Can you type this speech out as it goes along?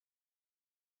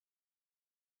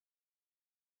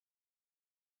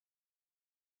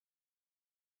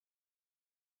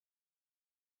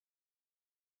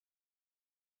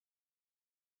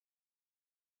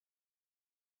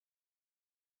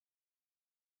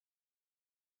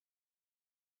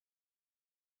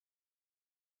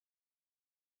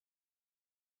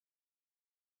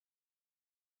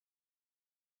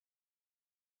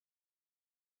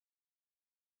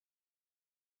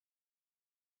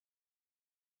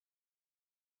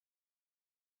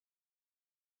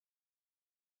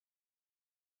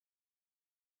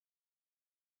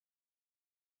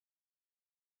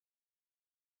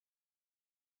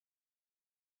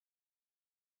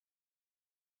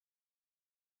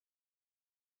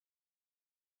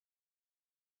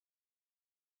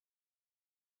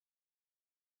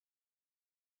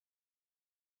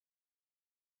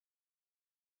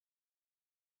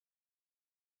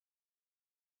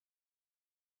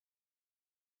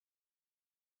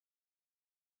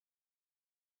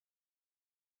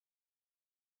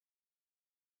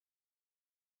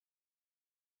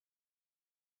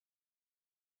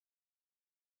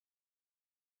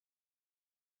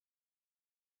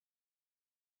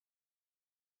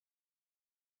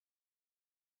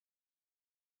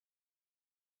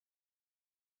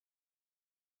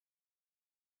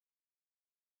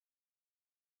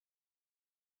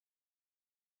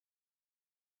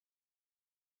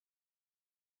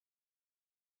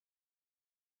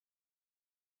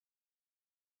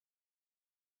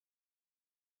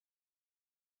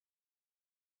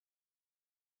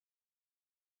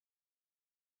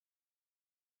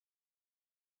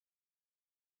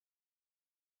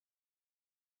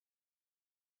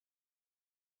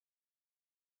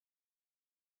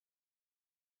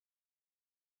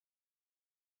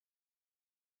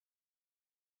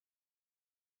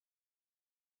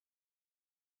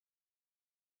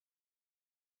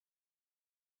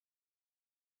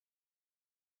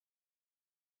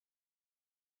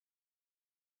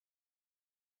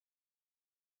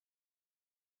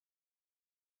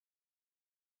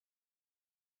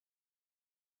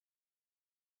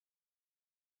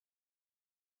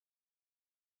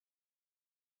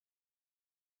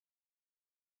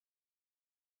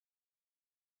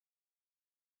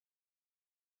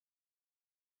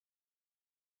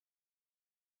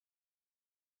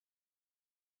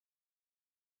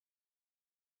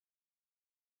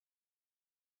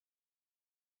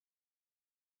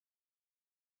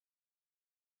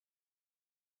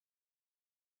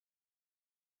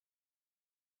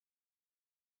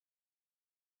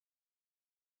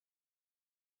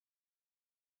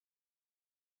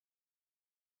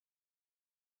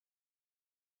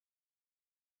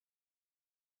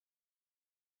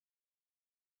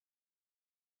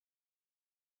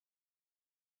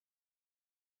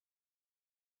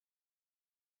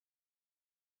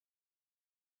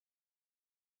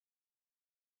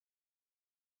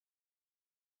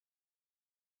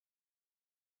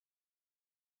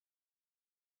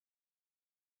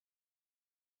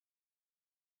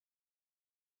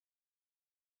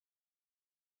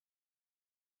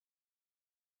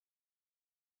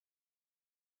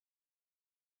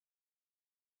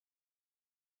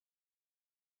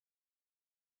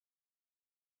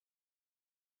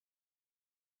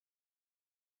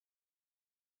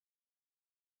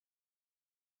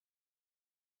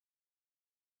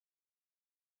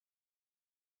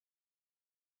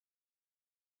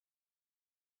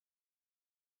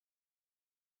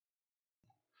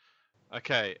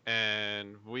Okay,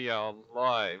 and we are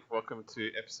live. Welcome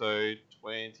to episode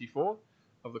 24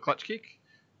 of the Clutch Kick.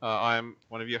 I'm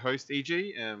one of your hosts,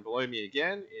 EG, and below me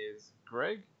again is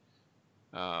Greg.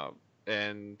 Uh,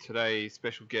 and today's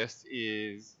special guest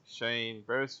is Shane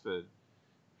Beresford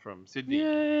from Sydney.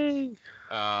 Yay!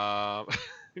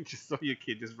 Just saw your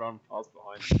kid just run past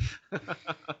behind you.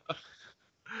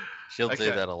 She'll do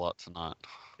Okay. that a lot tonight.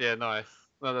 Yeah, nice.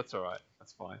 No, that's all right.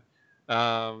 That's fine.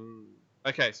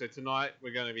 Okay, so tonight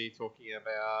we're going to be talking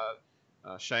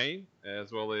about Shane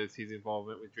as well as his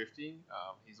involvement with drifting.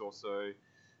 He's also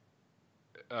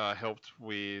helped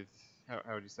with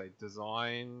how would you say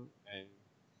design and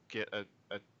get a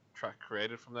track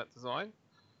created from that design.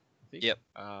 I think. Yep.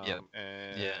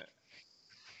 And Yeah.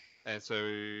 and so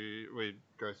we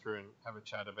go through and have a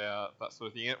chat about that sort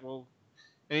of thing. Well,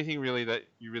 anything really that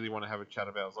you really want to have a chat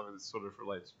about, as long as it's sort of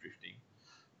related to drifting.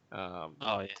 Oh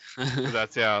So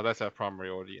yeah. that's our primary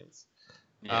audience.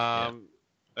 yeah.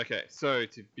 Okay, so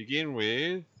to begin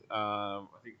with, I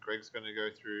think Greg's going to go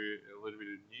through a little bit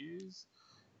of news.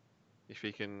 If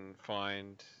he can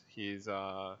find his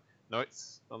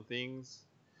notes on things.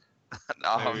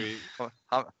 No, Maybe...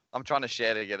 I'm trying to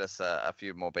share to get us a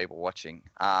few more people watching.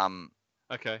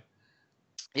 Okay.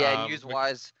 Yeah,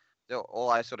 news-wise, all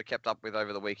I sort of kept up with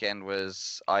over the weekend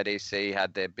was IDC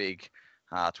had their big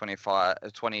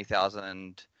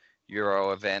 20,000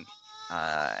 euro event,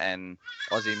 and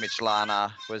Aussie Mitch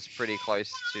Lana was pretty close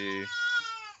to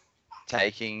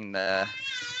taking the...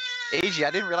 EG,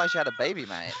 I didn't realise you had a baby,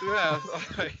 mate. Yeah,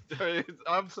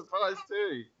 I'm surprised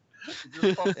too. It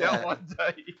just popped out one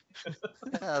day. Yeah,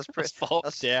 that's Just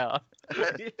popped out.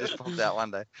 Just popped out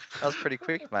one day. That was pretty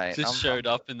quick, mate. Just showed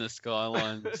up in the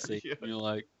skyline scene. Yeah. And you're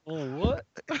like, oh, what?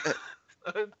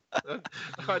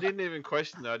 I didn't even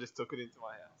question it. I just took it into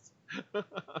my house.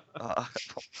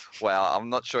 Well, I'm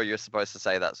not sure you're supposed to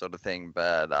say that sort of thing,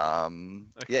 but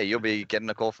yeah, you'll be getting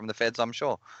a call from the feds, I'm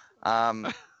sure.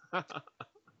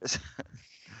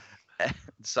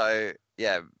 So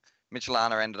yeah,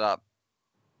 Michelana ended up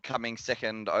coming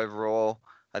second overall.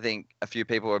 I think a few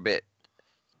people were a bit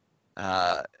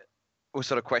were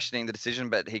sort of questioning the decision,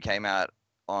 but he came out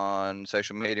on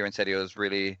social media and said he was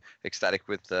really ecstatic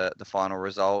with the final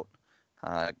result.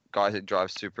 Guy who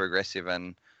drives super aggressive,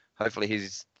 and hopefully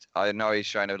I know he's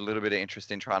shown a little bit of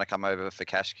interest in trying to come over for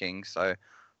Cash Kings, so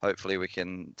hopefully we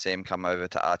can see him come over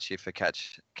to Archie for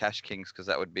Cash Kings, because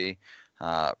that would be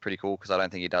pretty cool, because I don't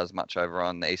think he does much over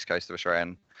on the east coast of Australia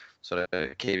and sort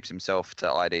of keeps himself to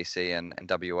IDC and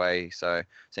WA. So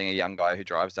seeing a young guy who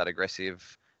drives that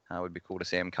aggressive would be cool to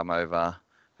see him come over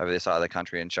this side of the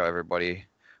country and show everybody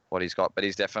what he's got. But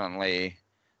he's definitely,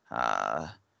 I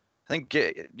think,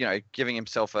 giving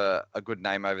himself a good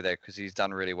name over there, because he's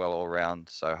done really well all around.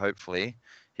 So hopefully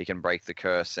he can break the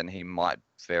curse, and he might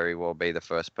very well be the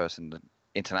first person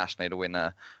internationally to win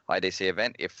a IDC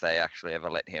event, if they actually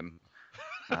ever let him.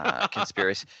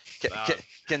 Conspiracy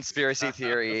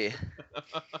theory.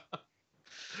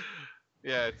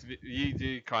 Yeah, you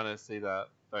do kind of see that,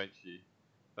 don't you?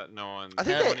 That no one. I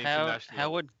think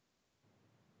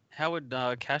how would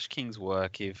Cash Kings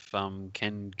work if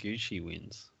Ken Gucci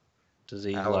wins? Does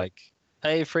he How-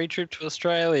 hey, free trip to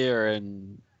Australia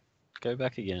and go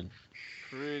back again?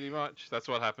 Pretty much. That's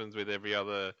what happens with every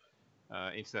other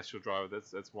international driver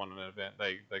that's won an event.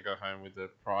 They go home with the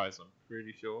prize, I'm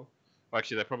pretty sure. Well,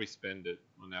 actually, they probably spend it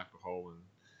on alcohol and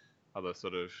other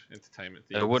sort of entertainment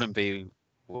things. It wouldn't be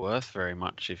worth very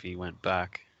much if he went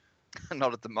back.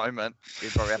 Not at the moment.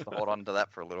 You'd probably have to hold on to that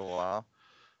for a little while,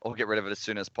 or get rid of it as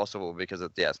soon as possible, because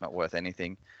it's not worth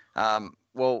anything.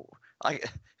 It'll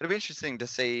be interesting to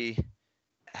see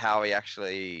how he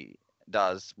actually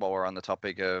does, while we're on the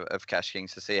topic of Cash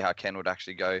Kings, to see how Ken would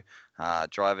actually go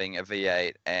driving a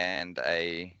V8 and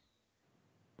a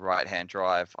right-hand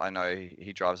drive. I know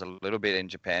he drives a little bit in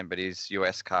Japan, but his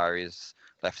US car is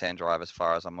left-hand drive as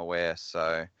far as I'm aware.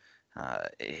 So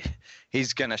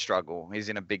he's going to struggle. He's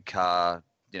in a big car,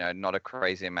 not a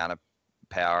crazy amount of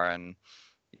power. And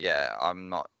yeah, I'm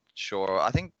not sure. I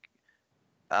think,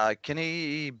 can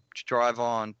he drive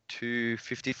on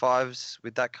 255s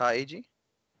with that car, EG? Is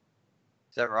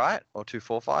that right? Or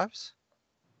 245s?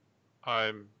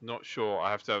 I'm not sure.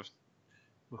 I have to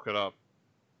look it up.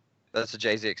 That's a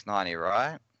JZX90,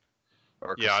 right?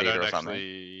 Or a Yeah, I Cressida don't or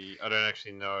something.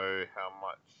 actually know how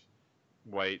much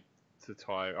weight to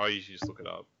tie. I usually just look it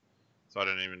up, so I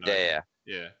don't even know.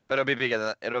 Yeah. But it'll be bigger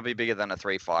than a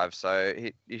 3.5, so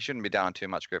he shouldn't be down too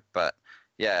much grip. But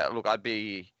yeah, look, I'd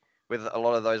be with a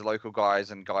lot of those local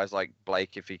guys and guys like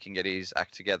Blake, if he can get his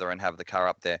act together and have the car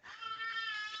up there.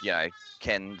 I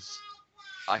can't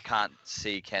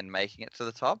see Ken making it to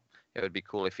the top. it would be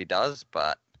cool if he does.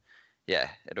 But yeah,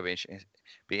 it'll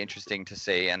be interesting to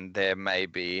see. And there may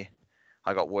be,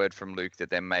 I got word from Luke that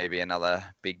there may be another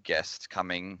big guest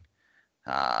coming,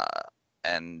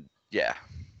 and yeah,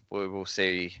 we will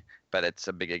see. But it's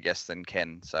a bigger guest than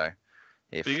Ken, so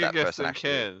if Bigger that guess person than actually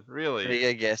Ken, really?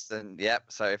 bigger guest than yep.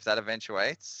 So if that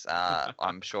eventuates,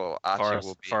 I'm sure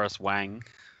Archie Forrest Wang.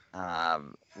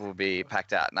 will be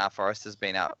packed out. Now Forrest has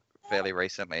been out fairly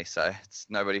recently, so it's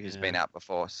nobody who's been out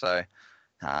before. So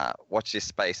watch this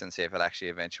space and see if it actually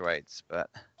eventuates. But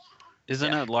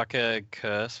Isn't it like a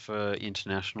curse for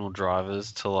international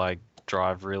drivers to like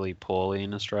drive really poorly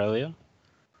in Australia?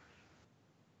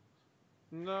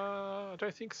 No, I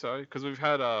don't think so. Because we've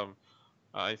had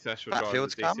international Matt drivers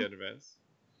Fields at DCN come? events.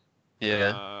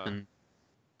 Yeah. And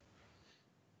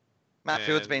Matt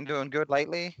Field's And- been doing good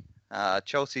lately.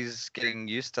 Chelsea's getting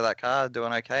used to that car,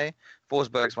 doing okay.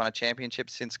 Forsberg's won a championship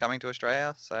since coming to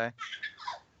Australia. So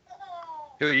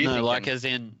who are you no, thinking? like as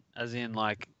in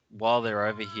like while they're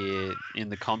over here in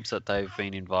the comps that they've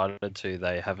been invited to,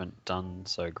 they haven't done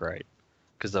so great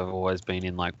because they've always been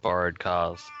in like borrowed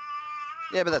cars.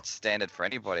 Yeah, but that's standard for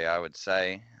anybody, I would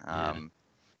say. Yeah.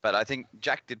 But I think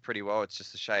Jack did pretty well. It's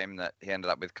just a shame that he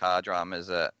ended up with car dramas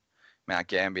at Mount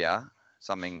Gambier.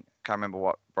 Something, can't remember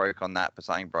what broke on that, but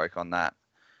something broke on that.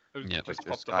 It Yeah, just which popped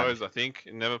was the kind hose, I think.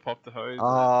 It never popped the hose.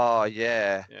 Oh,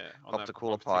 yeah. Yeah, on Popped that the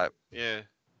cooler particular- pipe. Yeah.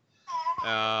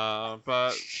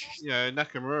 But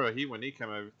Nakamura, when he came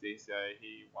over to DCA,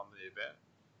 he won the event.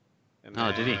 And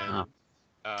Oh, did he? then,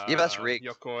 Oh. Yeah, that's rigged.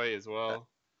 Yokoi as well.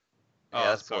 Yeah,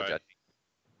 that's poor sorry. judging.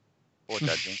 Poor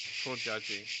judging. Poor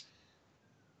judging.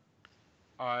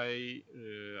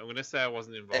 I'm gonna say I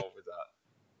wasn't involved with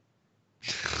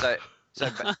that.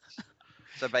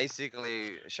 So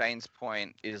basically, Shane's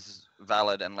point is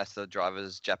valid unless the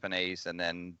driver's Japanese, and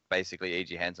then basically EG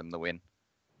hands him the win.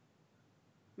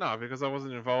 No, because I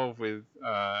wasn't involved with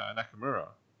Nakamura.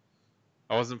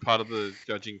 I wasn't part of the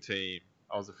judging team.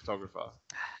 I was a photographer.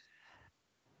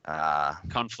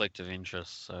 Conflict of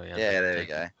interest. So Yeah, there we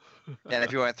go. And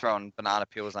if you weren't throwing banana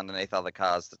peels underneath other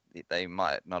cars, they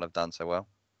might not have done so well.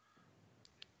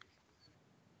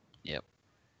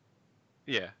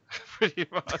 Yeah, pretty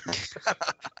much.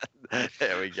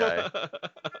 There we go.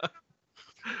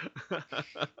 Do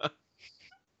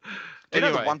you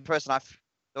know the Anyway. one person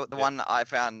the one I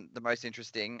found the most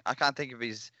interesting? I can't think of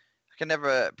his. I can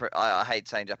never. I hate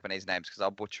saying Japanese names because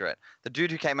I'll butcher it. The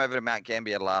dude who came over to Mount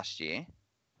Gambier last year.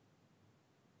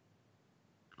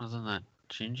 Wasn't that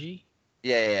Shinji?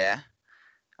 Yeah.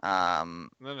 No,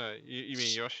 you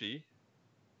mean Yoshi?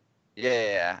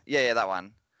 Yeah, that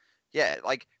one. Yeah,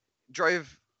 like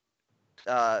drove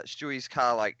Stewie's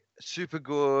car like super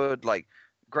good, like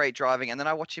great driving, and then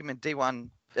I watch him in D1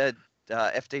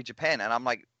 FD Japan, and I'm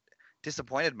like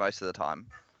disappointed most of the time.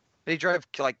 But he drove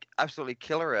like absolutely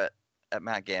killer at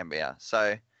Mount Gambier,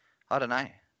 so I don't know.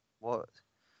 What?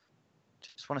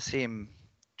 Just want to see him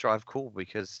drive cool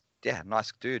because yeah,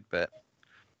 nice dude, but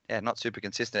yeah, not super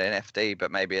consistent in FD.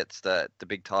 But maybe it's the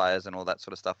big tires and all that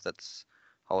sort of stuff that's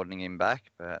holding him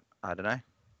back. But I don't know.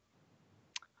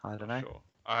 Sure.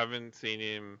 I haven't seen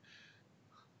him.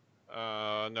 No,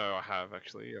 I have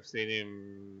actually. I've seen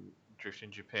him drift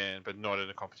in Japan, but not in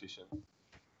a competition.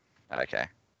 Okay.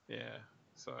 Yeah.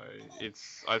 So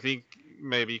I think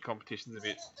maybe competition's a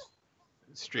bit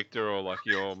stricter, or like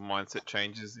your mindset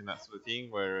changes in that sort of thing.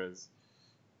 Whereas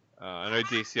I know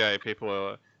DCA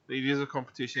people it is a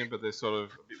competition, but they're sort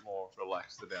of a bit more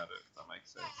relaxed about it. If that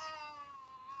makes sense.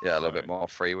 Yeah, a little bit more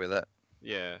free with it.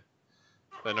 Yeah.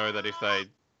 They know that if they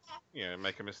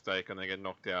make a mistake and they get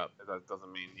knocked out, that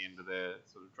doesn't mean the end of their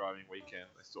sort of driving weekend.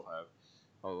 They still have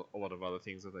a lot of other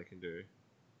things that they can do.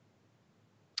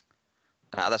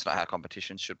 Nah, that's not how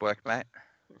competitions should work, mate.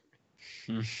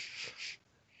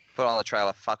 Put on the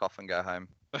trailer, fuck off and go home.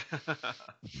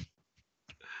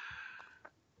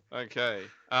 Okay.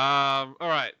 All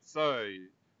right. So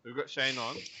we've got Shane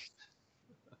on,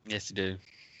 Yes, you do.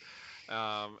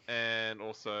 and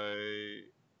also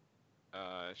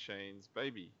Shane's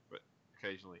baby, but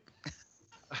occasionally.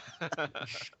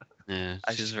 Yeah,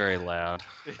 she's very loud.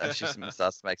 She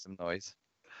starts to make some noise.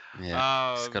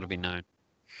 Yeah, it's got to be known.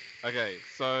 Okay,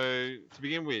 so to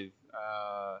begin with,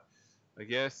 I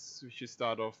guess we should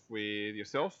start off with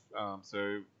yourself.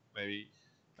 So maybe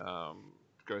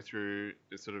go through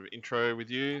the sort of intro with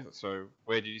you. So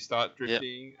where did you start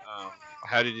drifting?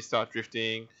 How did you start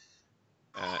drifting?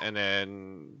 And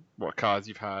then what cars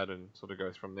you've had, and sort of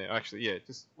goes from there. Actually, yeah,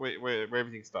 just where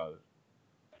everything started.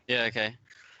 Yeah, okay.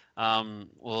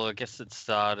 Well, I guess it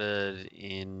started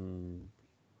in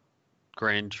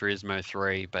Gran Turismo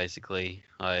 3, basically.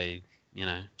 I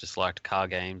just liked car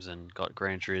games and got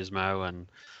Gran Turismo and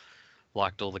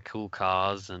liked all the cool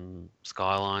cars and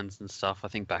skylines and stuff. I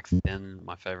think back then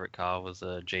my favorite car was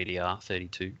a GDR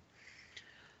 32,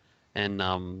 and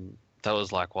that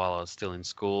was like while I was still in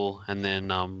school. And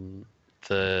then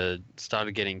the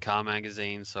started getting car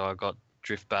magazines, so I got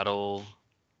Drift Battle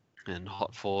and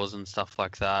Hot Fours and stuff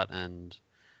like that. And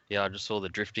yeah, I just saw the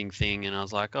drifting thing, and I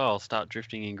was like, oh, I'll start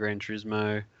drifting in Gran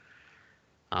Turismo.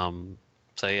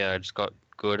 So yeah, I just got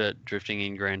good at drifting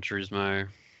in Gran Turismo,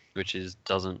 which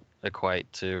doesn't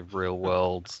equate to real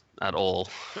world at all.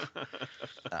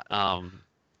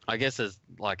 I guess it's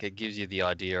like it gives you the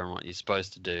idea on what you're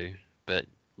supposed to do, but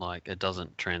like it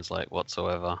doesn't translate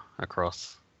whatsoever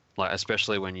across. Like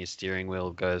especially when your steering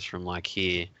wheel goes from like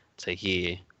here to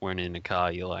here, when in a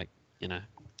car you're like,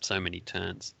 so many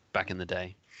turns. Back in the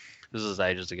day, this was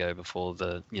ages ago before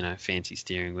the fancy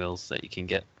steering wheels that you can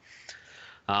get.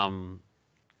 And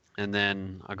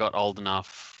then I got old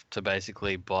enough to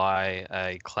basically buy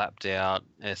a clapped out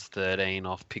S13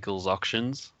 off Pickles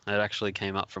Auctions. It actually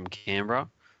came up from Canberra,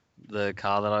 the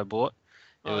car that I bought.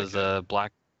 It was a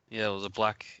black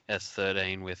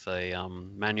S13 with a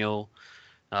manual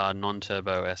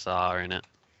non-turbo SR in it.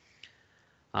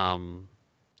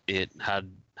 It had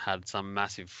some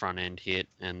massive front end hit,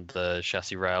 and the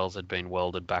chassis rails had been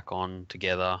welded back on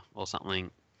together or something.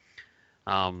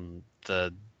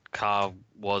 The car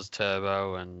was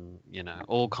turbo, and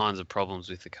all kinds of problems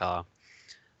with the car.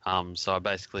 So I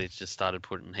basically just started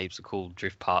putting heaps of cool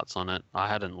drift parts on it. I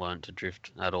hadn't learned to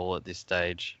drift at all at this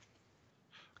stage.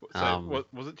 So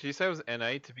what was it? Did you say it was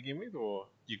NA to begin with, or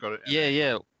you got it? NA?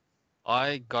 Yeah.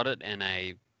 I got it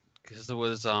NA because it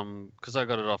was because I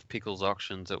got it off Pickles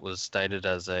Auctions. It was stated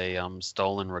as a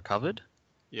stolen recovered.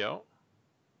 Yeah.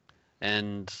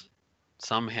 And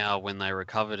somehow when they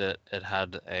recovered it, it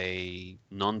had a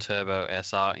non-turbo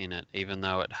SR in it, even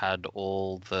though it had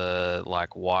all the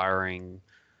like wiring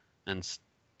and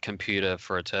computer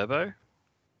for a turbo.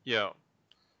 Yeah.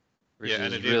 Which and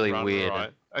is it really run weird.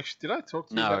 Right. Actually, did I talk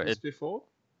to you about this before?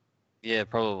 Yeah,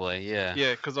 probably. Yeah.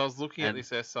 Yeah, because I was looking at this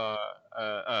this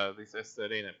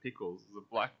S13 at Pickles, the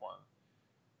black one.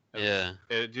 Yeah.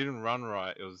 It didn't run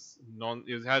right.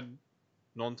 It had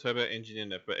non-turbo engine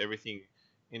in it, but everything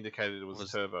indicated it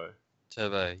was turbo.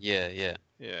 Turbo, yeah.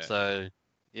 Yeah. So,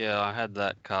 yeah, I had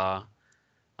that car.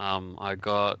 I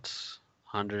got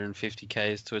 150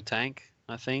 Ks to a tank,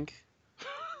 I think.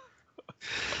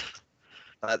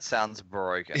 That sounds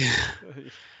broken.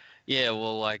 Yeah,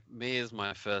 well, like me as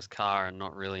my first car and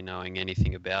not really knowing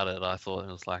anything about it, I thought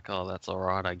it was like, oh, that's all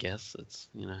right, I guess. It's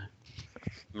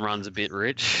runs a bit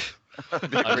rich.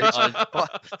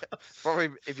 Probably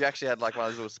if you actually had like one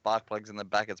of those little spark plugs in the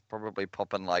back, it's probably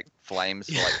popping like flames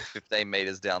for like 15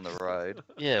 meters down the road.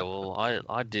 Yeah, well,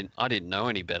 I didn't know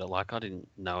any better. Like I didn't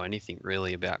know anything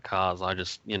really about cars. I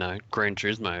just Gran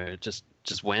Turismo just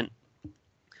went.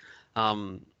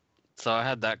 So I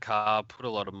had that car, put a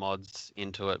lot of mods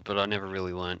into it, but I never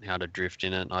really learned how to drift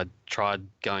in it. I tried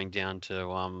going down to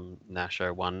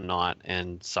Nasho one night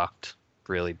and sucked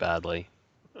really badly.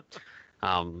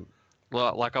 Well,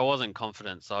 like I wasn't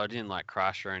confident, so I didn't like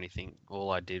crash or anything. All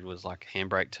I did was like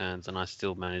handbrake turns, and I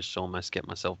still managed to almost get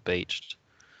myself beached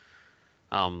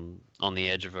on the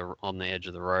edge of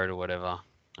the road or whatever.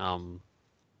 And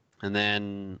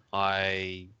then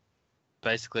I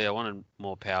wanted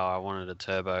more power. I wanted a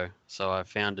turbo, so I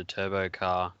found a turbo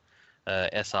car,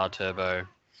 SR turbo,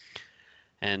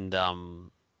 and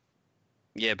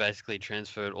basically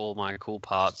transferred all my cool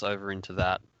parts over into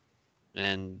that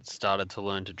and started to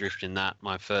learn to drift in that.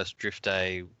 My first drift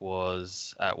day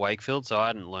was at Wakefield, so I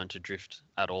hadn't learned to drift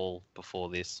at all before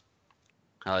this.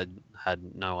 I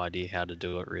had no idea how to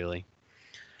do it really.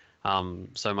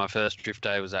 So my first drift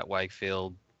day was at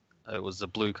Wakefield. It was a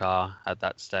blue car at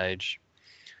that stage.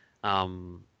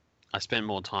 I spent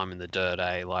more time in the dirt,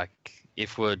 like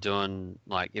if I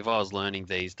was learning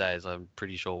these days, I'm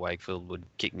pretty sure Wakefield would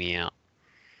kick me out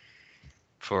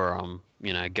for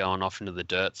going off into the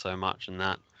dirt so much. And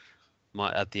that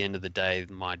at the end of the day,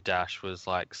 my dash was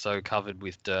like so covered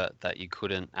with dirt that you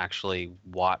couldn't actually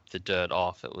wipe the dirt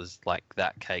off. It was like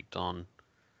that caked on.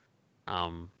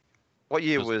 What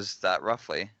year was that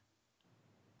roughly?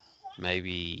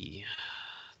 Maybe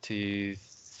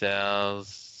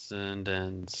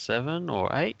 2007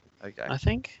 or 8. Okay. I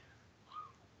think.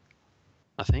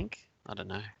 I don't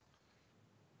know. It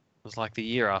was like the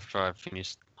year after I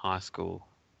finished high school,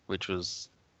 which was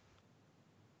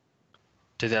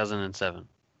 2007.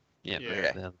 Yeah.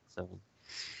 2007.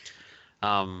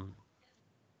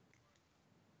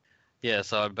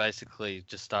 So I basically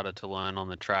just started to learn on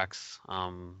the tracks.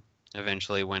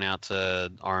 Eventually went out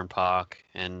to Oran Park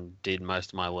and did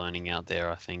most of my learning out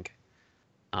there, I think.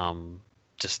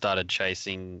 Just started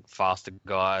chasing faster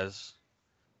guys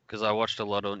because I watched a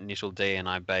lot of Initial D and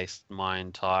I based my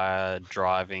entire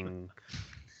driving,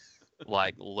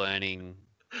 like learning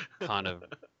kind of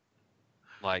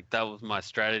like that was my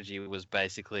strategy was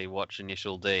basically watch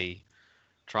Initial D,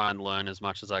 try and learn as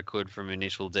much as I could from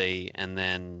Initial D and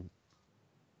then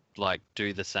like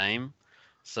do the same.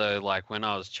 So like when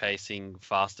I was chasing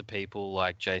faster people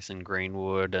like Jason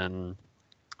Greenwood and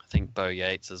I think Bo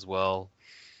Yates as well,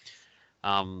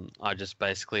 I just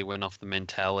basically went off the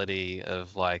mentality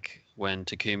of like when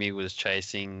Takumi was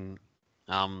chasing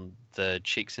the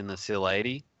chicks in the Seal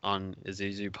 80 on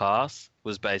Isuzu Pass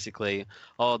was basically,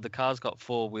 oh, the car's got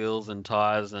 4 wheels and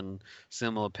tires and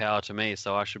similar power to me,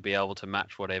 so I should be able to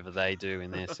match whatever they do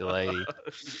in their Seal 80.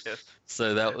 Yes,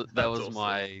 So that that's was awesome.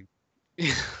 my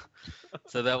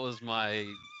so that was my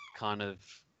kind of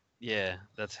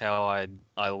that's how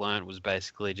I learned was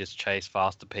basically just chase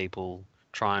faster people,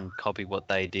 try and copy what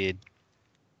they did.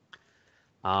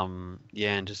 And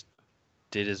just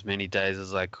did as many days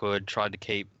as I could. Tried to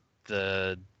keep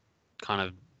the kind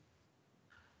of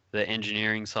the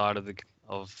engineering side of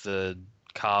the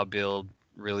car build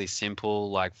really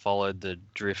simple. Like followed the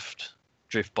drift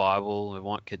Bible. And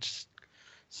what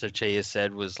Sochia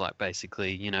said was like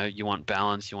basically, you want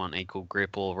balance, you want equal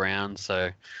grip all around.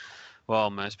 So while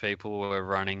most people were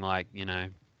running like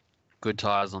good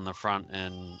tires on the front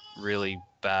and really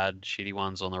bad shitty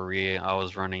ones on the rear, I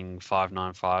was running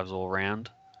 595s all around.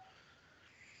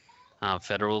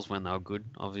 Federals when they were good,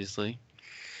 obviously.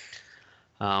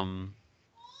 So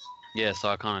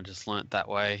I kind of just learnt that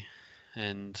way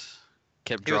and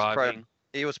kept He was pro. driving.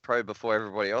 He was pro before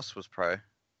everybody else was pro.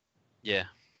 Yeah.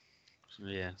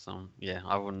 So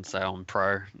I wouldn't say I'm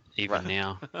pro even Right.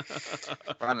 now.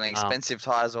 Running expensive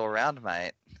tires all around,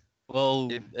 mate. Well,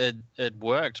 Yeah. it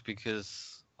worked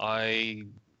because my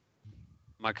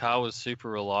car was super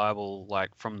reliable.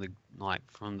 Like from the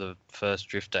first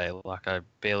drift day, like I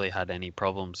barely had any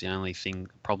problems. The only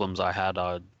problems I had,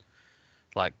 I'd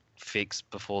like fix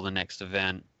before the next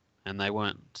event, and they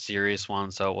weren't serious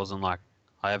ones. So it wasn't like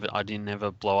I didn't ever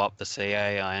blow up the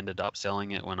CA. I ended up selling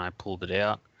it when I pulled it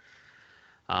out.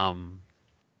 I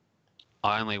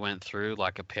only went through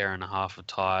like a pair and a half of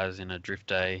tires in a drift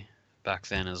day back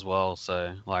then as well.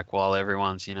 So like while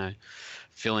everyone's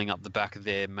filling up the back of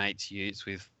their mates' utes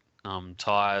with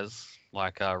tires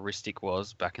like Ristic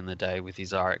was back in the day with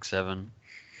his RX-7,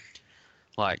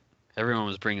 like everyone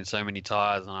was bringing so many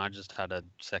tires and I just had a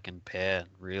second pair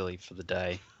really for the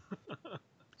day.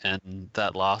 And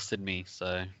that lasted me.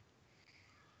 So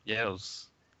yeah, it was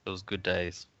good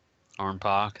days. Oran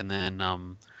Park, and then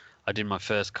I did my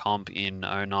first comp in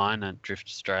 2009 at Drift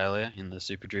Australia in the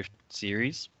Super Drift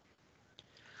series.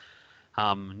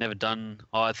 Never done.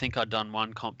 Oh, I think I'd done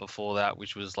one comp before that,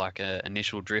 which was like a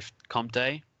initial drift comp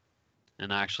day,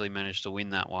 and I actually managed to win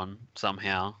that one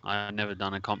somehow. I'd never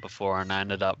done a comp before, and I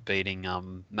ended up beating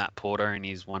Matt Porter in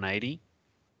his 180.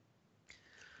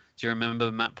 Do you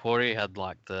remember Matt Porter? He had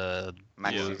like the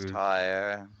Max's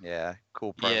tire,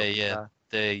 cool pro. Yeah,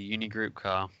 the Unigroup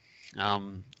car.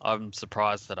 I'm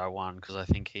surprised that I won because I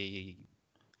think he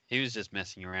was just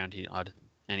messing around.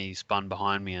 And he spun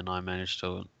behind me, and I managed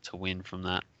to win from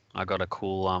that. I got a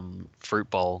cool fruit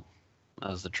bowl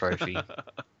as the trophy.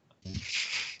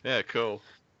 Yeah, cool.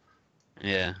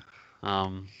 Yeah,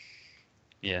 so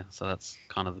that's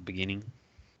kind of the beginning.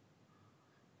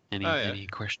 Any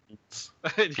questions?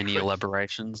 Any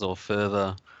elaborations or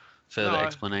further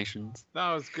explanations?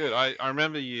 No, it's good. I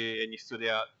remember you, and you stood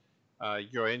out.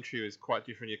 Your entry was quite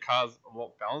different. Your car's a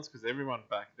lot balanced because everyone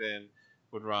back then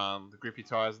would run the grippy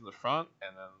tires in the front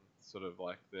and then sort of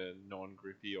like the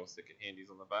non-grippy or second handies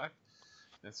on the back.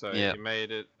 And so it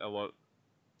made it a lot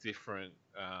different.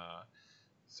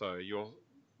 So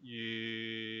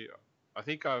I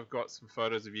think I've got some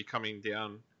photos of you coming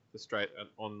down the straight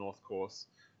on North Course,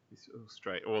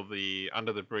 straight or the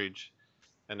under the bridge,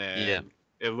 and then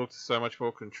it looked so much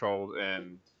more controlled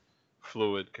and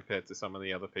fluid compared to some of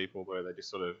the other people where they just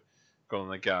sort of got on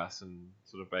the gas and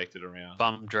sort of baked it around.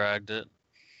 Bum dragged it.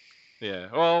 Yeah.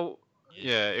 Well,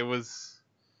 it was.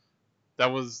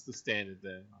 That was the standard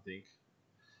then, I think.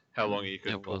 How long you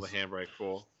could pull the handbrake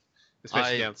for,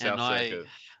 especially down South Circuit.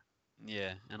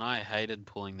 Yeah, and I hated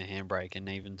pulling the handbrake, and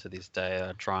even to this day,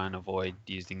 I try and avoid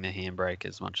using the handbrake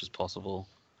as much as possible.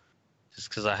 Just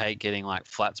because I hate getting like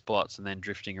flat spots and then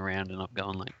drifting around and not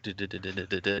going like. It's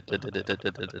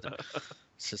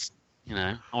just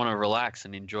I want to relax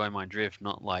and enjoy my drift,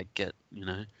 not like get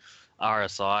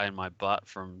RSI in my butt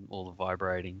from all the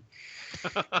vibrating.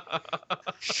 Ah,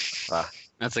 That's a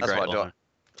That's great what I do. line.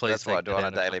 Please that's what I take do that on a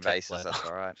out of daily context basis. later. That's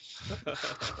all right.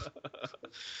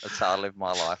 That's how I live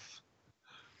my life.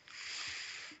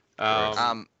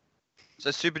 So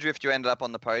Super Drift, you ended up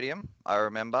on the podium. I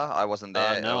remember. I wasn't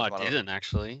there. It No, was I one of- didn't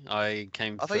actually. I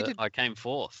came. I thought you did. I came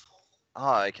fourth.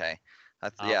 Oh, okay.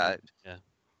 Yeah. Yeah.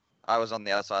 I was on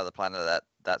the other side of the planet at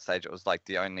that stage. It was like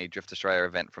the only Drift Australia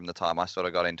event from the time I sort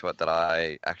of got into it that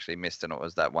I actually missed, and it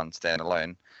was that one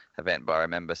standalone event. But I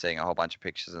remember seeing a whole bunch of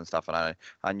pictures and stuff, and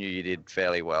I knew you did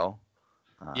fairly well.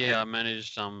 Yeah, I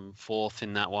managed fourth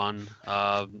in that one.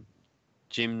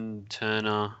 Jim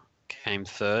Turner came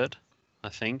third, I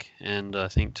think, and I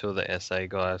think two of the SA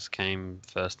guys came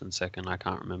first and second. I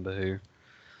can't remember who.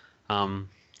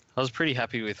 I was pretty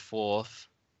happy with fourth,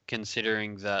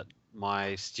 considering that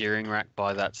my steering rack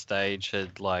by that stage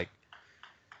had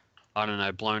I don't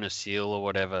know, blown a seal or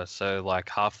whatever. So like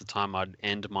half the time I'd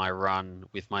end my run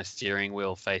with my steering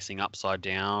wheel facing upside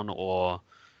down or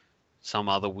some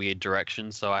other weird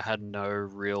direction. So I had no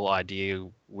real idea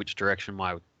which direction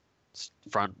my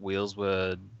front wheels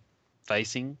were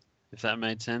facing, if that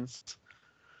made sense.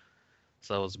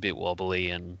 So I was a bit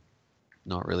wobbly and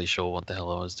not really sure what the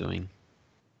hell I was doing.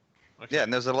 Okay. Yeah,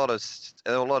 and there's a lot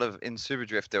of in Super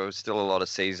Drift. There was still a lot of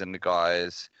seasoned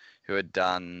guys who had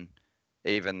done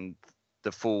even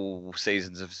the full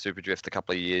seasons of Super Drift a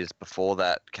couple of years before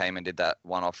that, came and did that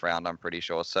one-off round. I'm pretty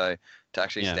sure. So to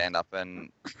actually stand up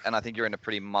and I think you're in a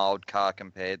pretty mild car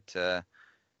compared to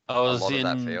I was a lot in.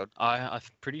 of that field. I'm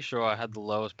pretty sure I had the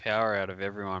lowest power out of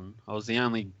everyone. I was the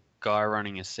only guy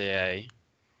running a CA.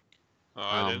 Oh,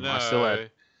 I don't know. I still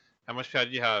had How much power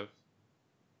do you have?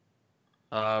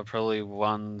 probably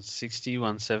 160,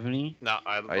 170. No,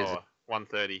 I had Oh, is lower.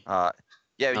 130.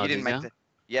 Yeah, Oh, you didn't did make ya? the.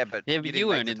 Yeah, but Yeah, you but didn't you make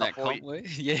weren't the in top that four. comp, were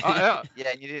you? Oh, yeah. Yeah,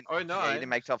 and you didn't. Oh, no. Yeah, you didn't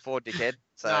make top four, dickhead.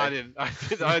 So No, I didn't.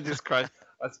 I just crashed.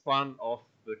 I spun off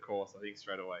the course, I think,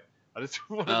 straight away. I just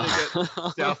wanted to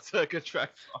get South Circuit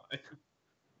track fine.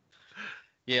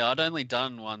 Yeah, I'd only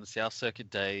done one South Circuit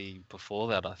day before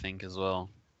that, I think, as well.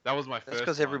 That was my first that's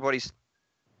because one. everybody's.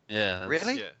 Yeah.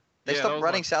 Really? Yeah. They Yeah, that stopped was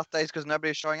running like- South days because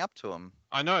nobody's showing up to them.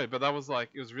 I know, but that was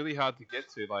it was really hard to get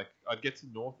to. Like, I'd get to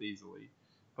North easily.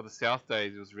 For the South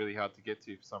days, it was really hard to get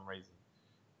to for some reason.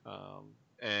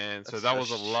 And so That's that a was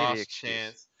the shitty last excuse.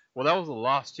 chance. Well, that was the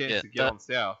last chance Yeah, to get on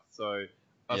South. So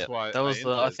that's why that was I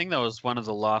entered. think that was one of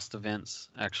the last events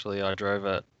actually I drove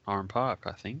at Oran Park,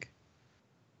 I think.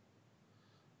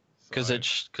 Because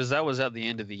So- that was at the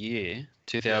end of the year,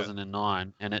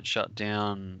 2009, and it shut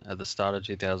down at the start of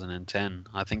 2010.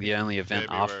 I think the only event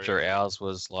February. after ours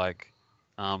was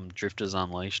Drifters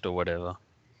Unleashed or whatever.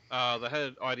 They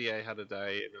had IDA had a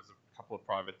day, and there was a couple of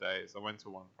private days. I went to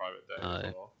one private day Oh, as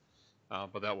yeah. well,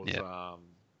 but that was Yeah.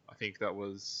 I think that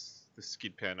was the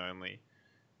skid pan only,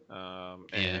 Yeah.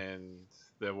 and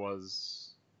there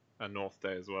was a North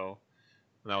day as well,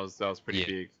 and that was pretty Yeah.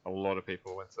 big. A lot of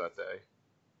people went to that day.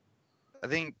 I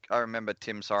think I remember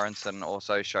Tim Sorensen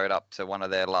also showed up to one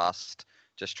of their last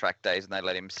just track days, and they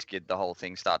let him skid the whole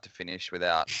thing start to finish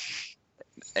without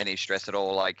any stress at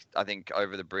all. Like I think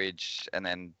over the bridge and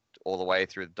then all the way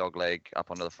through the dog leg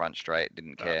up onto the front straight.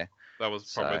 Didn't Yeah. care. That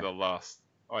was probably So- the last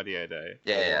IDA day.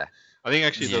 Yeah. I think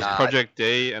actually there was Yeah. Project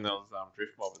D and there was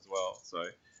Drift Mob as well. So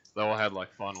they all had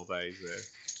final days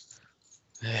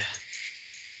there. Yeah.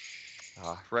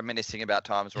 Reminiscing about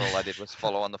times where all I did was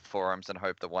follow on the forums and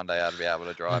hope that one day I'd be able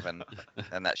to drive, and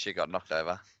that shit got knocked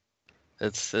over.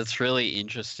 It's really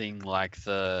interesting,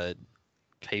 the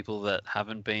people that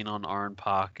haven't been on Oran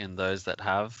Park and those that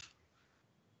have.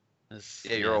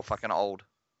 Yeah, you're all fucking old.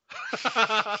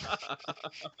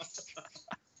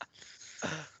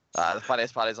 The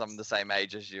funniest part is I'm the same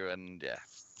age as you, and yeah.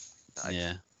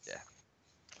 Yeah.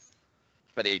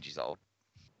 But Iji's old.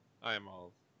 I am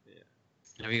old.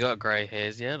 Yeah. Have you got grey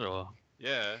hairs yet, or?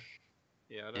 Yeah.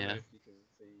 Yeah, I don't know Yeah. if you can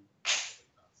see. You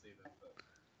can't see them,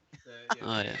 but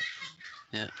Oh,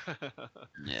 yeah.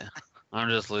 Yeah. I'm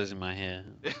just losing my hair.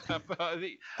 yeah, but I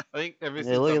think ever Yeah,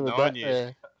 since look I've at the known back you,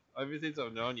 there. ever since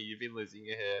I've known you, you've been losing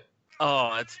your hair.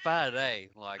 Oh, it's bad, eh?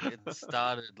 It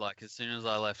started as soon as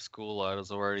I left school, I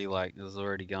was already it was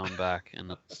already going back,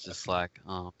 and it's just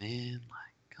oh man,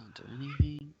 can't do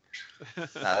anything. No,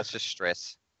 that's just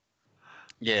stress.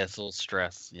 Yeah, it's all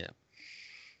stress. Yeah.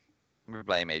 We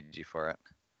blame Iji for it.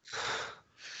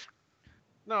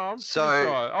 No, I'm So- pretty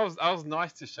sure. I was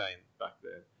nice to Shane back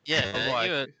then. Yeah, I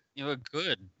was you were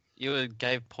good. You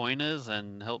gave pointers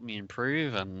and helped me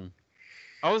improve, and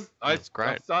I That's great.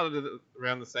 I started it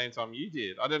around the same time you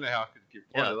did. I don't know how I could give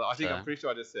Yeah, pointers. I think so- I'm pretty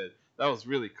sure I just said that was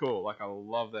really cool. I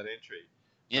love that entry.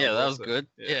 Yeah, that was awesome. good.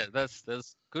 Yeah. Yeah,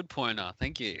 that's good pointer.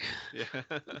 Thank you.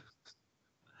 Yeah.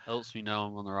 Helps me know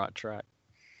I'm on the right track.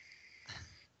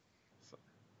 So-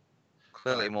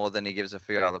 Clearly more than he gives a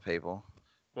few other people.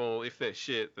 well, if they're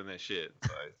shit, then they're shit.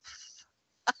 So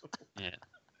Yeah.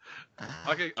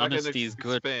 I can Honesty is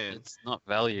good. expand. It's not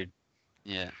valued.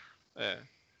 Yeah. Yeah.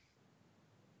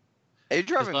 Are you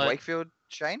driving I- Wakefield,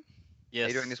 Shane? Yes. Are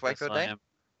you doing this yes, Wakefield I day? am.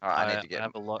 All right, I I, need to get. I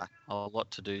have a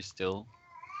lot to do still.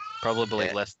 Probably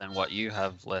Yeah. less than what you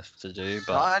have left to do, No,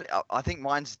 but I think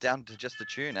mine's down to just the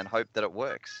tune and hope that it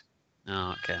works.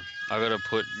 oh, okay. I got to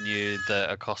put the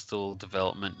Acostal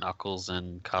development knuckles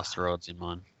and caster rods in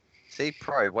mine. See,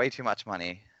 pro, way too much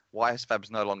money. Why is Fab's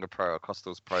no longer pro?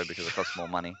 Acostal's pro because it costs more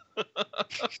money.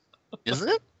 Is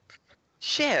it?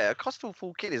 Yeah, a Costal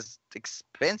full kit is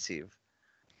expensive.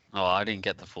 Oh, I didn't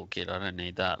get the full kit. I don't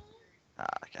need that. Ah,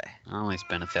 okay. I only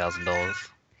spent $1,000.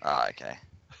 Ah, okay.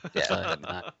 Yeah, So, then-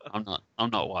 no, I'm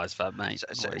not wise fat, mate.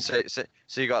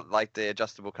 So you got like the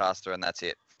adjustable caster and that's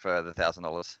it for the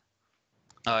 $1,000.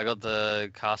 I got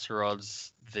the caster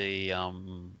rods,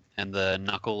 and the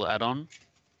knuckle add-on.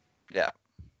 Yeah.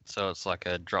 So it's like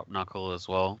a drop knuckle as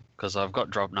well, because I've got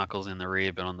drop knuckles in the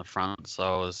rear, but on the front, so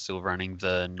I was still running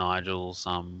the Nigel's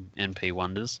NP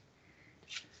Wonders.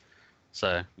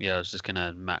 So yeah, I was just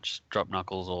gonna match drop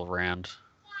knuckles all around.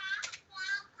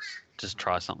 Just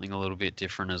try something a little bit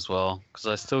different as well, because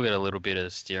I still get a little bit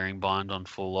of steering bind on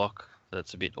full lock.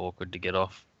 That's a bit awkward to get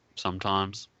off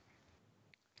sometimes.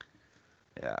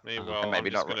 Yeah. Meanwhile, And maybe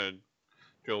I'm just not gonna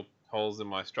drill holes in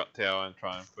my strut tower and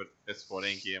try and put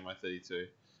S14 gear in my 32.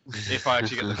 If I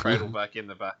actually get the cradle back in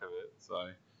the back of it,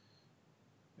 so.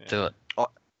 Yeah. Do it.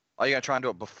 Are you gonna try and do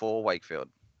it before Wakefield?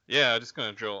 Yeah, I'm just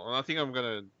gonna drill, and I think I'm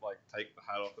gonna like take the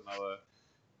hat off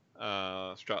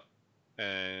another strut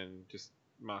and just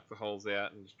mark the holes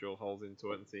out and just drill holes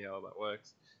into it and see how that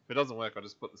works. If it doesn't work, I'll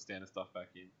just put the standard stuff back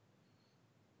in.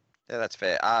 Yeah, that's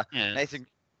fair. Yeah.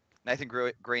 Nathan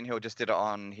Greenhill just did it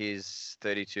on his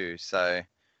 32, so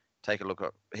take a look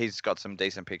at. He's got some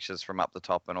decent pictures from up the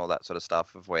top and all that sort of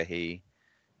stuff of where he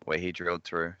drilled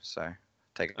through. So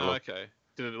take a Oh, look. okay.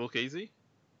 Did it look easy?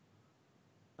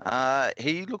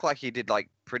 He looked like he did like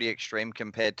pretty extreme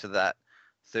compared to that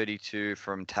 32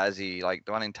 from Tassie. Like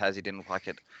the one in Tassie didn't look like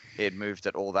he had moved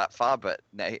it all that far, but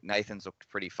Nathan's looked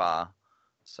pretty far.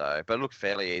 So, but it looked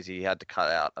fairly easy. He had to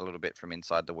cut out a little bit from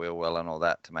inside the wheel well and all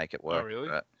that to make it work. Oh, really?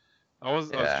 But, I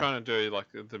was Yeah. trying to do like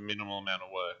the minimal amount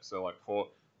of work, so like four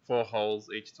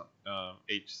holes each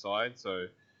side. So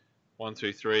 1,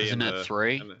 2, 3. Isn't and it the,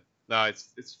 3? and the, no,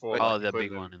 it's 4. Oh, like, the including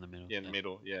big one in the middle. Yeah, in the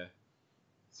middle. Yeah.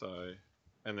 So,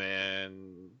 and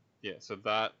then so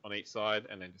that on each side,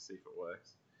 and then just see if it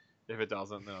works. If it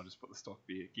doesn't, then I'll just put the stock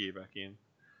gear back in.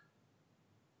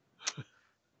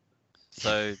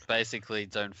 So basically,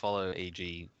 don't follow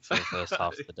EG for the first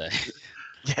half of the day.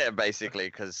 yeah, basically,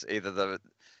 because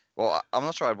well, I'm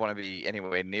not sure I'd want to be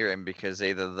anywhere near him because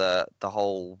either the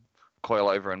whole coil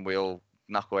over and wheel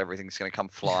knuckle, everything's going to come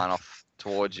flying off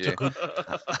towards you.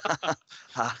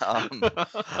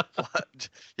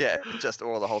 Yeah, just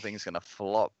or the whole thing's going to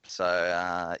flop.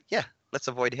 So yeah, let's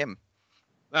avoid him.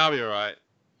 That'll be alright.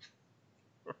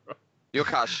 Your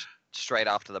car's straight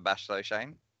after the bash though,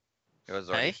 Shane. Yours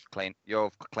already Hey? clean.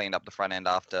 You've cleaned up the front end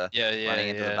after Yeah, running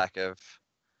into the back of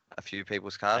a few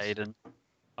people's cars. Aiden.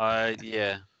 I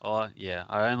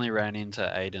only ran into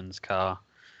Aiden's car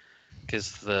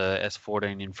because the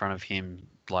S14 in front of him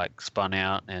like spun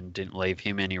out and didn't leave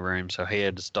him any room, so he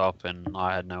had to stop and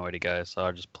I had nowhere to go, so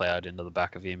I just plowed into the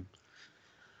back of him.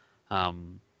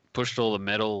 Pushed all the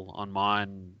metal on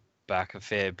mine back a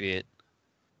fair bit.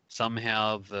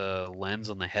 Somehow the lens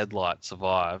on the headlight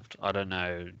survived. I don't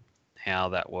know how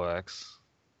that works.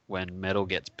 When metal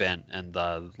gets bent and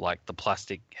the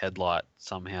plastic headlight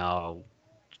somehow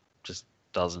just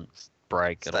doesn't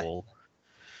break at Stay. all.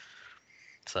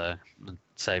 So it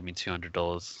saved me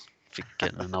 $200 for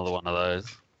getting another one of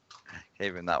those.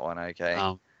 Even that one, okay.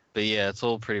 But yeah, it's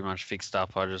all pretty much fixed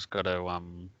up. I just got to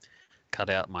cut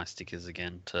out my stickers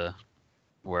again to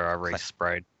where I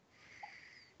resprayed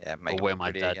Yeah, or make it where look my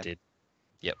pretty dad again. did.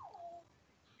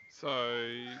 So,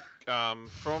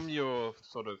 from your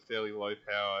sort of fairly low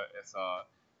power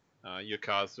SR, your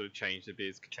car's sort of changed a bit.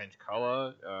 It's changed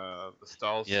colour. The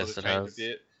styles Yes, sort of it changed has. a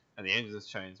bit, and the engine has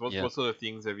changed. What Yeah. sort of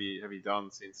things have you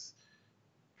done since?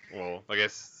 Well, I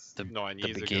guess The 9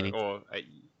 years beginning. ago,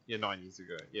 or 9 years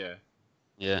ago. Yeah.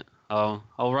 Yeah, I'll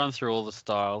run through all the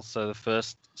styles. So the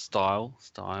first style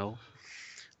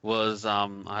was I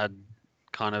had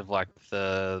kind of like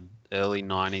the early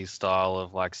 90s style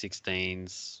of like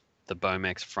 16s, the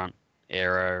Bomex front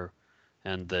aero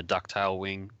and the ducktail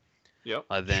wing. Yep.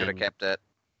 I Should then have kept it.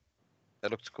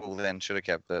 That looked cool then. Should have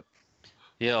kept it.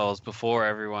 Yeah, I was before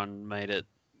everyone made it.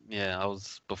 Yeah, I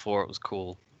was before it was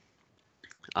cool.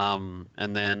 And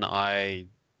then I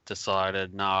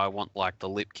decided, no, I want like the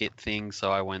lip kit thing,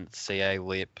 so I went CA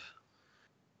lip,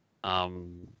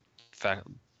 um,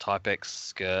 Type X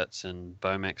skirts and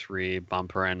Bomex rear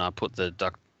bumper, and I put the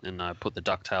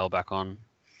ducktail back on.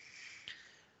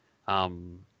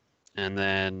 And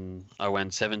then I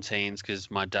went 17s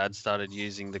because my dad started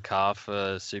using the car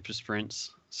for super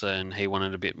sprints, and he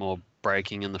wanted a bit more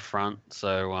braking in the front,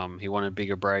 so he wanted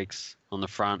bigger brakes on the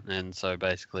front, and so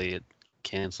basically it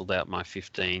cancelled out my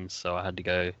 15s, so I had to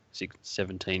go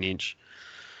 17-inch.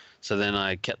 So then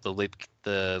I kept the lip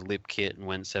kit and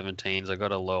went 17s. I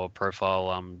got a lower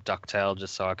profile ducktail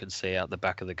just so I could see out the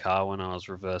back of the car when I was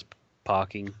reverse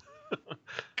parking.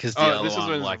 Because the other this was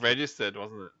one, when it like, was registered,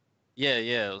 wasn't it?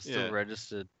 yeah, it was still Yeah.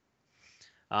 registered.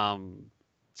 So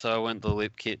I went the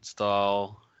lip kit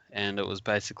style, and it was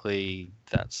basically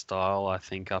that style, I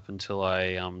think, up until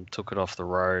I took it off the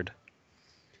road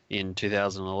in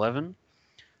 2011.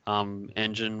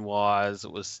 Engine-wise,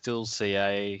 it was still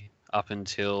CA up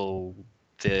until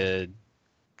the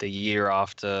year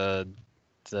after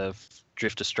the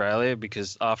Drift Australia,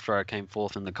 because after I came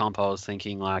fourth in the comp, I was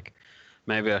thinking like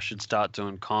maybe I should start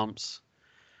doing comps.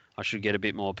 I should get a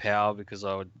bit more power because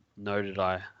I noted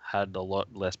I had a lot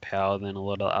less power than a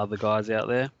lot of other guys out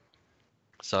there.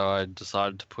 So I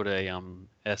decided to put a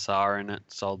SR in it,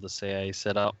 sold the CA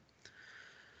setup.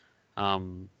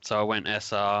 So I went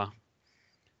SR.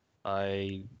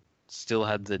 I still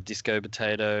had the Disco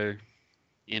Potato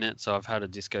in it, so I've had a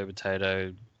Disco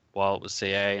Potato while it was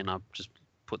CA, and I've just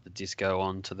put the Disco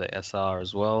onto the SR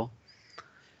as well.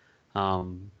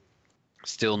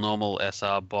 Still normal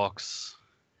SR box.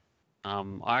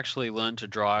 I actually learned to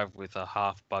drive with a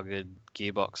half-buggered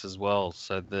gearbox as well,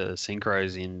 so the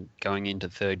synchros in going into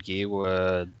third gear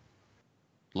were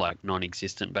like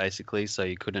non-existent basically, so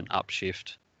you couldn't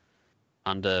upshift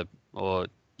under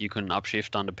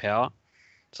power.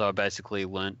 So I basically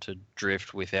learnt to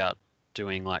drift without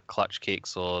doing like clutch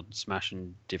kicks or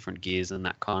smashing different gears and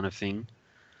that kind of thing.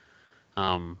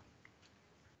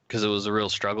 Because it was a real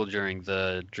struggle during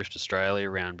the Drift Australia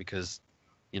round because,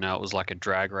 it was like a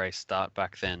drag race start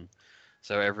back then.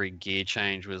 So every gear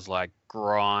change was like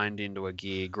grind into a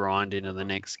gear, grind into the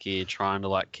next gear, trying to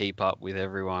like keep up with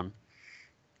everyone.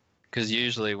 Because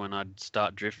usually when I'd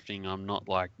start drifting, I'm not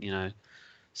like,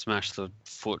 smash the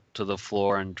foot to the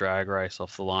floor and drag race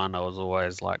off the line.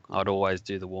 I'd always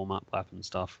do the warm-up lap and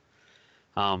stuff.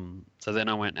 So then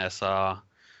I went SR,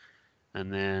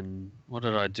 and then what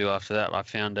did I do after that? I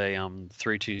found a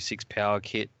 326 power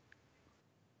kit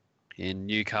in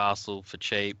Newcastle for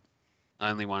cheap.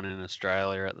 Only one in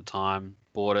Australia at the time.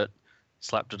 Bought it,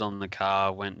 slapped it on the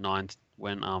car, went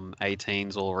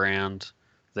 18s all around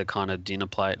the kind of dinner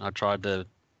plate. I tried to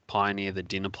pioneer the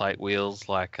dinner plate wheels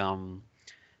like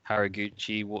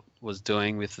Haraguchi was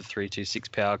doing with the 326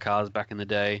 power cars back in the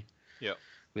day. Yep.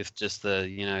 With just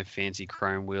the fancy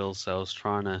chrome wheels, so I was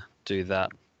trying to do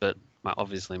that, but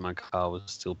obviously my car was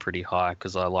still pretty high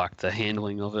because I liked the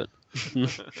handling of it.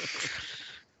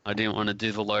 I didn't want to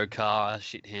do the low car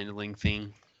shit handling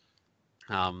thing.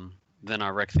 Then I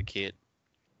wrecked the kit,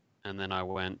 and then I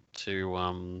went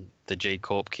to the G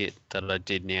Corp kit that I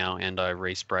did now, and I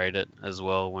resprayed it as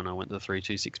well when I went to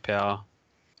 326 power.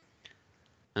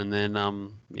 And then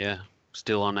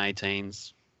still on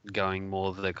 18s, going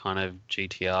more the kind of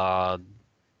GTR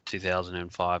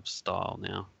 2005 style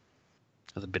now,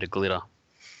 with a bit of glitter.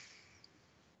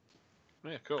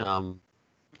 Yeah, cool.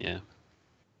 Yeah.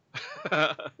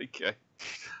 Okay.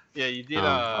 Yeah, you did.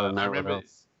 I don't know I what remember.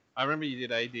 else. I remember you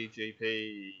did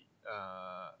ADGP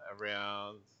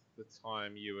around the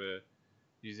time you were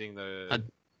using the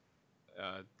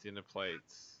dinner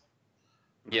plates.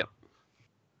 Yep.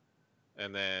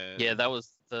 And then. Yeah, that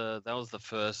was the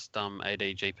first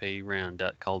ADGP round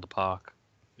at Calder Park.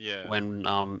 Yeah. When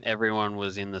everyone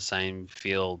was in the same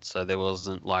field, so there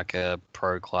wasn't like a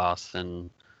pro class and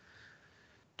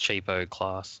cheapo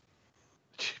class.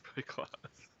 Cheapo class.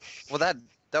 Well, that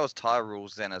was tire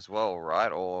rules then as well,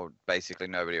 right? Or basically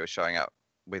nobody was showing up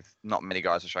with, not many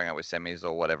guys were showing up with semis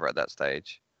or whatever at that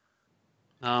stage.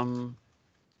 I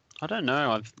don't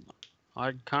know.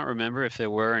 I can't remember if there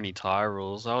were any tire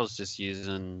rules. I was just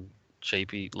using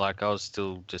cheapy, like I was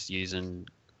still just using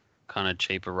kind of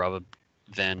cheaper rubber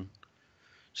then,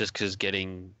 just because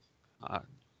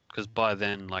by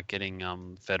then like getting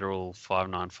federal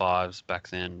 595s back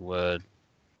then were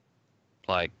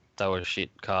like they were shit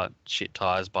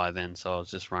tires by then, so I was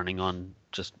just running on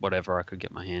just whatever I could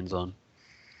get my hands on.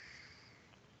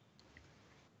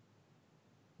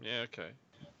 Yeah. Okay.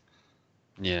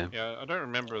 Yeah. Yeah, I don't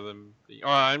remember them. Oh,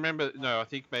 I remember. No, I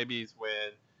think maybe it's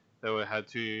when had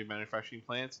two manufacturing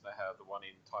plants. They had the one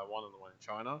in Taiwan and the one in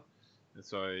China, and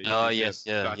so you Oh could get yes,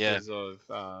 yeah, yeah, batches of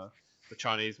the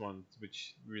Chinese ones,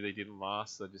 which really didn't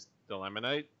last. They just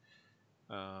delaminate.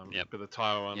 Yep. But the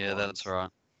Taiwan yeah. That's ones, right.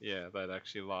 yeah, they'd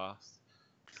actually last.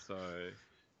 So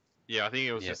yeah, I think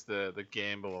it was Yep. just the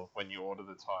gamble of when you order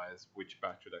the tires, which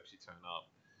batch would actually turn up.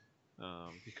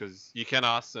 Because you can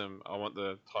ask them, I want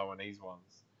the Taiwanese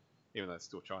ones, even though it's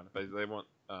still China. They want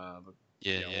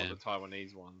Yeah, I yeah, want the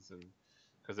Taiwanese ones, and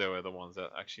because they were the ones that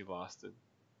actually lasted.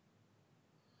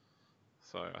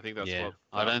 So I think that's yeah. what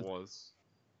I that don't. was.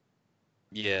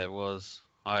 Yeah, it was.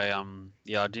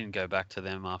 Yeah, I didn't go back to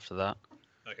them after that.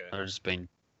 Okay. I've just been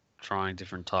trying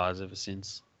different tires ever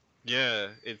since. Yeah,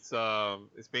 it's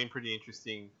been pretty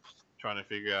interesting trying to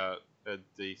figure out a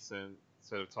decent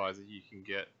set of tires that you can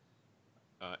get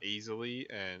easily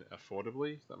and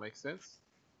affordably. If that makes sense.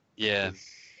 Yeah,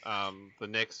 Because the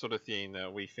next sort of thing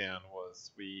that we found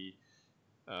was the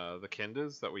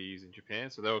Kendas that we use in Japan,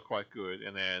 so they were quite good.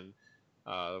 And then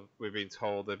we've been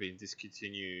told they've been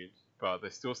discontinued, but they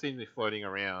still seem to be floating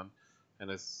around. And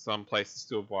there's some places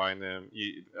still buying them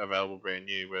available brand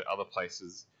new, where other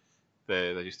places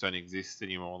they just don't exist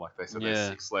anymore. Like they said, there's yeah,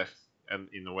 6 left and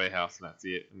in the warehouse, and that's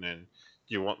it. And then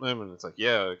do you want them? And it's like,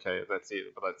 yeah, okay, that's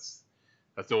it. But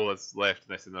that's all that's left. And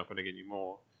they said they're not going to get any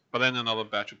more. But then another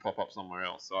batch will pop up somewhere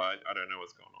else. So I don't know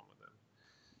what's going on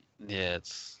with them. yeah.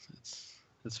 It's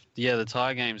yeah. The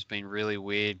tire game's been really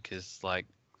weird because like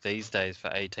these days for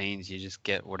 18s, you just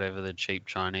get whatever the cheap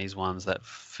Chinese ones that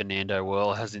Fernando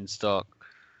Whirl has in stock,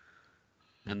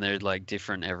 and they're like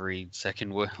different every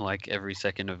second like every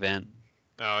second event.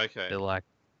 Oh, okay. They're like,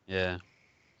 yeah,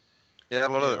 Yeah, a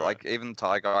lot Yeah, of right. like even the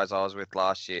Thai guys I was with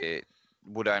last year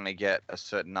would only get a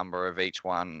certain number of each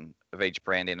one of each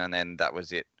brand in, and then that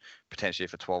was it, potentially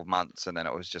for 12 months, and then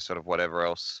it was just sort of whatever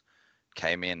else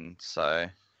came in. So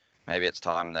maybe it's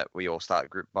time that we all start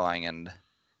group buying and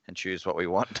choose what we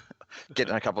want, get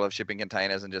in a couple of shipping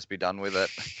containers and just be done with it,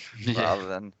 yeah, rather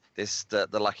than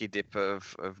the lucky dip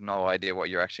of no idea what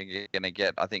you're actually going to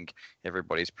get. I think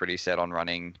everybody's pretty set on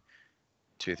running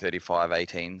 235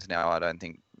 18s now. I don't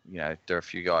think, there are a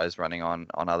few guys running on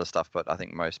other stuff, but I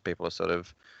think most people are sort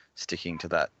of sticking to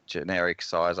that generic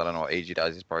size. I don't know what EG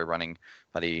does. He's probably running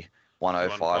bloody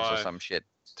 105s or some shit.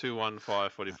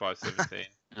 215 45 17.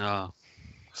 oh,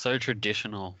 so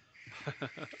traditional.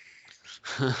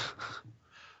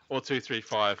 Or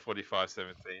 235 45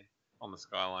 17 on the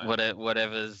Skyline.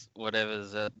 Whatever's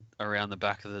around the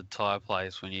back of the tire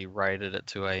place when you raid it at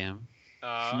 2 a.m.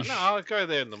 No, I'll go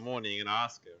there in the morning and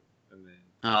ask him, and then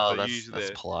Oh, they're that's usually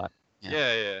there. polite.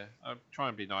 Yeah. Yeah. I try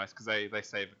and be nice because they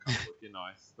save a couple if you're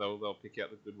nice. They'll pick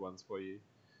out the good ones for you,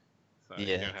 so you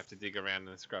Yeah. don't have to dig around in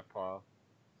a scrap pile.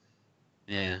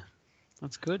 Yeah,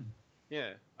 that's good.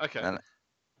 Yeah. Okay. And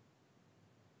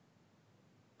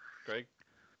Greg.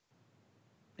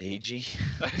 EG.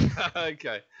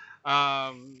 Okay.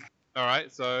 All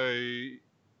right. So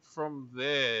from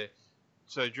there,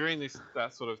 so during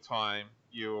that sort of time,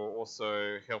 you're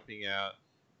also helping out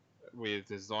with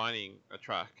designing a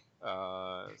track.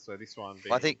 So this one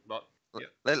being I think not. Yeah.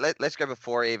 Let's go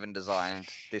before he even designed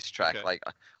this track. Okay. Like,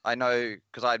 I know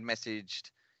because I'd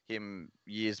messaged him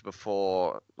years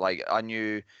before. Like, I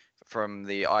knew from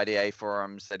the IDA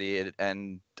forums that he had,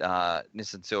 and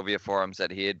Nissan Silvia forums,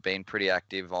 that he had been pretty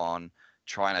active on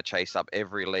trying to chase up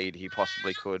every lead he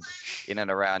possibly could in and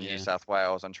around Yeah. New South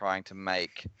Wales and trying to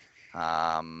make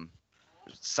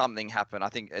something happen. I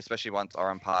think especially once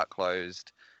Oran Park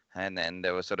closed, and then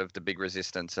there was sort of the big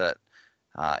resistance at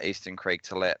Eastern Creek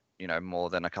to let more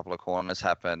than a couple of corners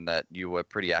happen, that you were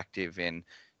pretty active in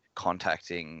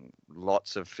contacting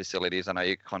lots of facilities. I know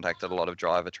you contacted a lot of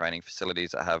driver training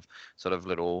facilities that have sort of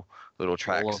little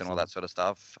tracks and all them. that sort of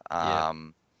stuff. Yeah.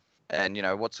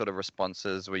 And what sort of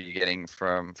responses were you getting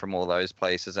from all those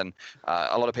places? And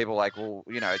a lot of people like, well,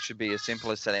 it should be as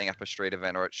simple as setting up a street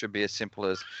event, or it should be as simple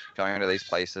as going to these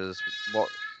places. What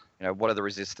are the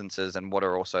resistances, and what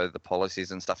are also the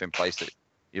policies and stuff in place that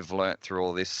you've learnt through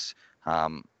all this?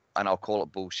 And I'll call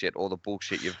it bullshit, all the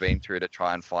bullshit you've been through to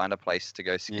try and find a place to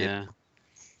go skip.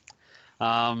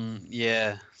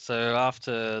 Yeah. So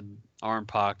after Oran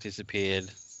Park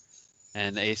disappeared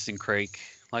and Eastern Creek,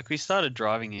 like we started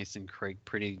driving Eastern Creek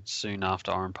pretty soon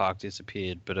after Oran Park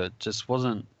disappeared, but it just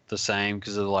wasn't the same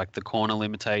because of like the corner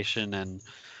limitation and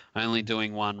only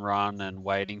doing one run and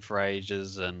waiting for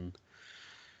ages, and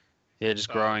just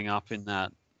growing up in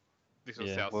that. This was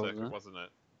Yeah, South what was Circuit, it? wasn't it?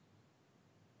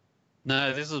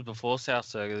 No, this was before South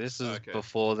Circuit. This is Okay.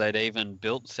 before they'd even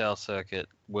built South Circuit.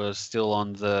 We're still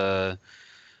on the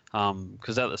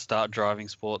Because at the start, driving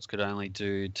sports could only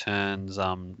do turns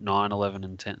 9, 11,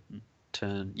 and 10.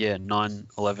 9,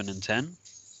 11, and 10.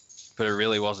 But it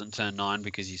really wasn't turn 9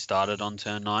 because you started on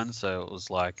turn 9. So it was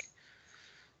like,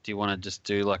 do you want to just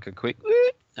do like a quick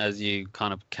as you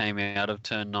kind of came out of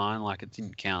turn 9? Like it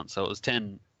didn't count. So it was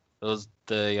 10. It was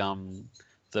the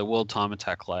World Time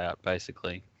Attack layout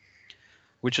basically,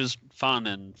 which was fun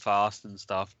and fast and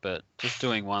stuff. But just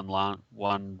doing one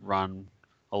run,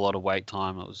 a lot of wait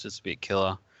time. It was just a bit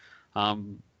killer.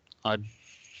 I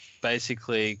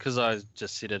basically, because I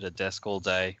just sit at a desk all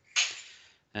day,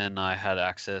 and I had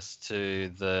access to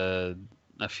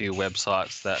a few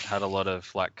websites that had a lot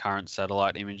of like current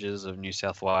satellite images of New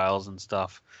South Wales and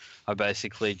stuff. I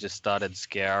basically just started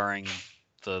scouring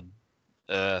the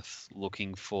earth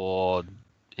looking for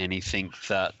anything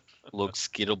that looks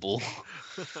skiddable.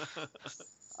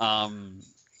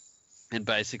 And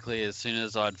basically, as soon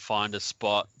as I'd find a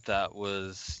spot that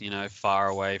was, far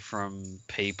away from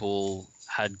people,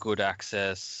 had good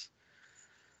access,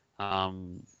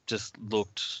 just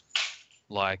looked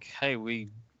like, hey,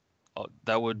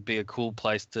 that would be a cool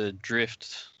place to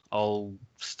drift. I'll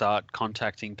start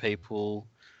contacting people.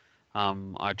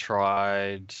 I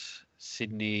tried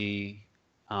Sydney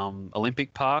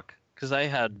Olympic Park because they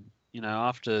had,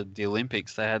 after the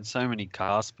Olympics, they had so many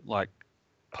cars, like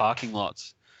parking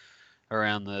lots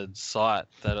around the site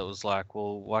that it was like,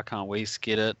 well, why can't we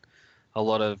skid it? A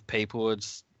lot of people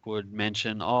would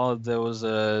mention, oh, there was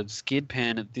a skid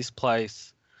pan at this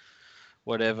place,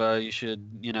 whatever, you should,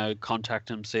 contact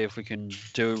them, see if we can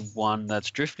do one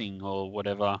that's drifting or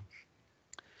whatever.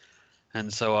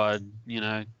 And so I'd,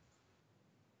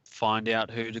 find out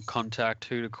who to contact,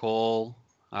 who to call.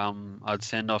 I'd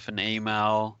send off an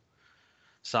email,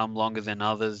 some longer than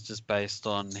others, just based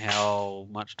on how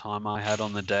much time I had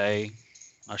on the day.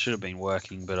 I should have been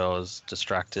working, but I was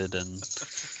distracted and,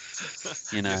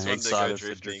 excited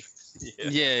for drifting.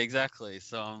 Yeah, exactly.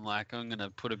 So I'm like, I'm going to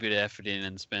put a bit of effort in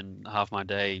and spend half my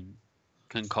day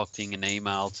concocting an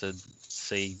email to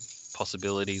see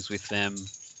possibilities with them.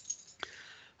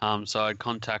 So I'd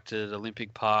contacted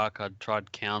Olympic Park, I'd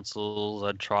tried councils,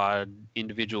 I'd tried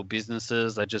individual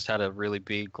businesses. They just had a really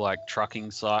big like trucking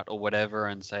site or whatever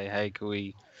and say, hey, could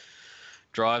we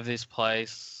drive this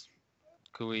place?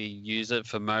 Could we use it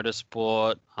for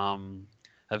motorsport?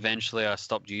 Eventually I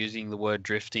stopped using the word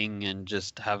drifting and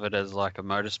just have it as like a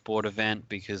motorsport event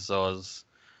because I was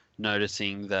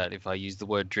noticing that if I used the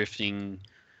word drifting,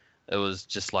 it was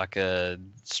just like a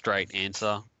straight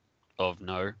answer of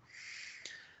no.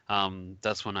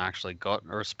 That's when I actually got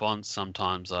a response.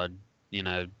 Sometimes I'd,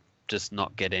 just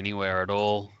not get anywhere at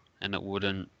all, and it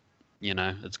wouldn't,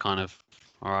 it's kind of,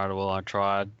 all right, well, I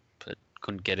tried, but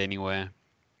couldn't get anywhere.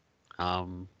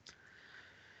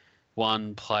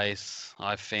 One place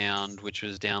I found, which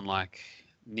was down like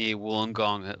near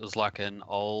Wollongong, it was like an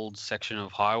old section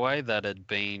of highway that had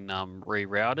been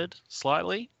rerouted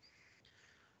slightly.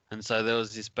 And so there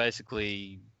was this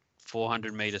basically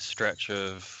 400-meter stretch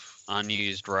of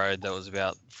unused road that was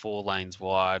about 4 lanes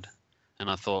wide, and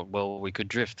I thought, well, we could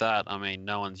drift that. I mean,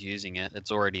 no one's using it,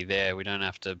 it's already there, we don't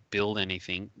have to build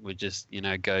anything, we just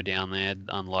go down there,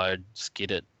 unload,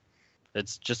 skid it.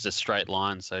 It's just a straight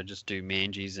line, so just do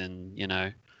mangies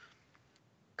and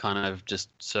kind of just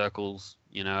circles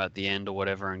at the end or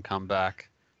whatever and come back,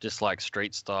 just like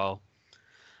street style.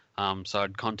 So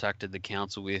I'd contacted the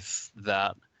council with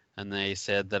that, and they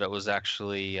said that it was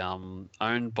actually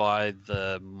owned by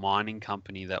the mining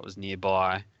company that was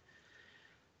nearby.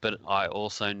 But I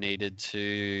also needed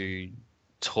to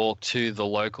talk to the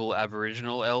local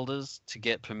Aboriginal elders to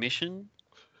get permission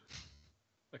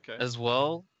as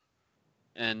well.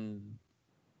 And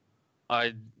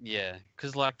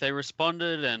because like they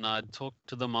responded and I talked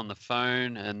to them on the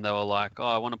phone and they were like, oh,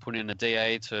 I want to put in a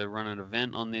DA to run an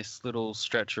event on this little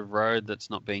stretch of road that's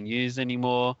not being used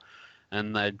anymore.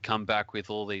 And they'd come back with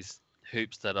all these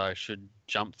hoops that I should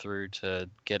jump through to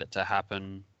get it to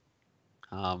happen.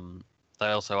 They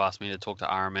also asked me to talk to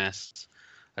RMS.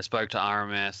 I spoke to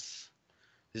RMS.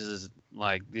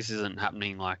 This isn't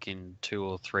happening like in 2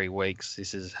 or 3 weeks.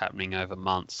 This is happening over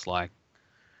months. Like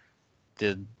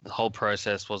the whole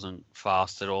process wasn't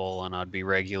fast at all, and I'd be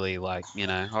regularly like,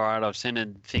 all right, I've sent a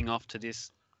thing off to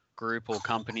this group or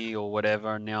company or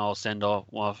whatever, and now I'll send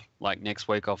off, like next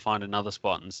week I'll find another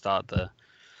spot and start the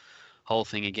whole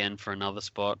thing again for another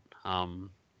spot.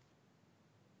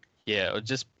 It would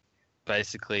just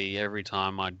basically every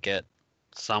time I'd get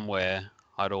somewhere,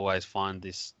 I'd always find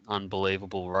this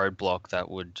unbelievable roadblock that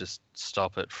would just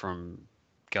stop it from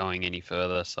going any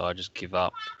further, so I just give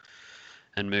up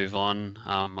and move on.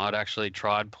 I'd actually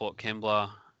tried Port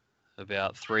Kembla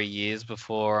about 3 years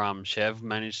before Chev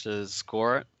managed to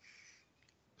score it,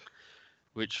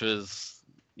 which was,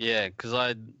 yeah, because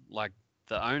I like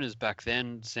the owners back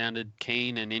then sounded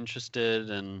keen and interested,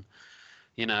 and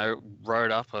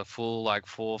wrote up a full like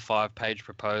 4 or 5 page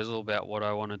proposal about what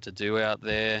I wanted to do out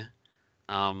there.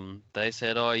 They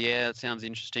said, "Oh yeah, it sounds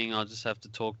interesting. I'll just have to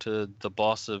talk to the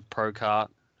boss of Procart,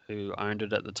 who owned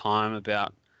it at the time,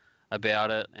 about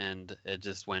it," and it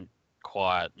just went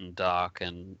quiet and dark,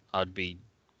 and I'd be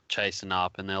chasing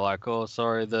up, and they're like, "Oh,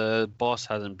 sorry, the boss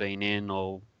hasn't been in,"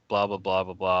 or blah blah blah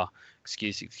blah blah,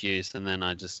 excuse, and then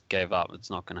I just gave up. It's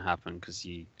not going to happen because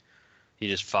you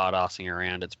just fart assing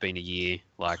around. It's been a year.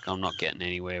 Like, I'm not getting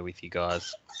anywhere with you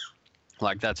guys.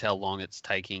 Like, that's how long it's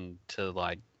taking to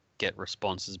like get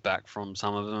responses back from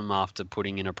some of them after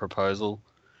putting in a proposal.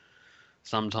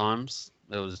 Sometimes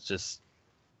it was just,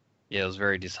 yeah, it was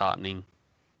very disheartening.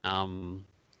 And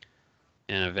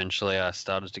eventually I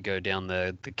started to go down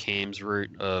the cams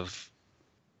route of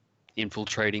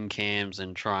infiltrating cams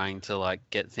and trying to like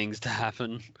get things to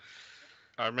happen.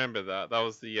 I remember that. That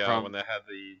was the when they had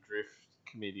the drift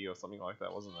committee or something like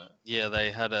that, wasn't it? Yeah,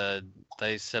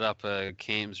 they set up a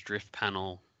cams drift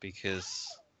panel because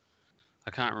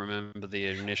I can't remember the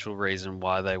initial reason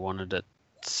why they wanted it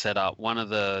set up. One of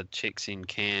the chicks in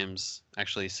cams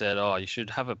actually said, "Oh, you should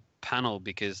have a panel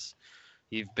because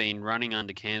you've been running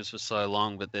under cams for so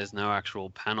long, but there's no actual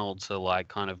panel to like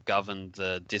kind of govern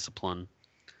the discipline."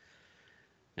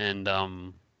 And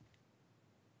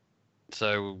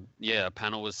so yeah, a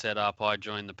panel was set up. I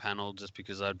joined the panel just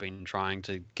because I'd been trying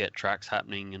to get tracks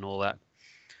happening and all that.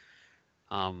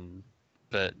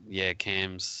 But yeah,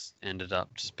 cams ended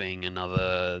up just being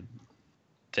another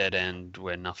dead end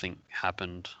where nothing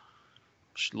happened.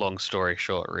 Long story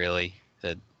short, really,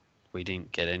 that we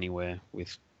didn't get anywhere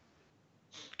with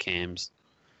cams.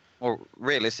 Well,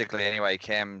 realistically, anyway,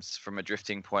 cams from a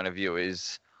drifting point of view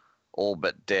is all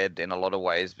but dead in a lot of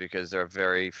ways because there are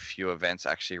very few events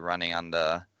actually running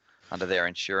under their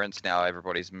insurance now.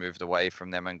 Everybody's moved away from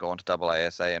them and gone to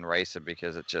AASA and Racer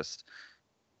because it just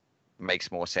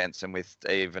makes more sense. And with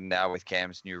even now with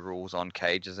Cam's new rules on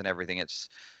cages and everything,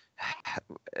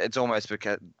 it's almost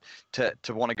because to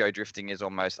want to go drifting is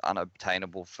almost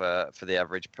unobtainable for the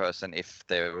average person if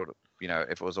they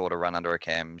if it was all to run under a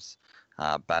Cam's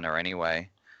banner anyway.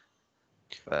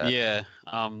 But, yeah,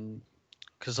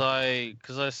 because I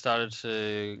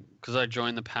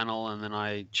joined the panel and then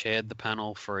I chaired the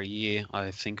panel for a year.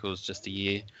 I think it was just a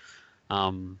year.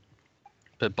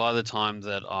 But by the time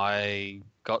that I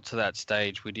got to that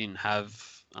stage, we didn't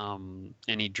have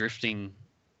any drifting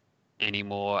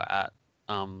anymore at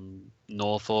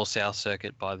North or South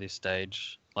Circuit by this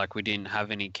stage. Like, we didn't have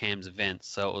any CAMS events,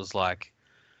 so it was like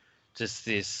just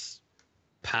this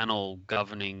panel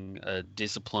governing a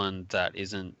discipline that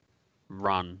isn't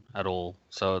run at all.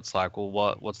 So it's like,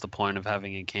 well, what's the point of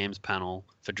having a CAMS panel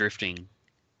for drifting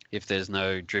if there's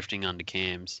no drifting under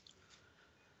CAMS?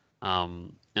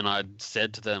 And I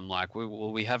said to them, like,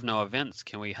 we have no events.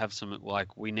 Can we have some,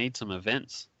 like, we need some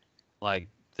events. Like,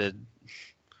 it's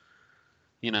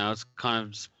kind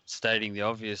of stating the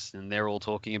obvious, and they're all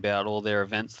talking about all their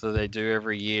events that they do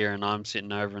every year, and I'm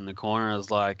sitting over in the corner. I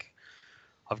was like,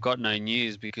 I've got no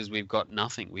news because we've got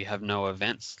nothing. We have no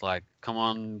events. Like, come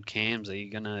on, CAMS, are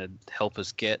you going to help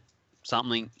us get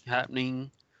something happening?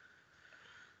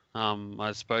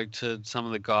 I spoke to some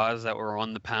of the guys that were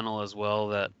on the panel as well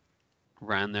that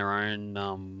ran their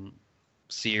own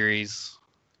series,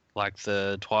 like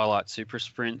the Twilight Super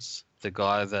Sprints. The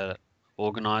guy that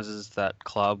organizes that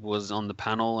club was on the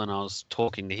panel, and I was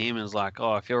talking to him and was like,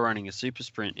 oh, if you're running a super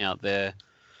sprint out there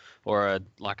or a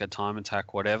time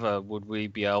attack, whatever, would you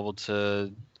be able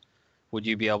to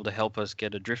help us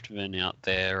get a drift event out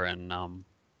there? And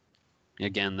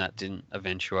again, that didn't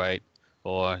eventuate,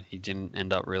 or he didn't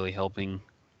end up really helping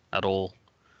at all.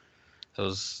 It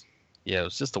was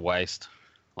just a waste.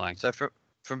 Like, so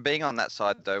from being on that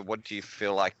side though, what do you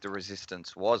feel like the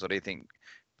resistance was? Or do you think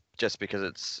just because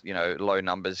it's low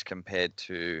numbers compared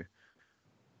to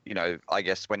I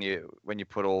guess when you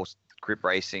put all grip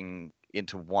racing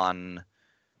into one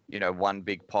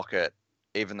big pocket,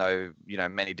 even though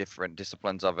many different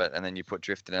disciplines of it, and then you put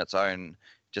drift in its own,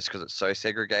 just because it's so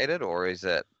segregated? Or is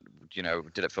it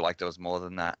did it feel like there was more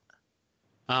than that?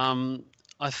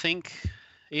 I think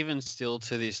even still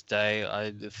to this day,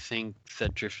 I think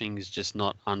that drifting is just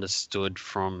not understood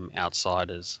from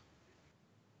outsiders.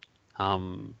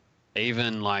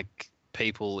 Even like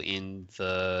people in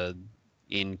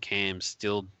CAMS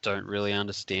still don't really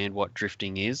understand what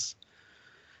drifting is.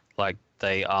 Like,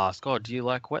 they ask, oh, do you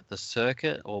like wet the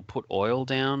circuit or put oil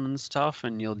down and stuff?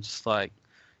 And you're just like,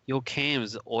 your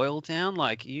cam's oil down,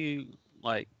 like you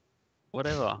like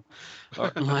whatever,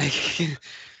 or like you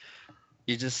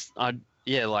just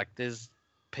yeah, like there's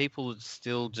people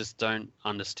still just don't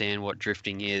understand what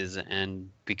drifting is, and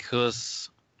because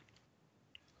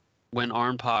when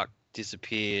Oran Park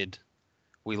disappeared,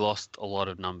 we lost a lot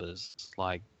of numbers,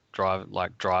 like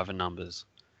driver numbers,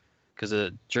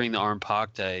 because during the Oran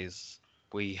Park days,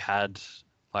 we had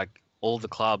like all the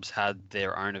clubs had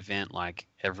their own event like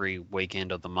every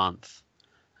weekend of the month,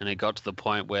 and it got to the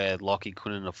point where Lockie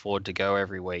couldn't afford to go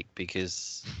every week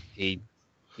because he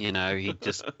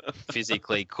just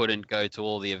physically couldn't go to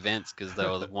all the events because there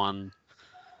was one,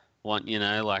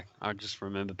 like I just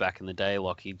remember back in the day,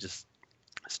 Lockie just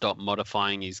stopped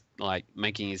modifying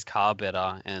making his car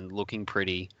better and looking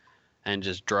pretty, and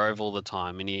just drove all the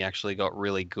time, and he actually got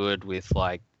really good with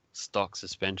like stock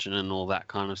suspension and all that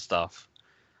kind of stuff.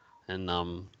 And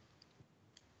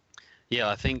yeah,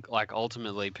 I think like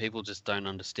ultimately people just don't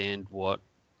understand what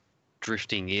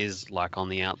drifting is like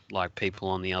like people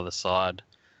on the other side.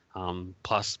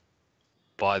 Plus,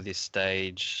 by this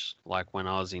stage, like when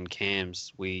I was in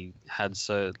CAMS, we had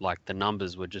the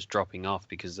numbers were just dropping off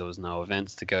because there was no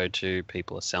events to go to.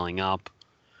 People are selling up.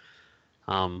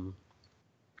 Yeah,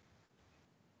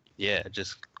 it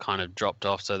just kind of dropped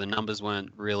off. So the numbers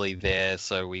weren't really there.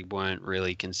 So we weren't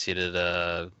really considered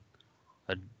a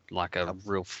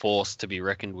real force to be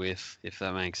reckoned with, if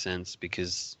that makes sense,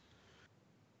 because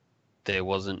there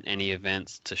wasn't any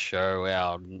events to show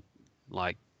our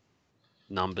like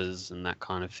numbers and that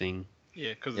kind of thing.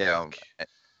 Yeah, because Yeah.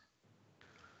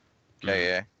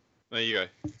 Yeah. There you go.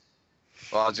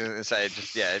 Well, I was just gonna say,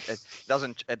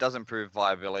 it doesn't prove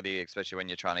viability, especially when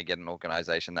you're trying to get an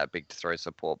organization that big to throw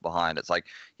support behind. It's like,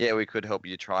 yeah, we could help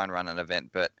you try and run an event,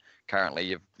 but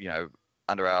currently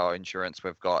under our insurance,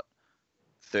 we've got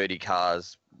 30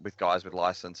 cars with guys with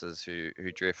licenses who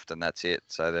drift, and that's it.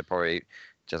 So they're probably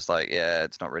just like, yeah,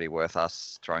 it's not really worth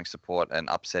us throwing support and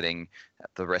upsetting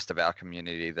the rest of our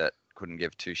community that couldn't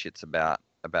give two shits about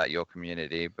your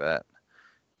community. But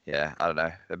yeah, I don't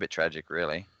know, a bit tragic,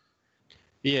 really.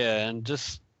 Yeah, and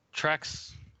just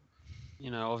tracks,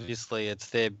 obviously it's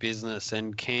their business,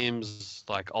 and CAMS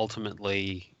like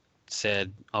ultimately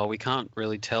said, oh, we can't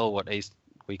really tell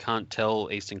we can't tell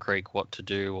Eastern Creek what to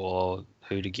do or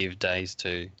who to give days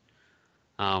to.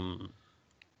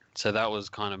 So that was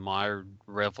kind of my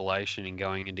revelation in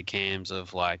going into CAMS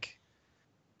of like,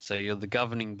 so you're the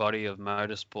governing body of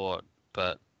motorsport,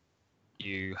 but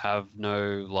you have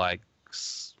no like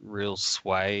real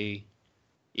sway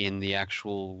in the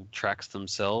actual tracks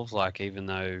themselves. Like, even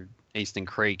though Eastern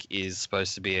Creek is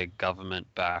supposed to be a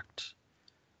government-backed,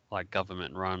 like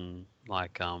government-run,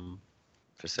 like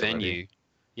Facility. venue,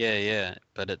 yeah,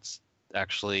 but it's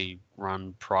actually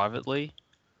run privately,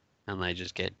 and they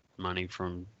just get money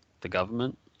from the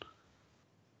government.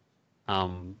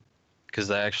 Because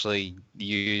they actually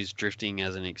use drifting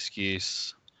as an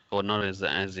excuse, or not as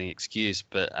an excuse,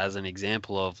 but as an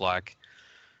example of like,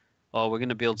 oh, we're going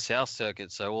to build South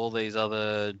Circuit, so all these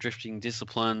other drifting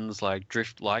disciplines like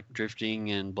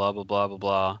drifting and blah blah blah blah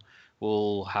blah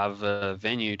will have a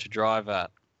venue to drive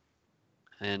at.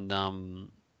 And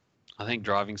I think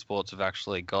Driving Sports have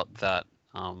actually got that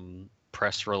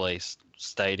press release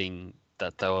stating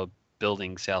that they were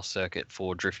building South Circuit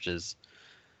for drifters,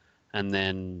 and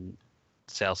then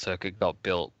South Circuit got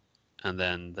built, and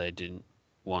then they didn't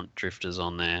want drifters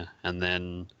on there, and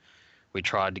then we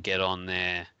tried to get on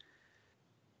there.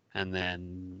 And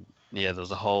then, yeah, there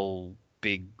was a whole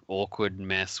big awkward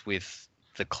mess with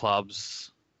the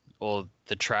clubs or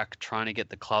the track trying to get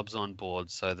the clubs on board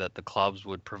so that the clubs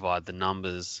would provide the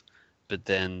numbers. But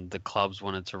then the clubs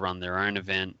wanted to run their own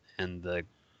event,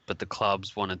 but the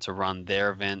clubs wanted to run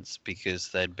their events because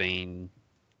they'd been,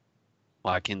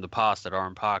 like in the past at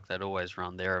Oran Park, they'd always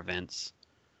run their events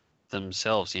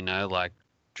themselves, like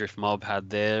Drift Mob had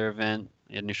their event,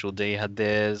 Initial D had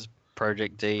theirs,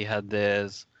 Project D had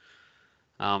theirs.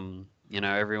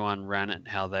 Everyone ran it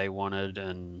how they wanted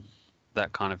and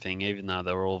that kind of thing, even though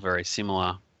they were all very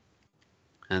similar.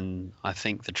 And I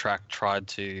think the track tried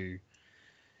to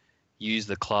use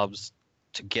the clubs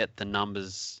to get the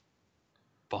numbers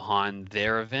behind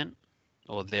their event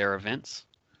or their events.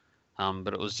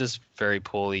 But it was just very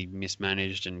poorly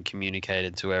mismanaged and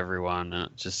communicated to everyone.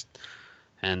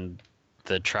 And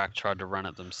the track tried to run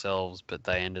it themselves, but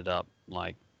they ended up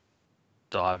like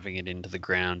diving it into the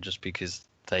ground just because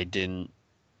they didn't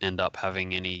end up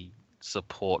having any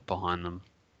support behind them,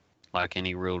 like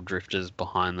any real drifters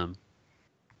behind them.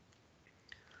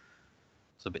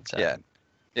 It's a bit sad.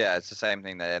 Yeah, it's the same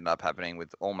thing that ended up happening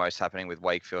with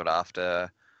Wakefield after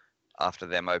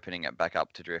them opening it back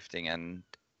up to drifting, and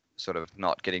sort of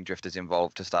not getting drifters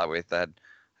involved to start with. They had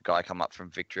a guy come up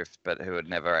from Vic Drift, but who had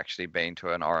never actually been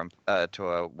to to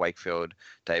a Wakefield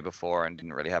day before and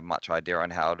didn't really have much idea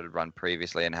on how it had run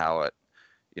previously and how it,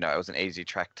 it was an easy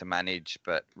track to manage,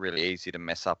 but really easy to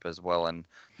mess up as well. And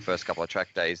the first couple of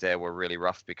track days there were really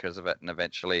rough because of it. And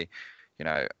eventually,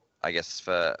 I guess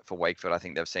for Wakefield, I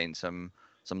think they've seen some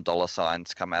dollar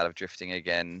signs come out of drifting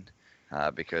again,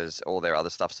 because all their other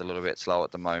stuff's a little bit slow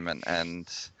at the moment.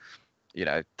 And,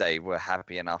 they were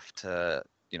happy enough to,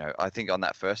 I think on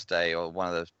that first day or one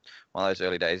of those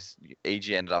early days,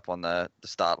 EG ended up on the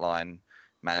start line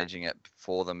managing it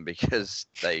for them because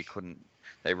they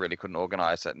really couldn't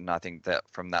organise it. And I think that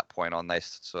from that point on, they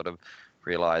sort of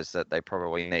realised that they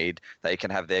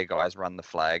can have their guys run the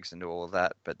flags and do all of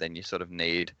that, but then you sort of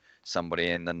need somebody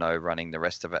in the know running the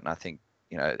rest of it. And I think,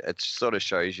 it sort of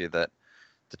shows you that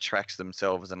the tracks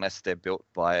themselves, unless they're built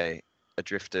by a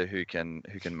drifter who can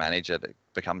manage it, it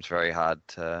becomes very hard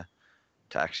to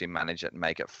actually manage it and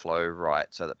make it flow right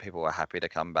so that people are happy to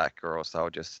come back, or else they'll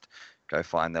just go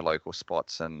find their local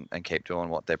spots and keep doing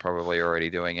what they're probably already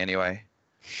doing anyway.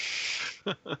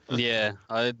 Yeah,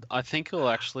 I think it'll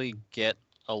actually get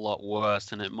a lot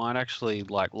worse, and it might actually,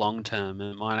 like long term,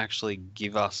 it might actually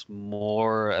give us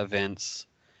more events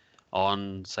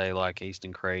on, say, like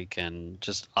Eastern Creek and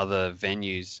just other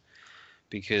venues,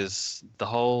 because the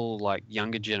whole like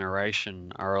younger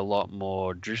generation are a lot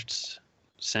more drift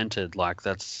centered. Like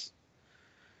that's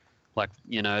like,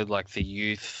 like the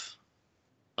youth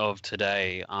of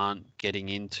today aren't getting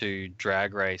into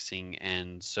drag racing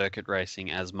and circuit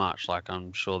racing as much. Like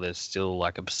I'm sure there's still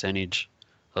like a percentage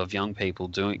of young people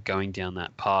going down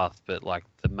that path, but like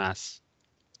the mass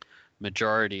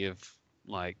majority of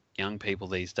like young people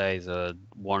these days are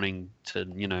wanting to,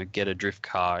 get a drift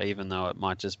car, even though it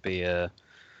might just be a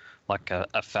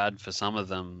fad for some of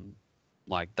them.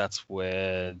 Like that's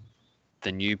where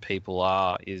the new people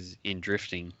are, is in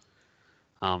drifting.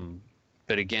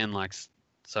 But again, like,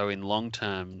 so in long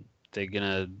term, they're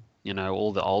gonna,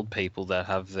 all the old people that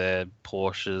have their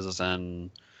Porsches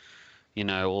and,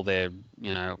 all their,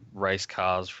 race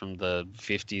cars from the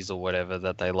 50s or whatever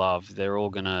that they love, they're all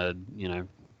gonna,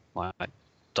 like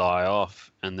die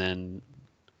off. And then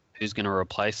who's gonna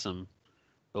replace them?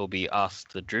 It'll be us,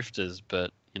 the drifters.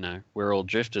 But, we're all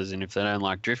drifters, and if they don't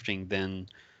like drifting, then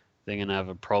they're gonna have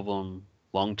a problem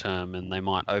long term, and they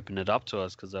might open it up to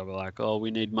us because they'll be like, oh, we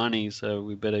need money, so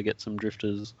we better get some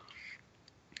drifters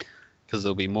because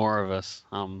there'll be more of us.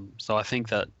 So I think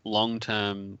that long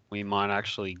term we might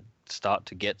actually start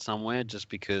to get somewhere, just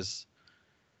because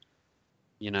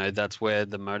that's where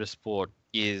the motorsport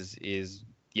is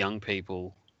young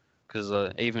people.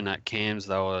 Because even at CAMS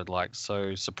they were like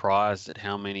so surprised at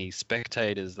how many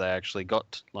spectators they actually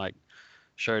got, like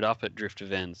showed up at drift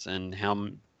events, and how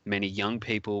many young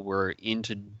people were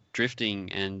into drifting,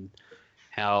 and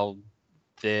how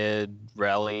their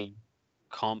rally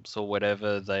comps or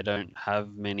whatever, they don't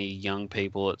have many young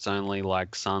people. It's only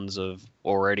like sons of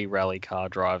already rally car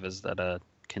drivers that are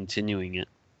continuing it.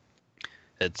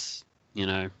 It's,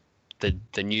 the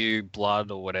new blood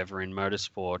or whatever in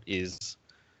motorsport is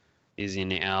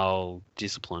in our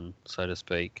discipline, so to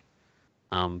speak.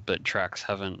 But tracks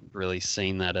haven't really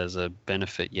seen that as a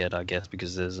benefit yet, I guess,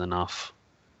 because there's enough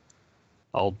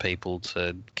old people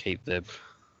to keep their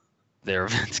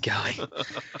events going.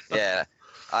 Yeah,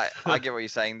 I get what you're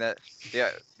saying. That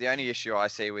the only issue I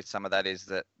see with some of that is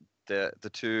that the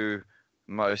two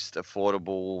most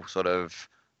affordable sort of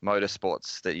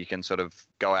motorsports that you can sort of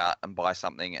go out and buy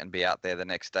something and be out there the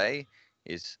next day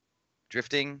is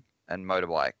drifting and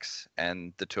motorbikes,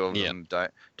 and the two of them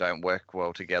don't work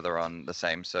well together on the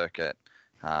same circuit,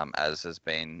 as has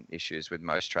been issues with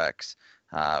most tracks.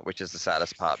 Which is the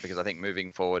saddest part, because I think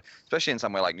moving forward, especially in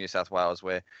somewhere like New South Wales,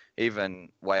 where even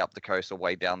way up the coast or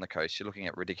way down the coast, you're looking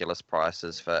at ridiculous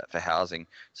prices for housing.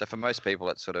 So for most people,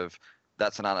 it's sort of,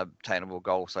 that's an unobtainable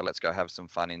goal, so let's go have some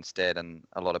fun instead. And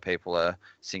a lot of people are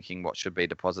sinking what should be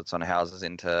deposits on houses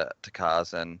into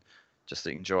cars and just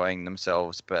enjoying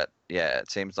themselves. But yeah, it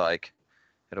seems like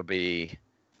it'll be...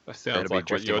 That sounds like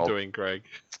what you're doing, Greg.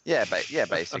 Yeah,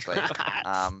 basically.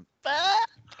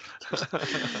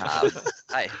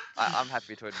 Hey, I'm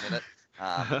happy to admit it.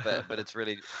 But it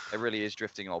really is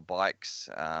drifting or bikes.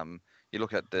 You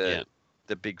look at the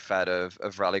big fad of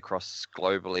rallycross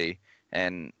globally,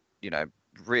 and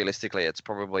realistically, it's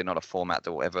probably not a format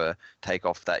that will ever take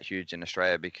off that huge in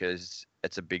Australia, because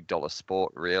it's a big dollar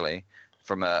sport, really.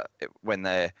 When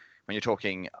you're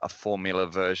talking a formula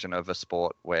version of a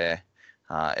sport where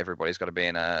everybody's got to be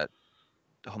in a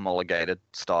homologated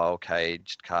style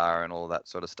caged car and all that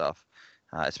sort of stuff.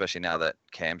 especially now that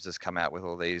CAMS has come out with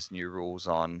all these new rules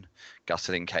on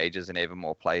gusseting cages in even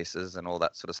more places and all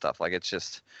that sort of stuff. Like, it's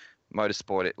just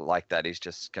motorsport like that is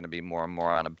just going to be more and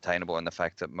more unobtainable, and the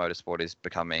fact that motorsport is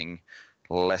becoming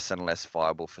less and less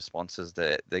viable for sponsors,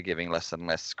 they're giving less and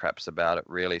less craps about it,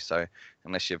 really. So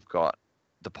unless you've got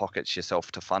the pockets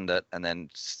yourself to fund it, and then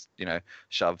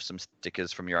shove some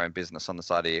stickers from your own business on the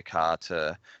side of your car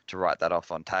to write that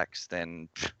off on tax, then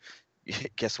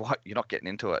guess what? You're not getting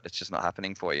into it. It's just not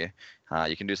happening for you.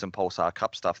 You can do some Pulsar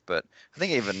Cup stuff, but I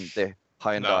think even the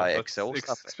Hyundai Excel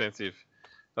stuff, expensive.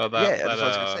 Yeah, that's what I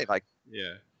was gonna say. Like,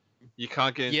 yeah, you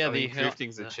can't get. Yeah, I think the-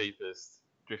 drifting's the cheapest.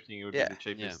 Drifting would be the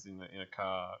cheapest in a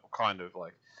car, kind of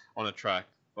like on a track.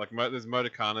 Like there's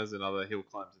Motorcanas and other hill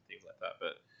climbs and things like that,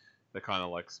 but they're kind of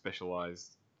like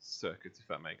specialized circuits, if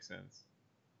that makes sense.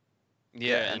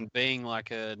 Yeah, and being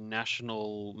like a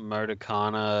national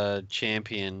Motorcana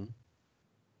champion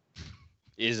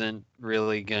isn't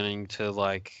really going to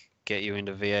like get you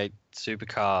into V8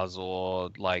 supercars or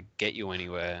like get you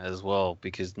anywhere as well,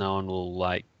 because no one will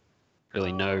like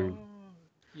really know.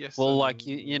 Yes. Well, and like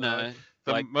you no. know,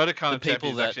 the like Motorcana the people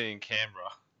champion is that- actually in Canberra.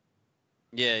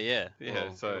 yeah. Yeah,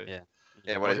 Well, so- yeah,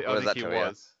 yeah, I what think does that he tell you?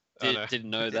 was. I know. didn't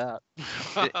know that.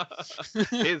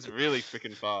 He's really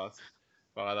freaking fast.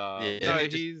 But Yeah. no,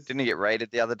 Didn't he get raided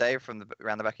the other day from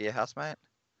around the back of your house, mate?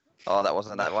 Oh, that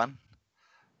wasn't that one.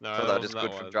 no, I thought that they were just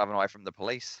wasn't good that from one. driving away from the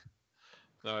police.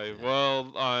 No, Yeah.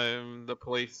 well, I'm the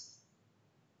police.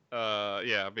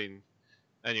 Yeah, I've been.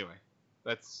 Anyway,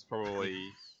 that's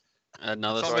probably.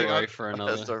 Another Something story I- for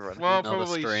another. Sorry, Well, Another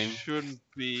probably stream. shouldn't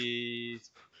be.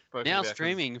 spoken Now about 'cause-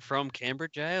 streaming from Canberra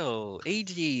Jail.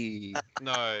 EG.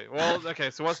 No, well, okay.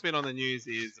 So what's been on the news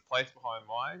is the place behind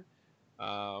mine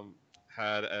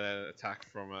had an attack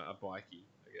from a bikie,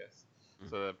 I guess.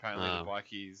 So apparently Oh. the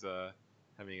bikie's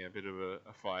having a bit of a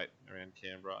fight around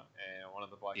Canberra, and one of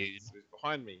the bikies was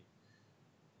behind me.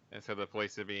 And so the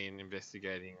police have been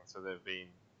investigating. So they've been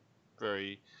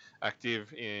very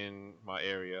active in my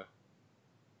area.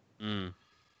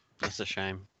 That's a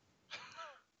shame.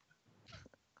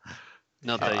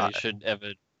 Not Yeah. that you should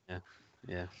ever.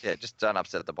 Yeah. Yeah, just don't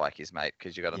upset the bikies, mate,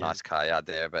 because you got a Yeah. nice car yard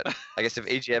there. But I guess if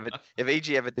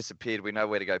EG ever disappeared, we know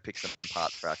where to go pick some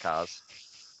parts for our cars.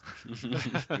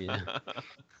 Yeah.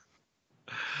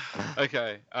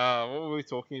 Okay. What were we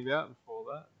talking about before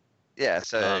that? Yeah,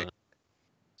 so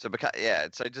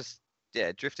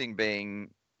Uh, drifting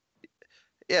being,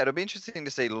 it'll be interesting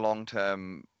to see long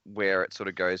term where it sort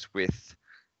of goes with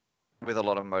a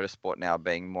lot of motorsport now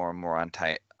being more and more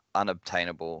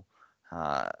unobtainable,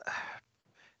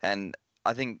 and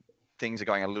I think things are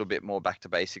going a little bit more back to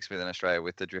basics within Australia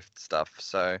with the drift stuff.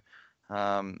 So,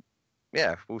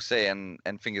 we'll see, and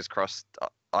fingers crossed.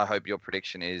 I hope your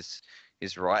prediction is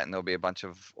right, and there'll be a bunch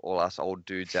of all us old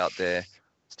dudes out there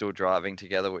still driving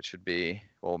together, which would be,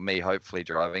 or me hopefully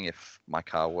driving if my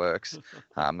car works.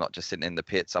 I'm not just sitting in the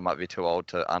pits. I might be too old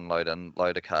to unload and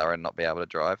load a car and not be able to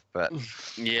drive. But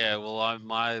Yeah, well,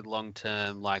 my long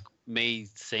term, like me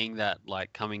seeing that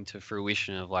like coming to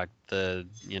fruition of like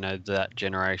that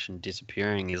generation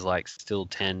disappearing is like still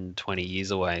 10, 20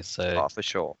 years away. So for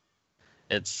sure.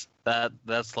 it's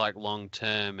that's like long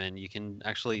term, and you can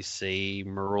actually see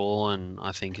Marul, and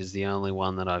I think is the only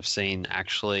one that I've seen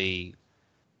actually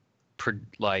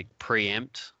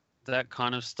preempt that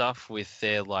kind of stuff with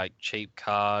their like cheap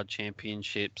car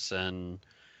championships and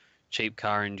cheap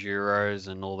car enduros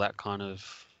and all that kind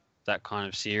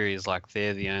of series. Like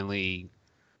they're the only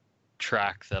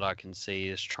track that I can see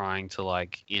is trying to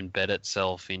like embed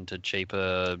itself into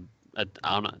cheaper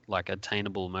like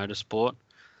attainable motorsport.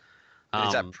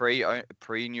 Is that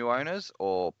pre new owners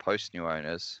or post new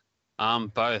owners?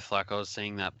 Both. Like I was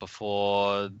seeing that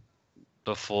before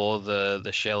the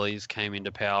Shellys came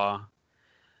into power,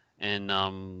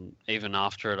 and even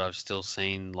after it, I've still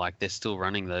seen like they're still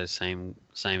running those same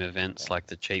events, like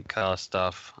the cheap car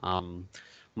stuff.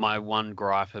 My one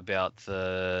gripe about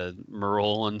the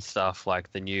Marul and stuff, like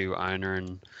the new owner,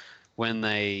 and when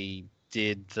they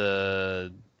did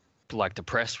the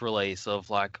press release of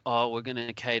like, oh, we're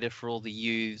gonna cater for all the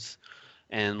youths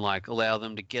and like allow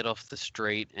them to get off the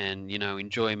street and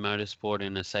enjoy motorsport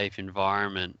in a safe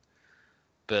environment.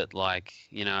 But like,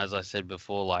 as I said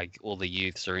before, like all the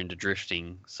youths are into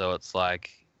drifting. So it's like,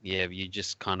 yeah, you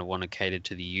just kind of want to cater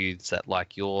to the youths that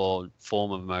like your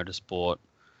form of motorsport,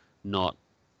 not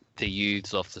the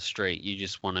youths off the street. You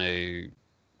just want to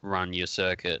run your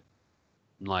circuit.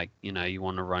 Like, you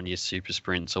want to run your super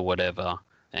sprints or whatever.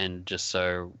 And just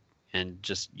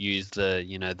use the,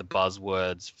 the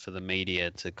buzzwords for the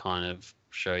media to kind of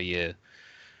show your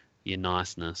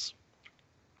niceness.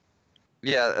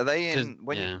 Yeah, are they 'Cause- in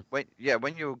when yeah.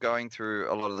 when you were going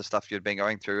through a lot of the stuff you'd been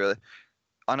going through?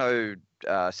 I know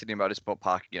Sydney Motorsport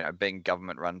Park, being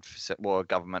government run,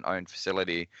 government owned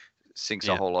facility, sinks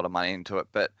a Yeah. whole lot of money into it.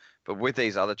 But with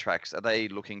these other tracks, are they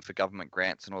looking for government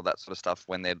grants and all that sort of stuff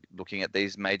when they're looking at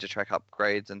these major track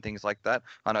upgrades and things like that?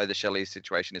 I know the Shelley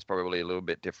situation is probably a little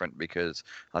bit different because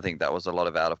I think that was a lot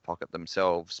of out of pocket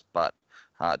themselves. But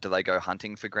do they go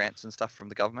hunting for grants and stuff from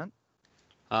the government?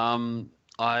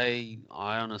 I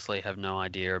honestly have no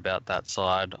idea about that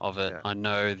side of it. Yeah. I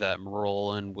know that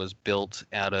Morawlin was built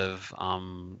out of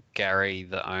Gary,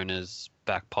 the owner's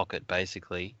back pocket,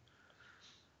 basically.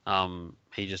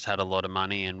 He just had a lot of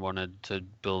money and wanted to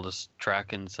build a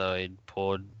track, and so he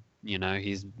poured,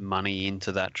 his money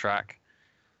into that track.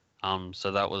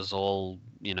 So that was all,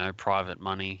 private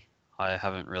money. I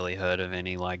haven't really heard of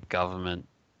any like government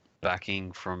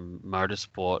backing from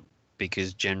motorsport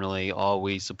because generally,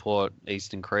 we support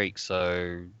Eastern Creek,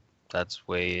 so that's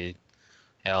where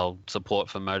our support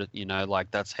for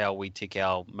like that's how we tick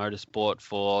our motorsport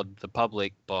for the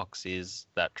public box is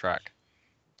that track.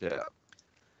 Yeah.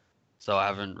 So I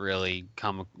haven't really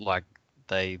come like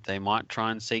they might try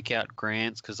and seek out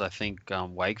grants because I think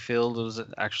Wakefield was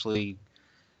actually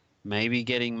maybe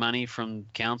getting money from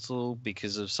council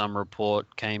because of some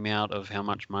report came out of how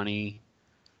much money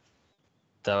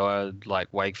they were like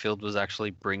Wakefield was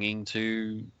actually bringing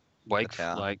to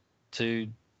town. To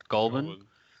Goulburn.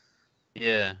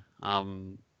 Yeah.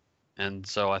 And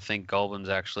so I think Goulburn's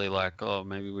actually like, oh,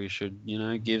 maybe we should,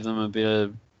 give them a bit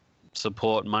of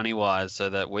support money wise so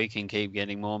that we can keep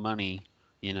getting more money,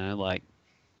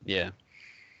 yeah.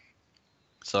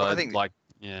 So Well, I think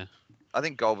yeah. I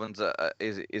think Goulburn's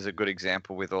is a good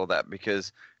example with all that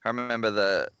because I remember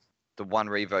the one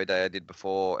Revo day I did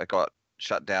before it got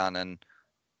shut down, and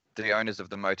the owners of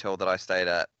the motel that I stayed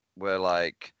at were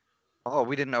like, "Oh,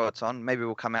 we didn't know it's on. Maybe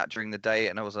we'll come out during the day."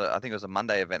 And I think it was a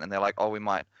Monday event, and they're like, "Oh, we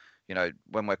might,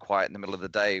 when we're quiet in the middle of the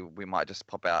day, we might just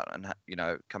pop out and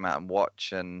come out and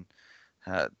watch." And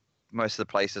most of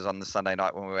the places on the Sunday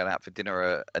night when we went out for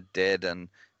dinner are dead, and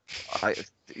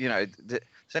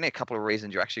there's only a couple of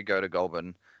reasons you actually go to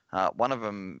Goulburn. One of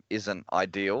them isn't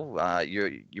ideal.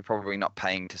 You're probably not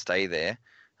paying to stay there.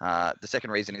 The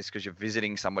second reason is because you're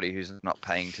visiting somebody who's not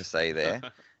paying to stay there.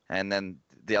 And then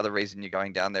the other reason you're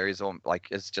going down there is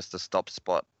it's just a stop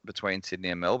spot between Sydney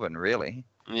and Melbourne, really.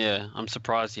 Yeah, I'm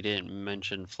surprised you didn't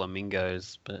mention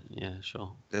flamingos, but yeah,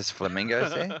 sure. There's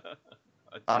flamingos there.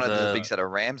 I know there's a big set of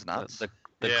ram's nuts.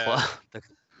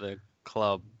 The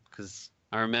club, because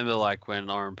I remember like when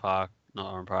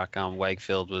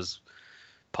Wakefield was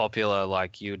popular,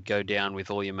 like you would go down with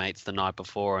all your mates the night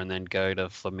before and then go to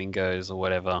Flamingos or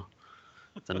whatever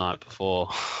the night before.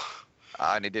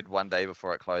 I only did one day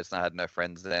before it closed, and I had no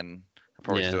friends then. I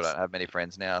probably still don't have many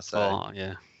friends now. So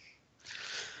yeah.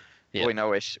 we know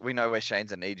where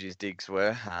Shane's and EG's digs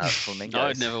were.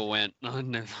 Flamingos. I never went. I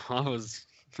was.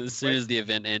 As soon as the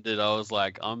event ended, I was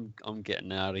like, I'm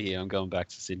getting out of here. I'm going back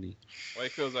to Sydney.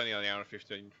 Wakefield's only an hour and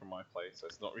 15 from my place, so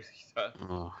it's not really that.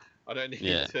 Oh, I don't need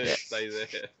to stay there.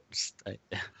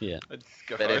 Yeah. I just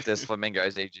go But home. if there's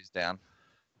flamingos, EG's down.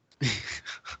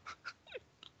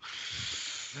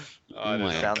 Oh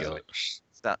my gosh.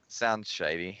 Sounds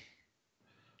shady.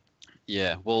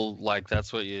 Yeah, well, like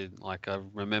that's what I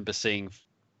remember seeing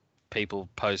people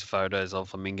post photos of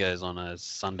flamingos on a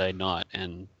Sunday night,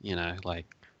 and like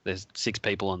there's 6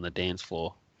 people on the dance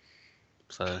floor,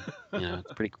 so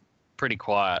it's pretty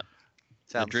quiet.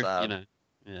 Sounds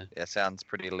yeah, sounds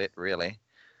pretty lit, really.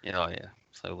 Yeah, oh yeah,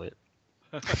 so lit.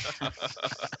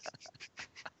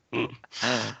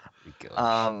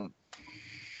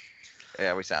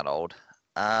 Yeah, we sound old.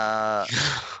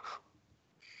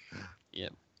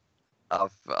 Yep.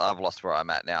 I've lost where I'm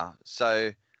at now.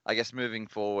 So I guess moving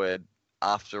forward,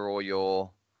 after all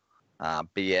your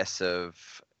BS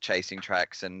of chasing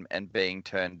tracks and being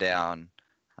turned down,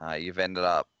 you ended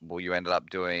up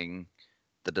doing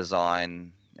the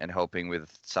design and helping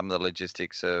with some of the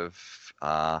logistics of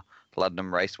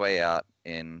Luddenham Raceway out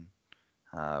in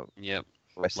Western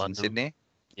Luddenham. Sydney.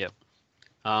 Yep.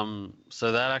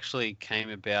 So that actually came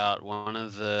about. One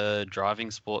of the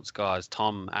driving sports guys,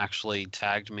 Tom, actually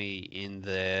tagged me in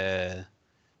their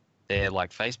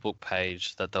like Facebook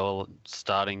page that they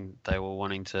were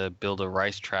wanting to build a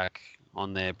racetrack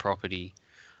on their property.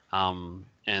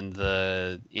 And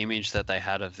the image that they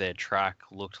had of their track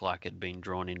looked like it'd been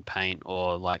drawn in paint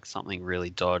or like something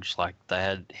really dodged. Like they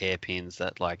had hairpins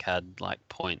that like had like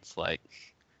points like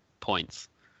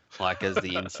as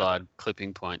the inside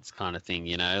clipping points kind of thing,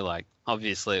 like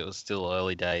obviously it was still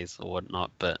early days or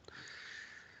whatnot, but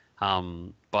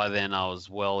By then I was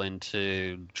well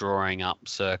into drawing up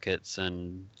circuits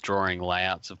and drawing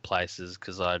layouts of places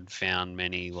because I'd found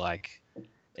many like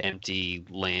empty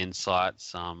land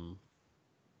sites,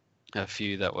 a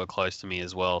few that were close to me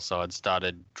as well. So I'd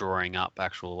started drawing up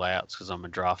actual layouts because I'm a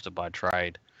drafter by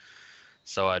trade.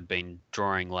 So I'd been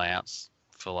drawing layouts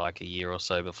for like a year or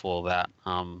so before that.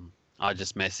 I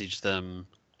just messaged them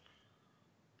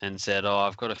and said, "Oh,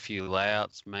 I've got a few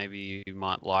layouts. Maybe you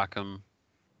might like them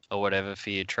or whatever for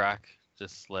your track.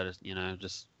 Just let us,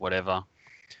 just whatever."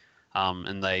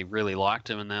 And they really liked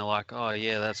them, and they're like, "Oh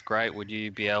yeah, that's great. Would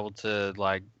you be able to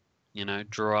like,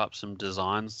 draw up some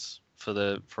designs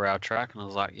for our track?" And I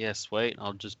was like, "Yeah, sweet.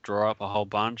 I'll just draw up a whole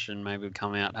bunch, and maybe we'll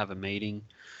come out and have a meeting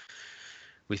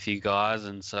with you guys."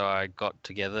 And so I got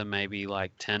together maybe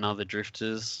like 10 other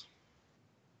drifters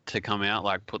to come out,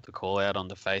 like put the call out on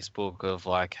the Facebook of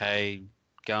like, "Hey,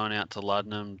 going out to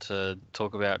Luddenham to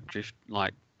talk about drift,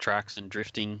 like tracks and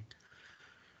drifting."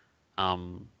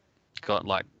 Got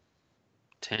like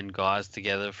 10 guys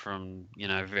together from,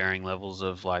 varying levels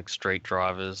of like street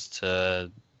drivers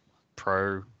to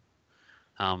pro.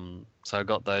 So I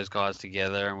got those guys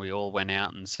together and we all went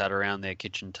out and sat around their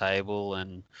kitchen table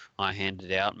and I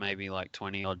handed out maybe like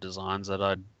 20 odd designs that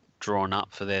I'd drawn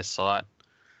up for their site.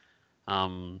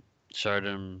 Showed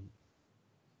them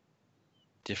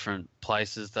different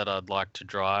places that I'd like to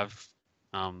drive,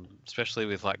 especially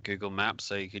with like Google Maps,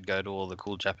 so you could go to all the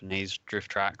cool Japanese drift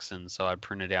tracks. And so I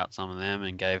printed out some of them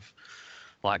and gave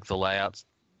like the layouts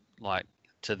like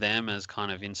to them as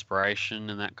kind of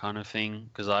inspiration and that kind of thing,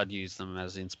 because I'd use them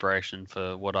as inspiration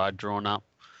for what I'd drawn up.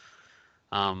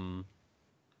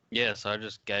 Yeah, so I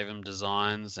just gave them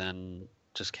designs and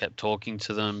just kept talking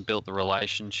to them, built the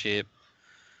relationship.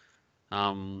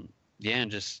 Yeah,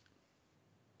 and just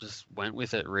went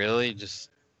with it really. Just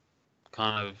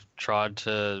kind of started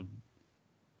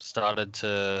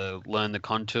to learn the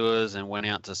contours and went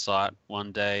out to site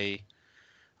one day.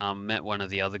 Met one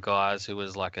of the other guys who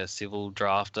was like a civil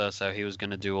drafter, so he was going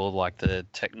to do all like the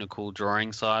technical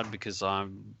drawing side because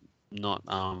I'm not,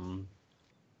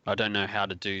 I don't know how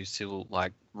to do civil,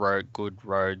 like good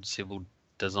road civil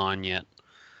design yet.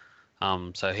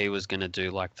 So he was going to do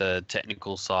like the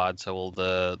technical side, so all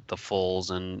the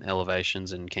falls and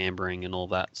elevations and cambering and all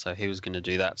that. So he was going to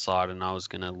do that side, and I was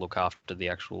going to look after the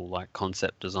actual like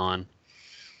concept design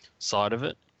side of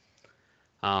it.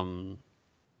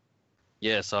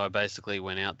 Yeah, so I basically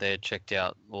went out there, checked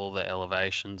out all the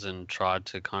elevations, and tried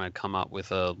to kind of come up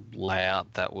with a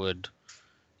layout that would,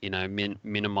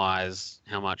 minimize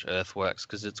how much earthworks,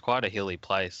 because it's quite a hilly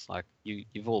place. Like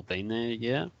you've all been there,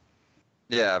 yeah?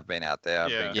 Yeah, I've been out there. I've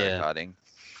been Yeah. go-karting.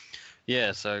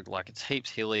 Yeah, so like it's heaps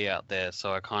hilly out there,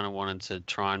 so I kind of wanted to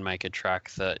try and make a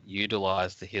track that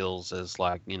utilized the hills as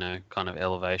like, kind of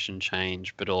elevation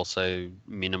change, but also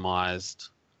minimized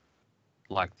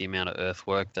like the amount of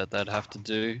earthwork that they'd have to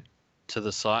do to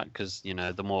the site, because,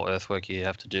 the more earthwork you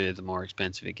have to do, the more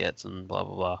expensive it gets and blah,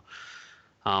 blah,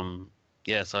 blah.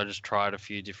 Yeah, so I just tried a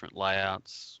few different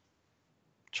layouts,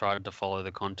 tried to follow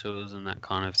the contours and that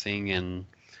kind of thing, and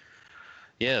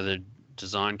yeah, the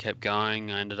design kept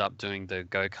going. I ended up doing the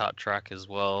go-kart track as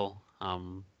well.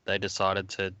 They decided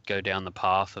to go down the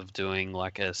path of doing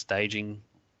like a staging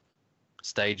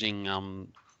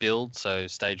build. So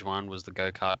stage 1 was the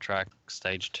go-kart track,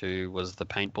 stage 2 was the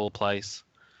paintball place,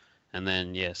 and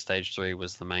then stage 3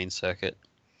 was the main circuit.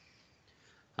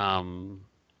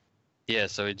 Yeah,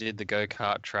 so we did the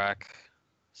go-kart track.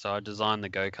 So I designed the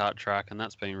go-kart track, and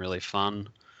that's been really fun.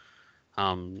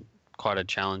 Quite a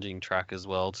challenging track as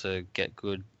well to get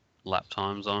good lap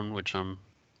times on, which I'm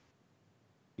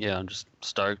just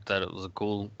stoked that it was a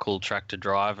cool track to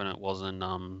drive, and it wasn't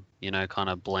kind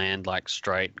of bland like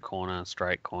straight corner.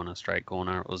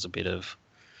 It was a bit of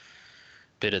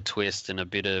twist and a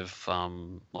bit of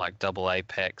like double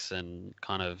apex and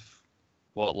kind of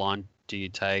what line do you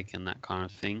take and that kind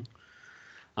of thing.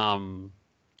 And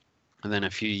then a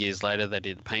few years later they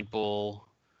did paintball.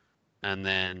 And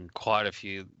then quite a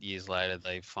few years later,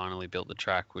 they finally built the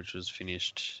track, which was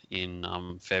finished in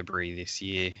February this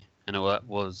year. And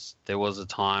there was a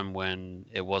time when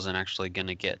it wasn't actually going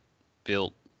to get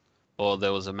built, or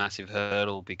there was a massive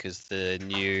hurdle because the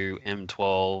new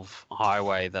M12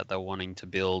 highway that they're wanting to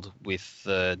build with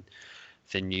the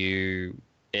new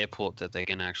airport that they're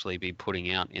going to actually be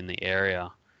putting out in the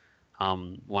area.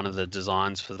 One of the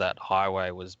designs for that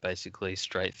highway was basically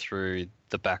straight through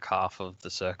the back half of the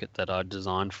circuit that I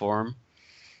designed for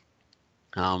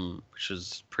them, which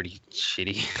was pretty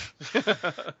shitty.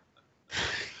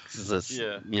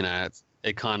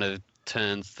 It kind of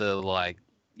turns the like,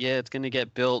 it's going to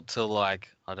get built to like,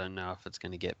 I don't know if it's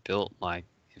going to get built. Like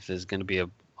if there's going to be a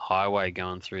highway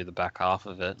going through the back half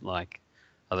of it, like,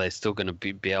 are they still going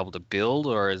to be able to build,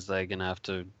 or is they going to have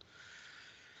to?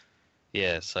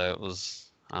 Yeah, so it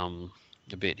was a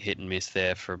bit hit and miss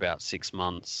there for about 6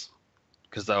 months,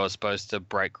 because they were supposed to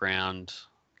break ground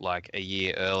like a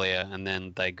year earlier, and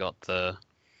then they got the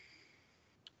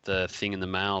thing in the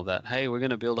mail that, hey, we're going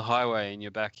to build a highway in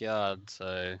your backyard.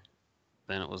 So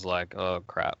then it was like, oh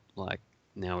crap, like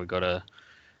now we got to,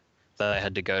 they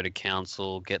had to go to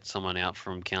council, get someone out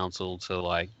from council to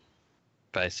like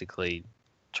basically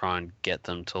try and get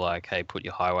them to like, hey, put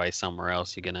your highway somewhere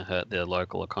else, you're going to hurt their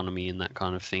local economy and that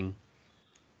kind of thing.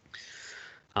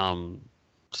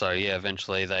 So yeah,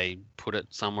 eventually they put it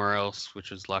somewhere else,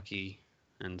 which was lucky,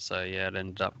 and so yeah, it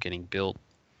ended up getting built.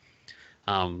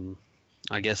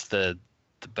 I guess the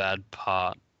bad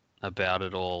part about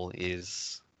it all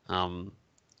is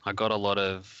I got a lot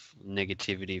of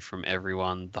negativity from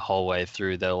everyone the whole way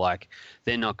through. They're like,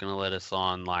 they're not going to let us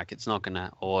on, like it's not going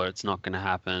to, or it's not going to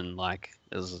happen, like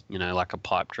as you know, like a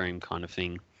pipe dream kind of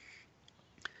thing.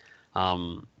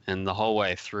 And the whole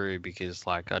way through, because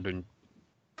like I'd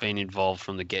been involved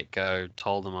from the get-go,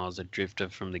 told them I was a drifter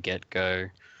from the get-go,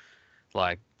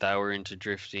 like they were into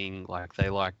drifting, like they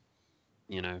like,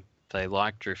 you know, they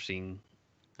like drifting.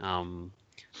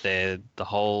 The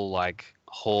whole like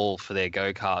hall for their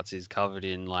go-karts is covered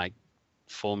in like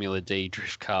Formula D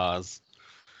drift cars.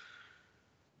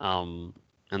 And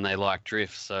they like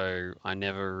drift, so I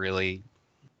never really,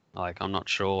 like, I'm not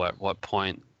sure at what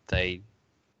point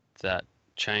that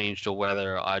changed, or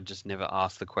whether I just never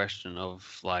asked the question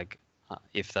of like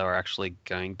if they were actually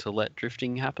going to let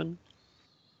drifting happen.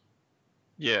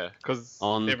 Yeah, because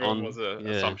everyone was an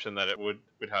assumption that it would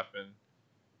happen.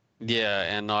 Yeah,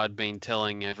 and I'd been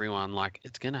telling everyone, like,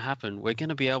 it's going to happen. We're going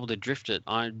to be able to drift it.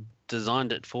 I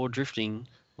designed it for drifting.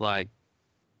 Like,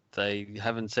 they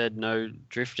haven't said no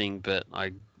drifting, but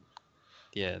they...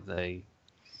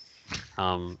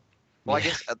 Well, yeah. I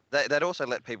guess they'd also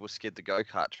let people skid the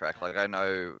go-kart track. Like, I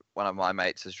know one of my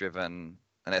mates has driven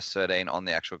an S13 on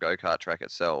the actual go-kart track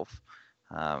itself.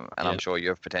 And I'm sure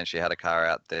you've potentially had a car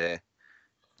out there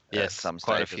at some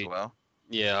stage as well.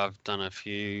 Yeah, I've done a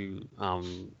few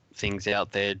things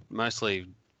out there, mostly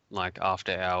like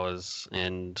after hours,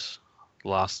 and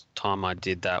last time I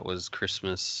did that was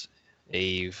Christmas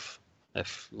Eve,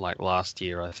 like last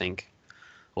year I think,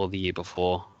 or the year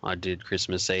before. I did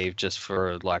Christmas Eve just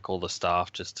for like all the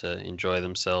staff just to enjoy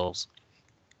themselves,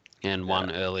 and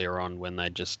one earlier on when they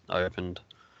just opened.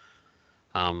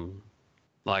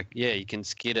 Like, yeah, you can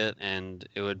skid it, and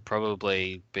it would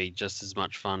probably be just as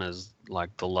much fun as like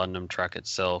the London track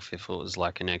itself if it was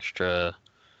like an extra,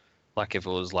 like if it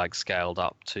was like scaled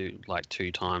up to like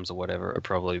 2 times or whatever, it'd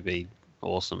probably be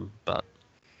awesome. But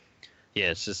yeah,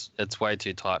 it's way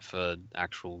too tight for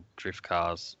actual drift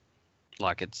cars.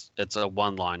 Like it's a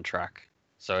one-line track,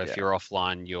 so if you're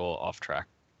offline, you're off track.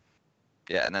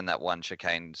 Yeah, and then that one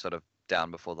chicane sort of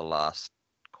down before the last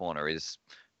corner is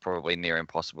probably near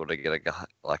impossible to get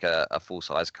a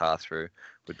full-size car through.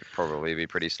 Would probably be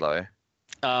pretty slow.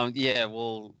 Yeah,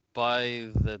 well,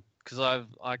 because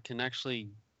I can actually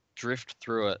drift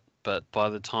through it, but by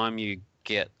the time you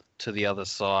get to the other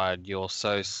side, you're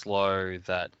so slow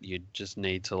that you just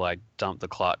need to like dump the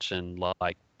clutch and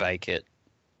like bake it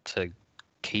to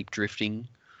keep drifting.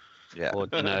 Yeah. Or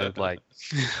you know, like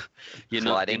you're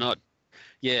not.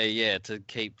 Yeah, to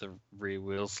keep the rear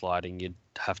wheel sliding, you'd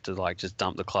have to like just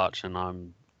dump the clutch,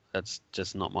 and that's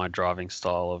just not my driving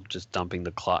style of just dumping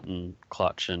the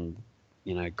clutch and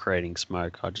you know creating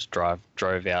smoke. I just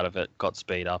drove out of it, got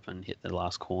speed up, and hit the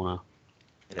last corner.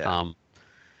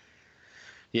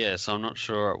 Yeah. So I'm not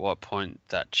sure at what point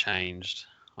that changed.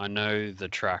 I know the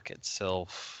track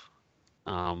itself,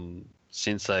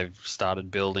 since they've started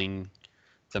building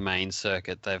the main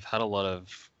circuit, they've had a lot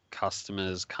of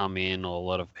customers come in, or a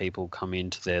lot of people come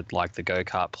into their like the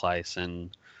go-kart place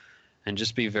and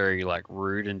just be very like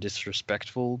rude and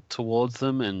disrespectful towards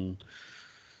them, and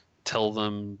tell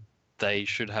them they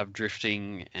should have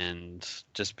drifting, and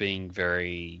just being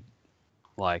very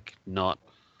like not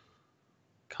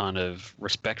kind of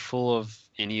respectful of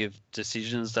any of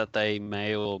decisions that they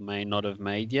may or may not have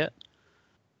made yet.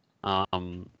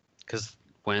 Because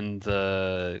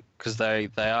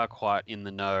they are quite in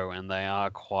the know, and they are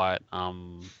quite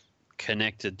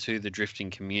connected to the drifting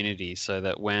community, so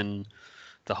that when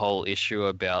the whole issue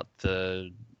about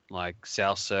the like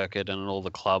South Circuit and all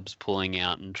the clubs pulling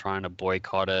out and trying to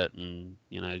boycott it, and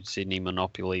you know Sydney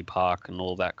Monopoly Park and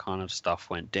all that kind of stuff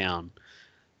went down,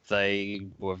 they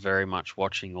were very much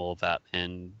watching all that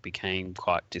and became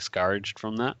quite discouraged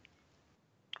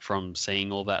from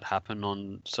seeing all that happen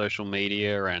on social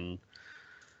media, and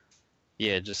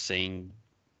yeah, just seeing,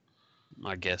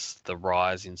 I guess, the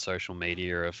rise in social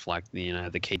media of like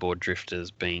the keyboard drifters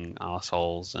being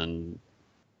assholes and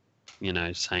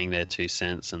saying their 2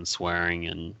 cents and swearing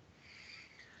and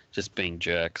just being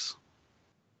jerks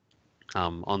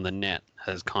on the net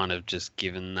has kind of just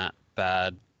given that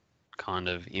bad kind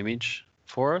of image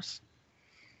for us.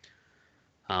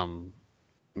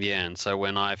 Yeah, and so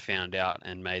when I found out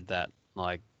and made that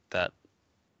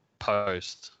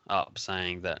post up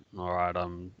saying that, all right,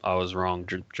 I was wrong,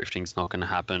 drifting's not going to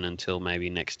happen until maybe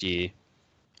next year,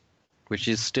 which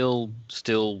is still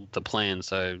the plan.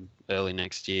 So early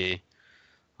next year,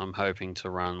 I'm hoping to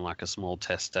run like a small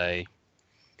test day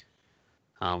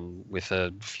with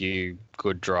a few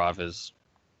good drivers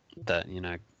that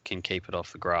can keep it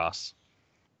off the grass.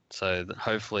 So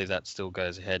hopefully that still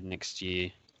goes ahead next year.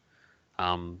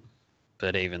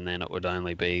 But even then, it would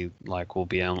only be like we'll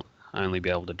be only be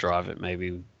able to drive it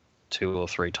maybe 2 or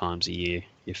 3 times a year,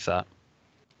 if that.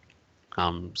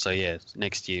 So yeah,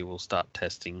 next year we'll start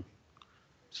testing.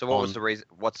 So what's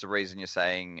the reason you're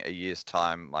saying a year's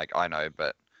time? Like, I know,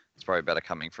 but it's probably better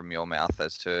coming from your mouth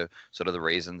as to sort of the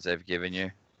reasons they've given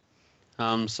you.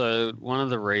 So one of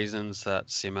the reasons that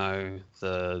Simo,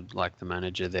 the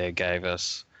manager there, gave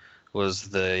us was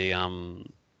the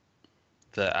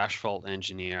asphalt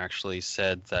engineer actually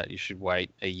said that you should wait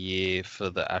a year for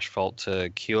the asphalt to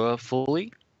cure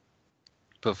fully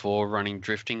before running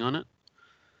drifting on it.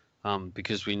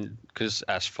 Because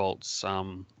asphalt's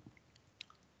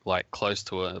like close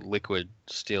to a liquid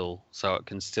still, so it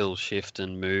can still shift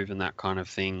and move and that kind of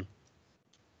thing.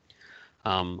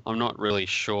 I'm not really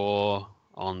sure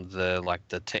on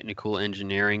the technical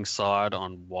engineering side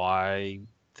on why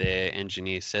their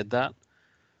engineer said that.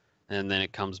 And then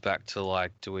it comes back to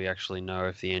do we actually know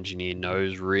if the engineer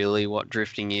knows really what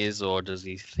drifting is, or does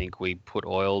he think we put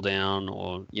oil down,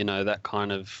 or that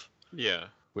kind of. Yeah.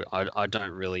 I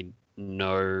don't really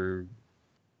know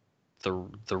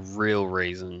the real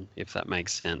reason, if that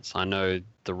makes sense. I know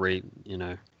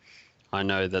I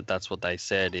know that that's what they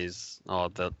said is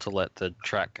to let the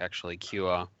track actually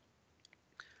cure,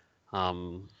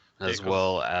 as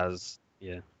well as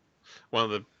One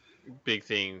of the big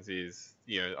things is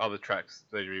other tracks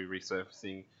they do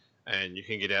resurfacing, and you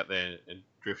can get out there and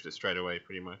drift it straight away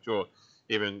pretty much, or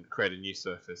even create a new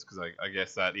surface, because I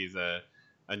guess that is a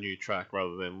new track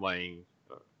rather than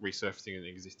resurfacing an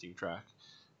existing track.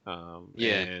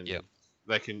 You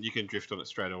can drift on it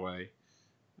straight away,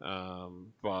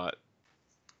 but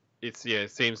it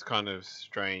seems kind of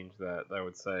strange that they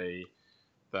would say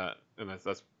that, and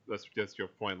that's just your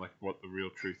point, like what the real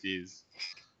truth is.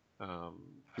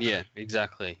 Yeah,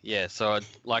 exactly. Yeah, so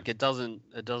it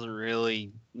doesn't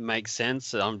really make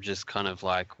sense. I'm just kind of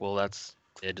like, well, that's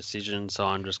their decision, so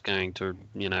I'm just going to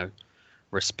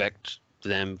respect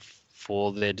them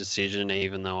for their decision,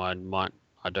 even though I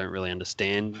don't really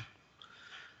understand.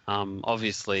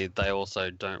 Obviously, they also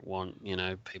don't want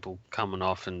people coming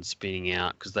off and spinning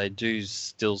out, because they do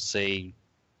still see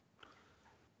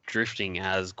drifting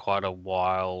as quite a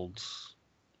wild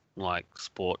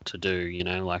sport to do,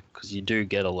 because you do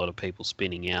get a lot of people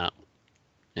spinning out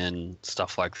and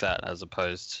stuff like that, as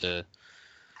opposed to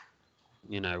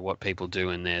what people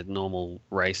do in their normal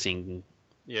racing.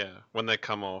 Yeah, when they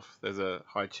come off, there's a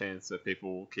high chance that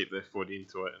people will keep their foot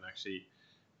into it and actually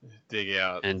dig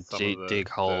out and dig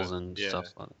holes and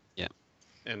stuff like that. Yeah.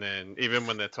 And then even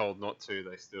when they're told not to,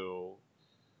 they still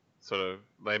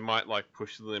they might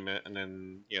push the limit, and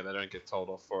then they don't get told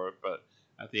off for it. But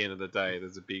at the end of the day,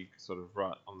 there's a big sort of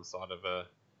rut on the side of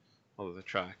the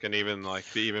track, and even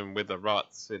with the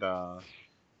ruts, it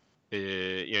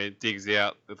digs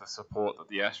out with the support that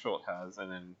the asphalt has, and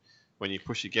then when you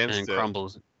push against it,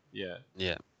 crumbles. Yeah.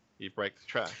 Yeah. You break the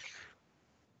track.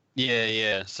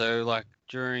 Yeah. So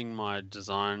during my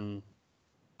design,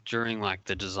 during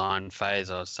the design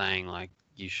phase, I was saying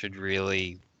you should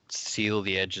really seal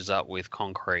the edges up with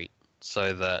concrete,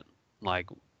 so that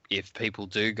if people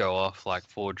do go off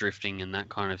for drifting and that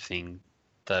kind of thing,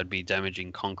 they'd be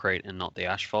damaging concrete and not the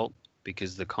asphalt,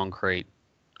 because the concrete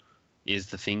is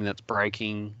the thing that's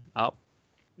breaking up.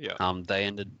 Yeah.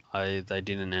 They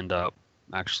didn't end up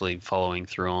actually following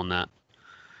through on that.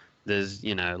 There's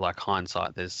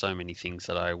hindsight, there's so many things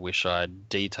that I wish I'd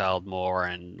detailed more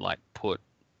and put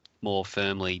more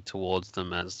firmly towards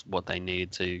them as what they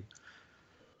needed to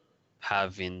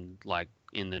have in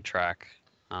the track.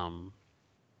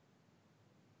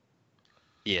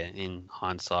 In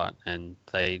hindsight, and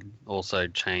they also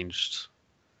changed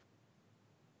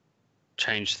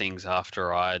things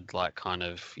after I'd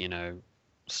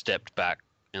stepped back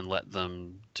and let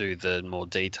them do the more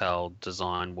detailed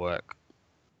design work.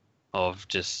 of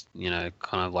just, kind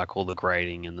of like all the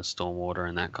grading and the stormwater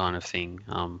and that kind of thing.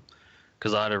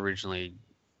 Because I'd originally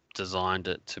designed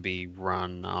it to be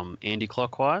run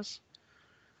anti-clockwise,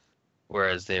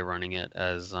 whereas they're running it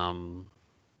as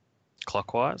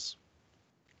clockwise.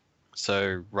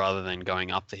 So rather than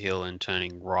going up the hill and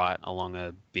turning right along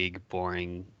a big,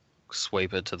 boring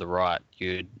sweeper to the right,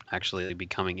 you'd actually be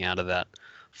coming out of that,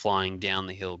 flying down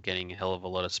the hill, getting a hell of a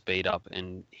lot of speed up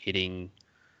and hitting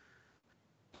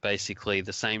basically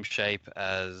the same shape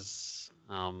as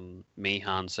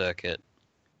Mihan circuit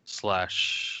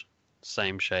 /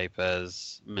 same shape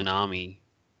as Minami,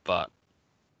 but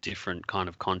different kind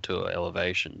of contour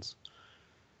elevations.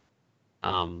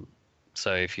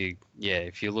 So if you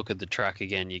look at the track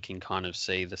again, you can kind of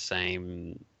see the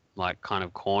same like kind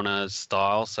of corner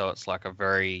style. So it's like a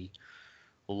very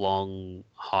long,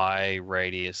 high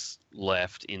radius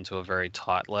left into a very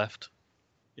tight left.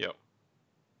 Yep.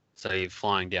 So you're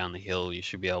flying down the hill, you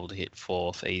should be able to hit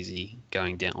fourth easy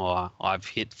going down. Well, I've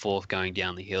hit fourth going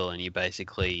down the hill, and you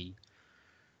basically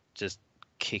just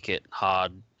kick it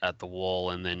hard at the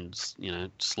wall and then,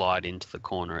 slide into the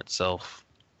corner itself,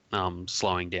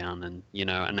 slowing down and,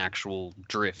 an actual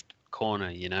drift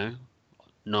corner,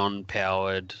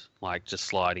 non-powered, like just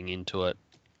sliding into it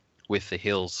with the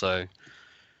hill. So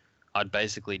I'd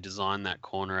basically design that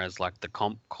corner as like the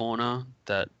comp corner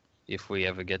that, if we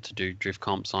ever get to do drift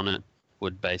comps on it,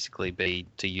 would basically be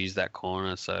to use that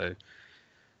corner. So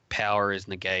power is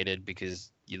negated because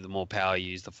the more power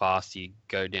you use, the faster you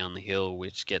go down the hill,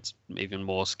 which gets even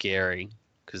more scary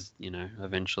because,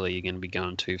 eventually you're going to be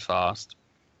going too fast.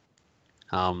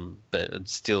 But it'd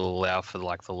still allow for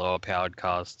like the lower powered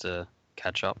cars to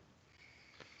catch up.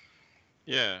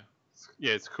 Yeah.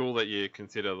 Yeah, it's cool that you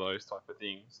consider those type of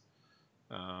things.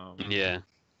 Yeah.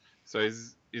 So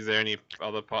is there any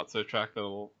other parts of the track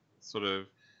that sort of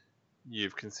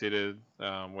you've considered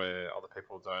where other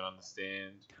people don't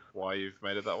understand why you've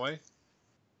made it that way?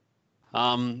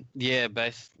 Yeah,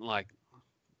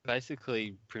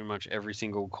 basically pretty much every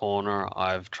single corner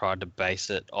I've tried to base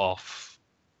it off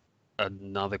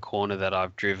another corner that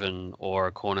I've driven or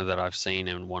a corner that I've seen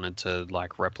and wanted to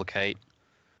like replicate.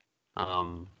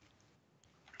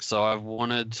 So I've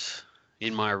wanted,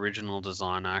 in my original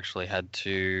design, I actually had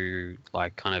to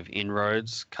like kind of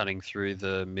inroads cutting through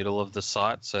the middle of the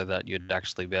site so that you'd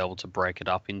actually be able to break it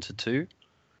up into two.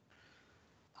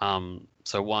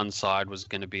 So one side was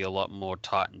going to be a lot more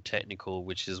tight and technical,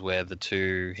 which is where the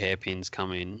two hairpins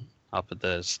come in up at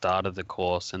the start of the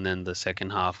course, and then the second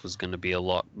half was going to be a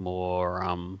lot more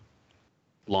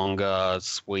longer,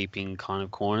 sweeping kind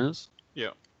of corners. Yeah.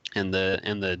 And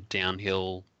the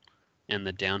downhill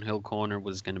corner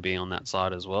was going to be on that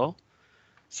side as well.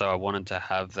 So I wanted to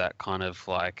have that kind of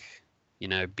like,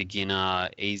 beginner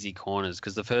easy corners,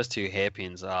 because the first two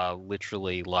hairpins are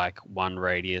literally like one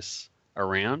radius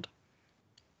around.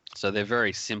 So they're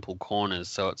very simple corners.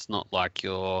 So it's not like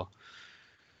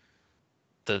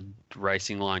the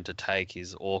racing line to take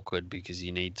is awkward because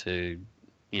you need to,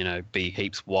 be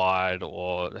heaps wide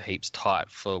or heaps tight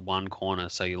for one corner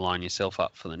so you line yourself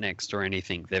up for the next or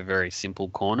anything. They're very simple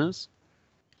corners.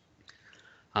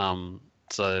 But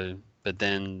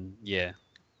then, yeah,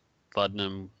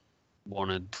 Luddenham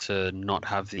wanted to not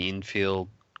have the infield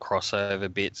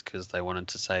crossover bits because they wanted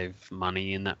to save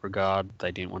money in that regard.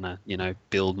 They didn't want to,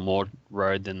 build more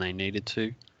road than they needed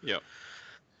to. Yep.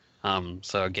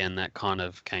 So again, that kind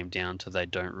of came down to they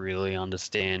don't really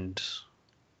understand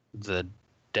the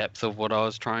depth of what I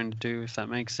was trying to do, if that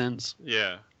makes sense.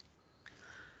 Yeah.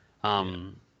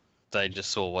 They just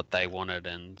saw what they wanted,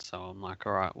 and so I'm like,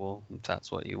 all right, well, if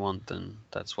that's what you want, then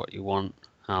that's what you want.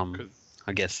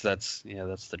 I guess that's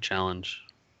the challenge.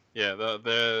 Yeah,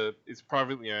 it's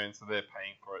privately owned, so they're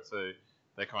paying for it. So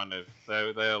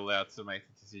they're allowed to make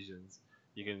the decisions.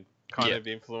 You can kind of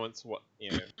influence what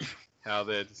how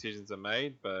their decisions are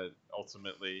made, but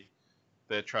ultimately,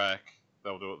 their track,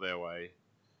 they'll do it their way.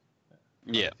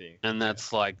 Yeah, and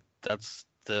that's like that's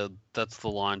the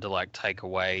line to like take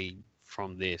away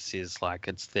from this is like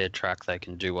it's their track, they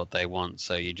can do what they want,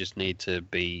 so you just need to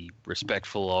be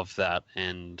respectful of that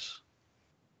and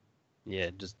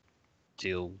just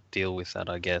deal with that,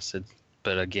 I guess.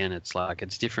 But again, it's like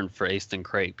it's different for Eastern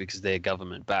Creek because they're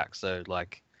government backed, so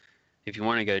like if you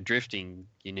want to go drifting,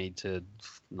 you need to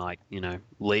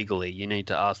legally you need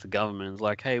to ask the government. It's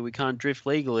like, hey, we can't drift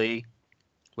legally,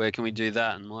 where can we do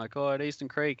that? And I'm like, oh, at Eastern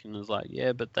Creek. And it's like,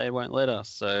 yeah, but they won't let us.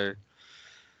 So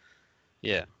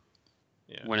yeah.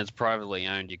 When it's privately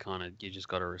owned, you just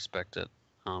got to respect it.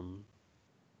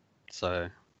 So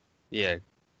yeah,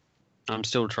 I'm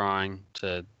still trying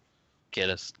to get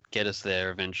us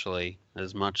there eventually.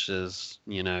 As much as,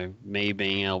 you know, me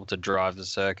being able to drive the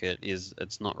circuit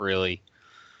it's not really.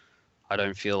 I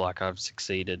don't feel like I've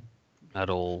succeeded at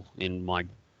all in my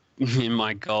in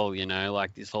my goal. You know,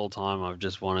 like this whole time I've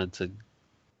just wanted to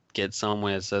get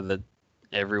somewhere so that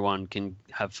everyone can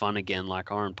have fun again,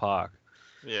 like Oran Park.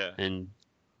 Yeah. And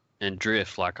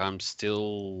drift. Like I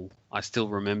still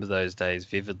remember those days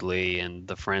vividly, and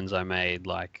the friends I made.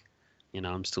 Like, you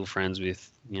know, I'm still friends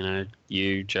with, you know,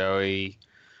 you, Joey,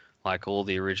 like all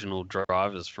the original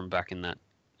drivers from back in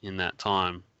that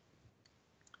time.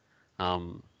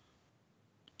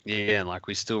 Yeah, like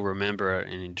we still remember it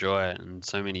and enjoy it, and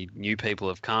so many new people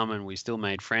have come, and we still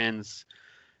made friends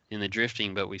in the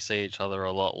drifting, but we see each other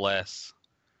a lot less.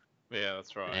 Yeah,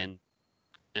 that's right.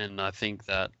 And I think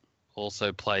that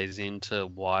also plays into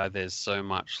why there's so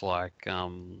much like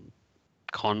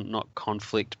not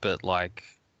conflict, but like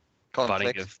Conflict.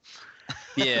 butting of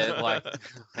yeah, like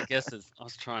I guess I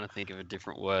was trying to think of a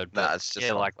different word, but Nah, it's just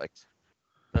yeah, like conflict.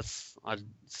 I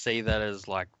see that as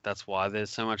like that's why there's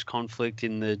so much conflict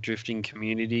in the drifting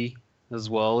community as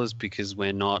well, is because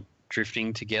we're not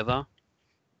drifting together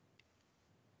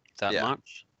that Yeah.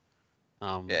 much.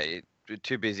 Yeah, you're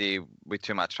too busy with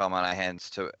too much time on our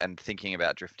hands and thinking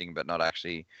about drifting, but not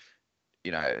actually,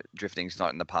 you know, drifting's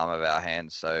not in the palm of our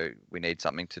hands, so we need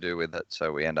something to do with it,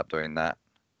 so we end up doing that.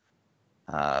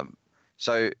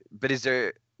 But is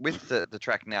there, with the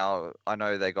track now, I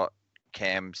know they got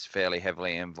cams fairly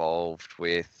heavily involved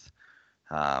with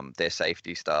their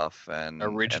safety stuff and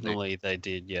Originally they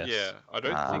did, yes. Yeah, I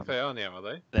don't think they are now, are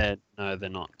they? They're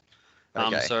not.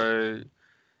 Okay. So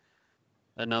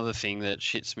another thing that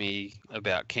shits me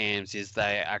about cams is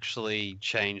they actually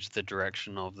changed the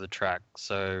direction of the track.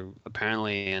 So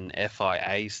apparently an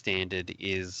FIA standard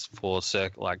is for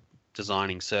like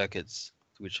designing circuits,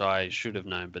 which I should have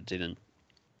known but didn't.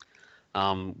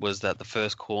 Was that the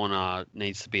first corner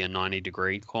needs to be a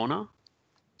 90-degree corner,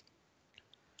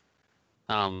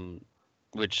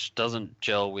 which doesn't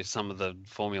gel with some of the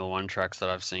Formula One tracks that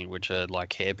I've seen, which are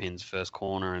like hairpins first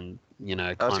corner, and you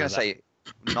know. I was going to say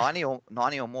 90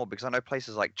 or more, because I know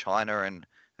places like China and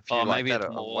a few like maybe that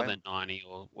it's more than 90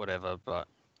 or whatever, but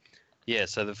yeah.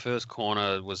 So the first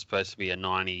corner was supposed to be a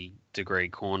 90-degree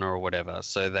corner or whatever.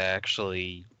 So they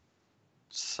actually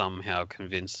somehow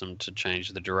convinced them to change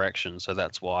the direction, so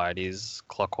that's why it is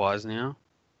clockwise now.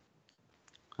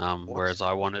 Whereas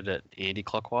I wanted it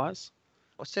anti-clockwise.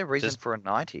 What's their reason for a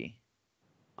 90?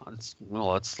 It's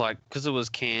like because it was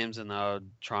cams and they were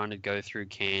trying to go through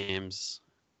cams,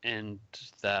 and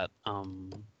that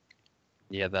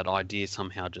that idea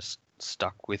somehow just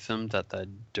stuck with them that they'd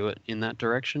do it in that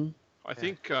direction. I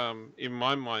think in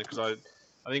my mind, because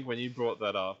I think when you brought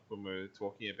that up when we were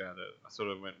talking about it, I sort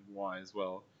of went why as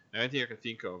well. The only thing I can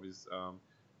think of is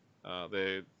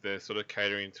they're sort of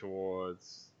catering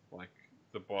towards like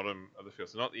the bottom of the field,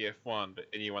 so not the F1, but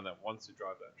anyone that wants to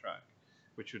drive that track,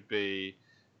 which would be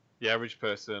the average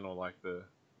person or like the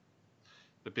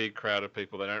big crowd of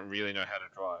people that don't really know how to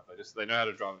drive. They know how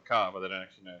to drive a car, but they don't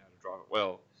actually know how to drive it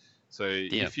well. So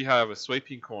if you have a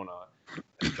sweeping corner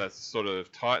that sort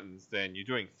of tightens, then you're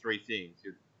doing three things.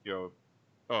 You're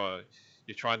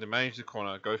trying to manage the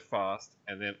corner, go fast,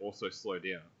 and then also slow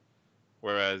down.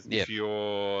 Whereas if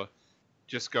you're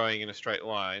just going in a straight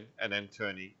line and then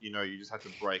turning, you just have to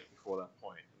brake before that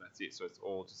point, and that's it. So it's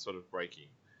all just sort of braking.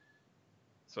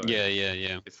 So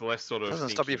yeah. It's less sort of. Doesn't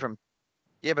stop you from.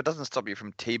 Yeah, but doesn't stop you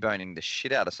from T-boning the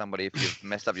shit out of somebody if you've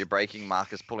messed up your braking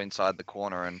markers, pull inside the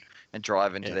corner and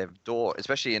drive into their door.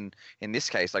 Especially in this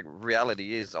case, like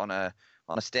reality is on a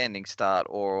standing start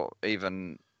or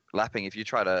even lapping. If you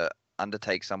try to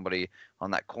undertake somebody on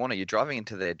that corner, you're driving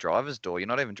into their driver's door. You're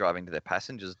not even driving to their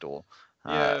passenger's door.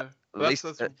 Yeah, that's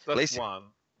least one.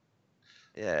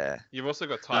 Yeah. You've also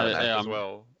got time as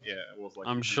well. Yeah, it was like.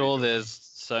 I'm sure there's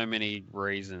so many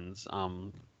reasons.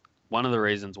 One of the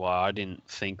reasons why I didn't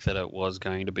think that it was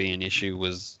going to be an issue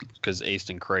was because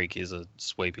Eastern Creek is a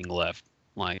sweeping left.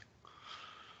 Like,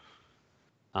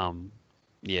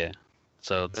 yeah.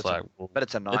 So it's like. But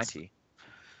it's a 90.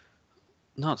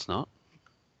 No, it's not.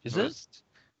 Is it?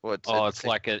 Well, it's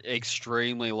like an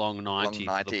extremely long 90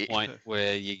 to the point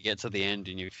where you get to the end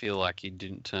and you feel like you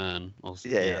didn't turn.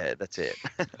 Yeah, that's it.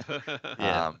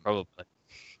 Yeah, probably.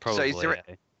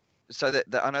 So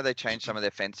I know they changed some of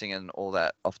their fencing and all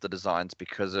that off the designs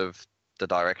because of the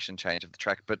direction change of the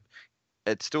track, but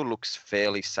it still looks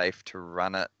fairly safe to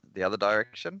run it the other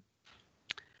direction.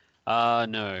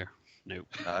 No. Nope.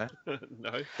 No.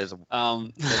 No. There's a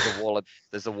wall.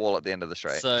 There's a wall at the end of the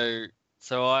straight.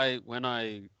 When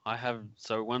I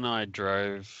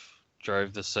drove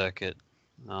the circuit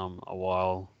a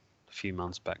while a few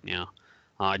months back now.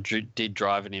 I did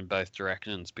drive it in both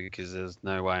directions because there's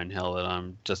no way in hell that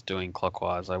I'm just doing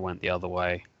clockwise. I went the other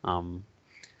way.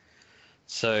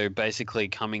 So basically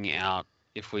coming out,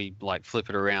 if we like flip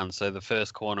it around, so the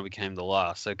first corner became the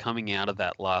last. So coming out of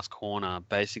that last corner,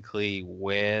 basically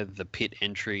where the pit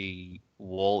entry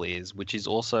wall is, which is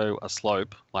also a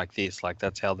slope like this, like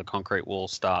that's how the concrete wall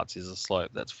starts, is a slope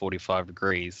that's 45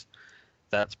 degrees.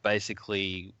 That's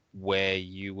basically where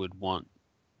you would want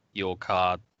your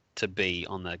car to be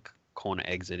on the corner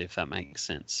exit, if that makes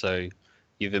sense. So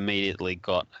you've immediately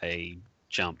got a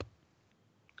jump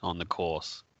on the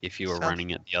course if you were running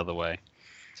it the other way.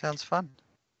 Sounds fun.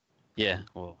 Yeah,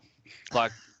 well,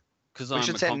 like, because I'm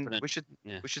confident. We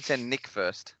should send Nick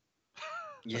first.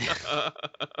 Yeah.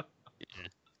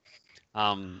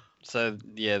 So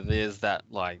yeah, there's that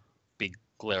like big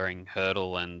glaring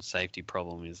hurdle and safety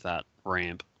problem is that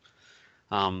ramp.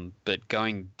 But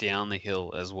going down the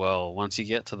hill as well, once you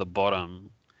get to the bottom,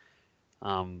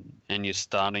 and you're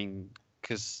starting,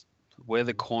 because where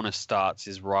the corner starts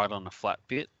is right on a flat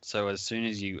bit. So as soon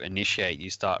as you initiate, you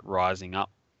start rising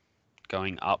up,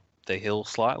 going up the hill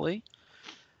slightly.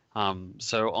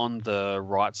 So on the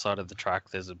right side of the track,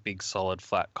 there's a big solid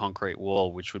flat concrete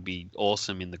wall, which would be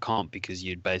awesome in the comp because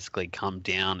you'd basically come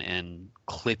down and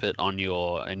clip it on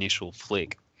your initial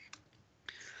flick.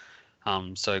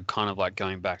 So kind of like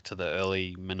going back to the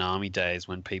early Minami days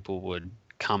when people would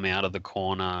come out of the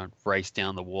corner, race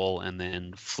down the wall, and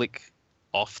then flick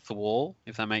off the wall,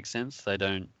 if that makes sense. They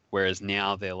don't, whereas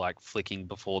now they're like flicking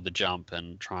before the jump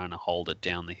and trying to hold it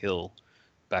down the hill.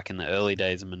 Back in the early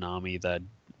days of Minami, they'd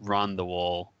run the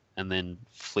wall and then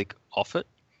flick off it.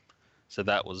 So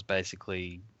that was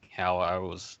basically how I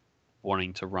was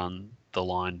wanting to run the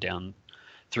line down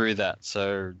through that.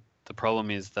 So the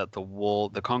problem is that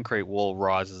the concrete wall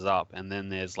rises up and then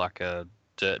there's like a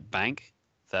dirt bank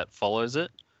that follows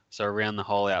it. So around the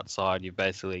whole outside, you've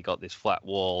basically got this flat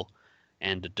wall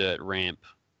and a dirt ramp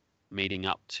meeting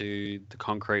up to the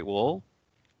concrete wall.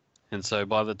 And so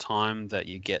by the time that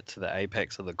you get to the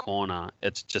apex of the corner,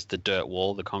 it's just a dirt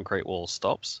wall. The concrete wall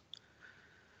stops.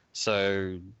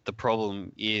 So the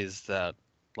problem is that,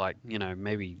 like, you know,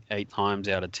 maybe 8 times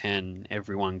out of 10,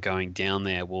 everyone going down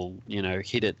there will, you know,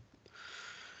 hit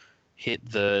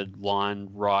the line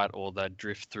right, or they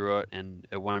drift through it and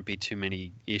it won't be too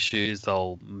many issues.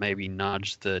 They'll maybe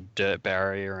nudge the dirt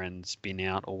barrier and spin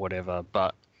out or whatever.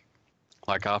 But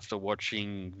like after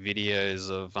watching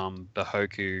videos of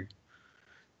Bahoku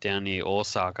down near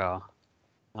Osaka,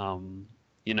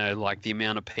 you know, like the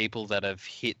amount of people that have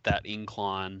hit that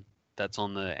incline that's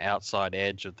on the outside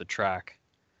edge of the track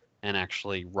and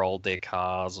actually rolled their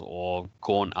cars or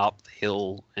gone up the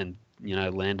hill and, you know,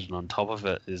 landed on top of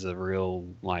it is a real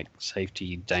like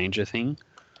safety danger thing.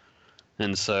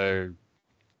 And so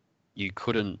you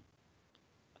couldn't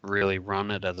really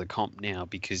run it as a comp now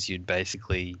because you'd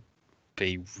basically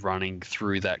be running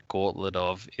through that gauntlet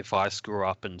of, if I screw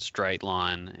up in straight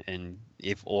line and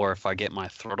if I get my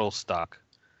throttle stuck,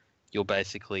 you're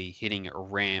basically hitting a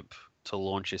ramp to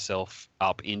launch yourself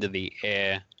up into the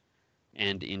air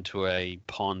and into a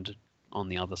pond on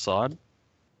the other side.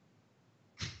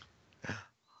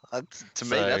 To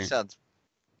me, that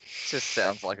just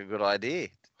sounds like a good idea.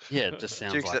 Yeah, it just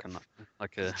sounds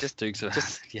like a Dukes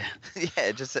of yeah.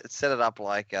 Yeah, just set it up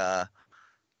like they've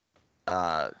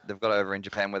got over in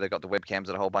Japan where they've got the webcams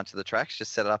at a whole bunch of the tracks.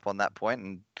 Just set it up on that point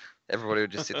and everybody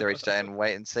would just sit there each day and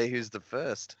wait and see who's the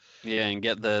first. Yeah, and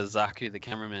get the Zaku, the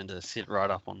cameraman, to sit right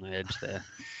up on the edge there.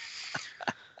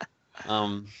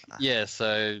 Yeah,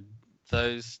 so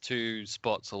those 2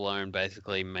 spots alone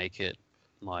basically make it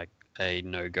like a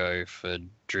no-go for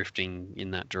drifting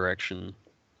in that direction.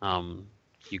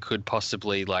 You could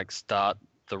possibly like start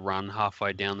the run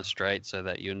halfway down the straight so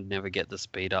that you never get the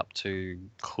speed up to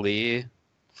clear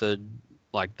the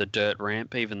dirt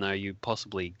ramp, even though you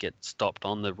possibly get stopped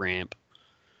on the ramp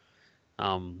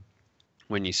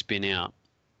when you spin out.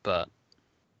 But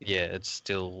yeah, it's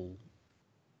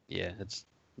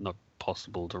not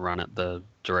possible to run it the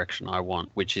direction I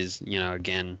want, which is, you know,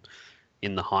 again,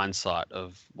 in the hindsight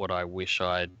of what I wish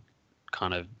I'd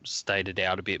kind of stated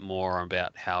out a bit more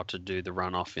about how to do the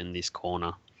runoff in this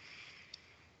corner.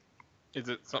 Is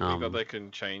it something that they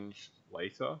can change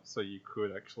later, so you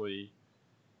could actually?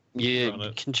 Yeah,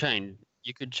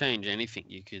 you could change anything.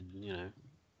 You could, you know,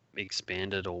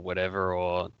 expand it or whatever,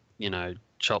 or, you know,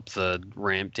 chop the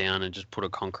ramp down and just put a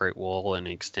concrete wall and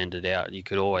extend it out. You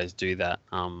could always do that.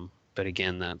 But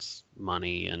again, that's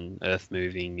money and earth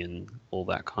moving and all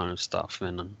that kind of stuff.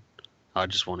 And I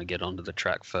just want to get onto the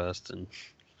track first. And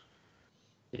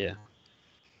yeah.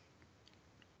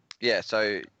 Yeah,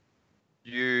 so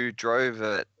You drove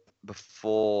it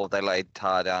before they laid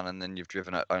tar down, and then you've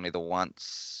driven it only the once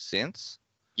since.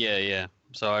 Yeah, yeah.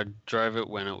 So I drove it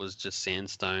when it was just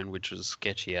sandstone, which was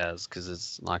sketchy as, because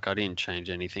it's like I didn't change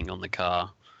anything on the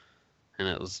car, and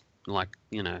it was like,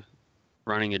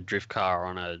 running a drift car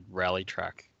on a rally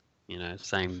track,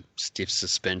 same stiff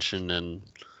suspension and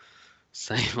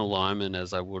same alignment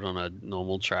as I would on a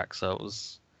normal track. So it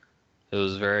was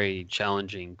very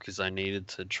challenging because I needed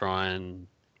to try and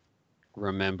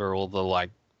remember all the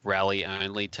like rally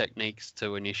only techniques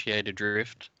to initiate a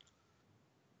drift,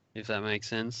 if that makes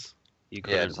sense. You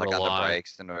Yeah, couldn't just like under rely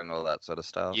brakes and doing all that sort of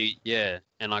stuff. yeah,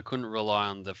 and I couldn't rely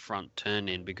on the front turn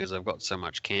in because I've got so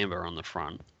much camber on the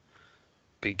front.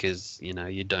 Because you've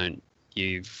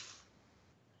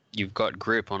got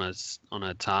grip on a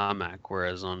tarmac,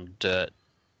 whereas on dirt,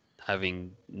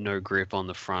 having no grip on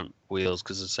the front wheels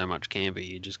because there's so much camber,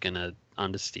 you're just gonna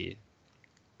understeer.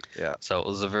 Yeah. So it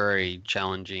was a very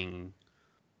challenging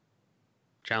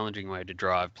way to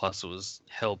drive. Plus, it was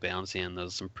hell bouncy, and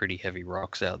there's some pretty heavy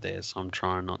rocks out there. So I'm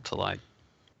trying not to like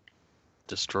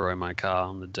destroy my car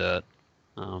on the dirt.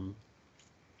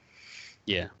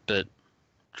 Yeah, but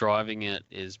driving it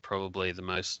is probably the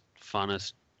most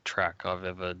funnest track I've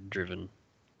ever driven.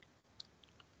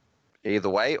 Either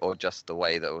way, or just the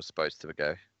way that it was supposed to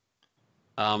go.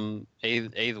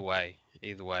 Either way.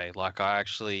 Like, I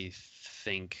actually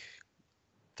think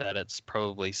that it's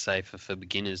probably safer for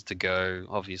beginners to go,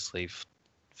 obviously,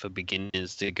 for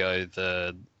beginners to go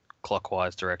the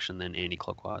clockwise direction than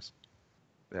anti-clockwise.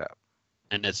 Yeah.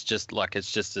 And it's just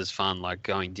as fun, like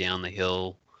going down the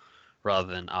hill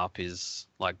rather than up is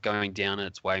like going down.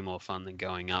 It's way more fun than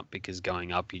going up, because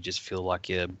going up you just feel like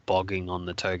you're bogging on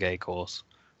the Togay course.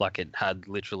 Like, it had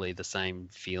literally the same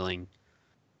feeling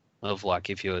of like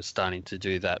if you were starting to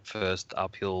do that first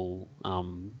uphill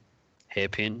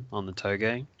hairpin on the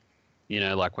Togay.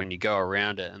 Like when you go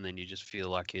around it and then you just feel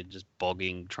like you're just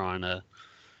bogging, trying to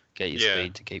get your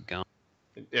speed to keep going.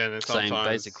 Yeah, and then sometimes,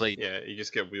 basically. yeah, you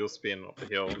just get wheel spin up the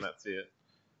hill and that's it.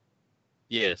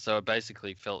 Yeah, so it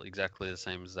basically felt exactly the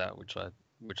same as that, which I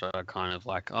kind of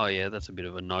like, oh yeah, that's a bit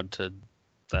of a nod to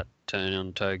that turn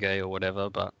on Togay or whatever,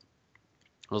 but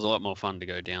it was a lot more fun to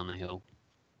go down the hill.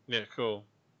 Yeah, cool.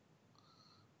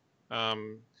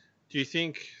 Do you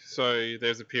think, so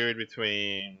there's a period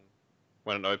between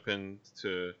when it opened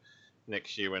to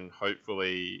next year when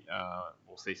hopefully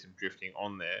we'll see some drifting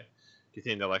on there? Do you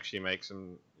think they'll actually make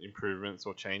some improvements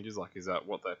or changes? Like, is that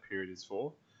what that period is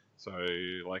for? So,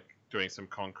 like, doing some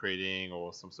concreting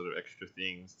or some sort of extra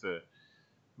things to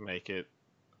make it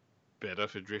better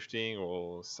for drifting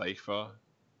or safer?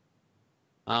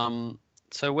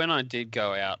 So when I did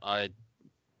go out, I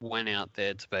went out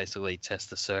there to basically test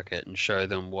the circuit and show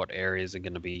them what areas are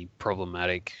going to be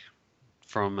problematic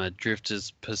from a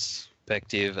drifter's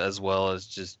perspective, as well as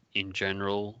just in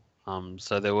general.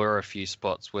 So there were a few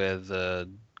spots where the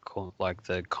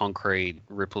concrete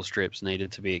ripple strips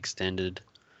needed to be extended,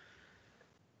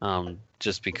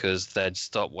 just because they'd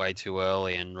stopped way too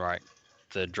early, and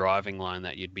the driving line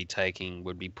that you'd be taking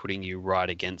would be putting you right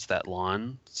against that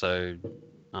line. So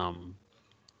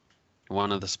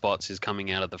one of the spots is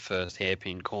coming out of the first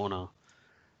hairpin corner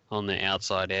on the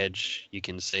outside edge. You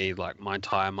can see like my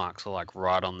tire marks are like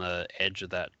right on the edge of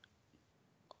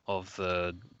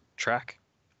the track.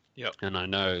 Yep. And I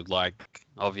know, like,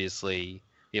 obviously,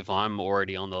 if I'm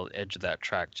already on the edge of that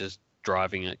track, just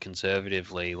driving it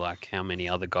conservatively, like how many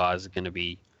other guys are going to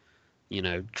be,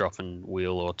 dropping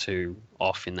wheel or two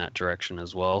off in that direction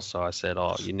as well. So I said,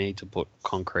 oh, you need to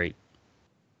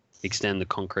extend the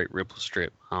concrete ripple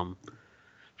strip.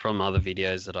 From other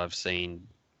videos that I've seen,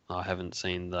 I haven't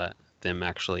seen them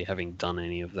actually having done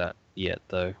any of that yet,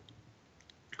 though.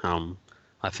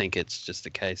 I think it's just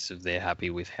a case of they're happy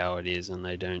with how it is, and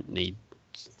they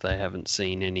haven't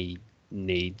seen any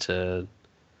need to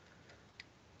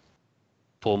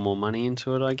pour more money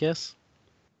into it, I guess.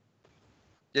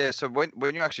 Yeah, so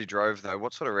when you actually drove though,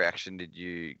 what sort of reaction did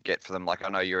you get for them? Like, I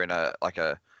know you're in a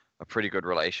pretty good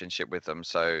relationship with them,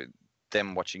 so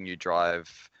them watching you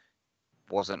drive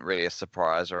wasn't really a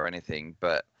surprise or anything,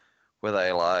 but were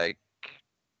they like,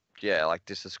 yeah, like,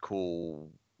 this is cool,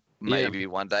 maybe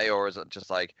one day? Or is it just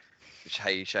like,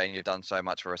 hey Shane, you've done so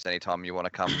much for us, anytime you want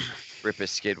to come rip a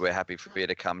skid, we're happy for you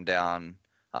to come down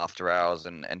after hours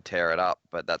and tear it up,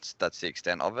 but that's the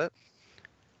extent of it?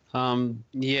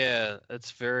 Yeah,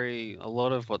 it's a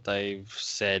lot of what they've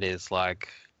said is like,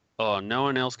 oh, no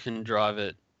one else can drive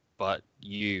it but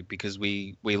you, because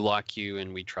we like you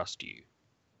and we trust you.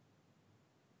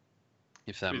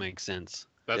 If that makes sense.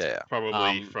 That's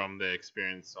probably from their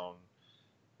experience on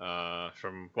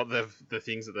from what the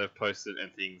things that they've posted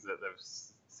and things that they've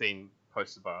seen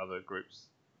posted by other groups.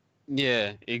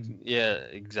 Yeah, yeah,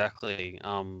 exactly.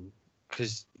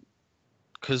 Because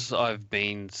I've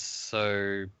been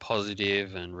so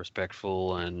positive and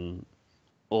respectful and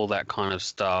all that kind of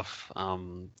stuff.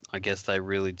 I guess they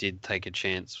really did take a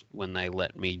chance when they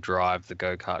let me drive the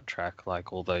go-kart track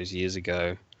like all those years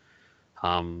ago.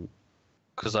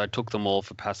 Because I took them all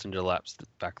for passenger laps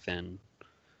back then.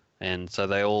 And so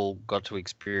they all got to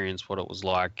experience what it was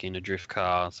like in a drift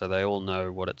car. So they all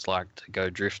know what it's like to go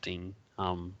drifting.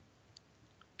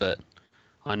 But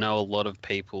I know a lot of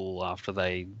people, after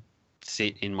they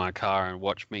sit in my car and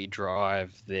watch me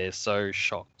drive, they're so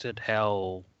shocked at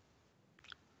how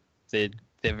they're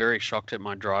they're very shocked at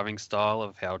my driving style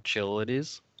of how chill it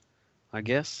is, I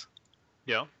guess.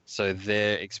 Yeah. So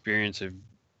their experience of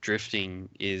drifting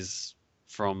is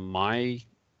from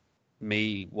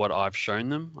what I've shown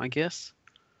them, I guess.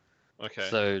 Okay.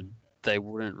 So they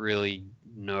wouldn't really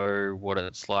know what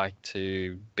it's like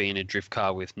to be in a drift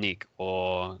car with Nick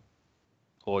or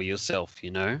yourself,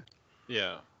 you know?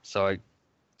 Yeah. So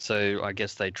I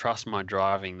guess they trust my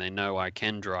driving. They know I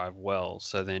can drive well,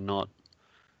 so they're not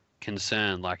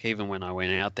concerned. Like even when I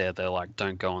went out there, they're like,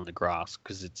 "Don't go on the grass,"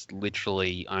 because it's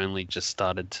literally only just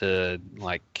started to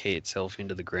like key itself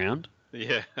into the ground,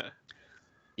 Yeah.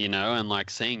 you know. And like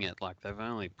seeing it, like they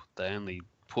only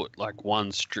put like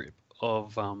one strip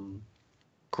of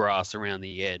grass around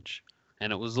the edge,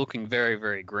 and it was looking very,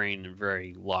 very green and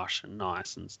very lush and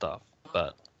nice and stuff.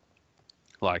 But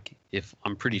like, if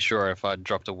I'm pretty sure if I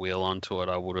dropped a wheel onto it,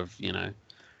 I would have, you know,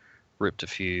 ripped a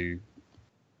few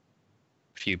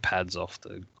pads off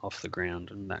the ground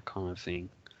and that kind of thing.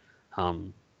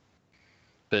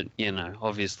 But you know,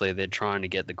 obviously they're trying to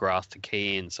get the grass to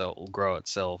key in so it will grow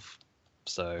itself.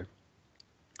 So,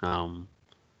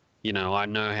 you know, I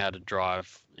know how to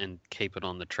drive and keep it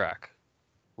on the track,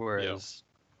 whereas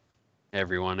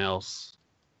everyone else.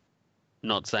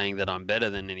 Not saying that I'm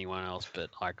better than anyone else, but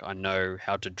like I know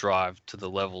how to drive to the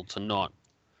level to not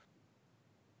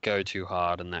go too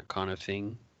hard and that kind of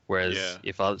thing. Whereas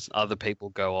if other people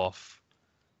go off,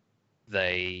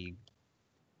 they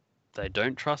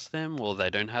don't trust them, or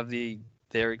they don't have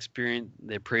their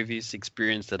previous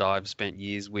experience that I've spent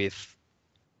years with.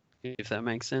 If that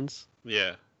makes sense.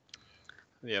 Yeah.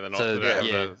 Yeah, So,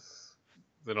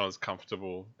 they're not as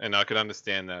comfortable, and I could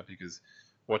understand that because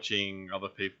watching other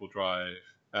people drive,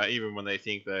 even when they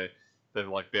think they've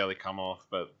like barely come off,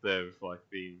 but they've like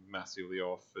been massively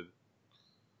off for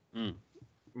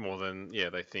more than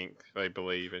they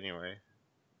believe anyway.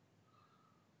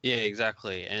 Yeah,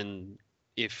 exactly. And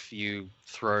if you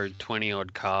throw 20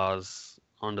 odd cars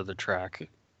onto the track,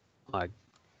 like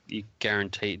you're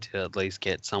guaranteed to at least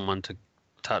get someone to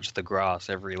touch the grass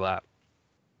every lap.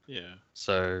 Yeah.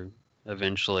 So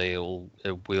eventually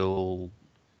it will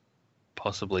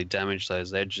possibly damage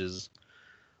those edges.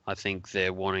 I think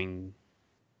they're wanting,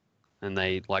 and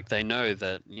they know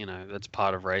that, you know, that's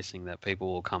part of racing, that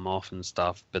people will come off and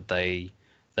stuff, but they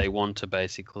want to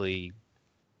basically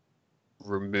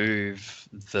remove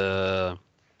the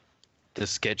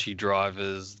sketchy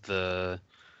drivers, the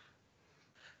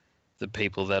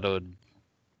people that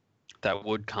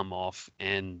would come off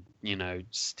and, you know,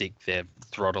 stick their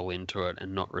throttle into it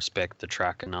and not respect the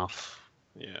track enough.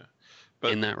 Yeah.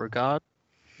 In that regard.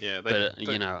 Yeah.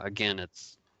 You know, again,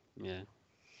 it's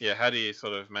Yeah. How do you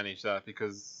sort of manage that?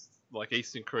 Because like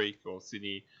Eastern Creek or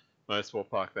Sydney Motorsport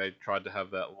Park, they tried to have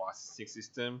that licensing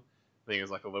system. I think it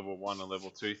was like a level 1 and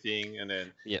level 2 thing, and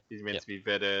then he's meant to be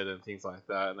vetted and things like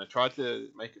that. And they tried to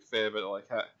make it fair, but like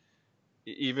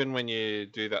even when you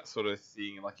do that sort of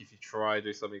thing, like if you try to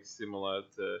do something similar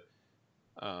to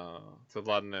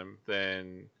London,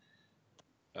 then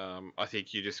I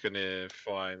think you're just gonna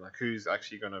find like who's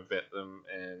actually gonna vet them,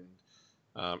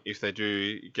 and if they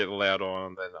do get allowed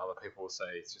on, then other people will say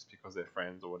it's just because they're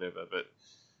friends or whatever. But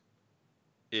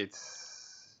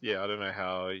it's I don't know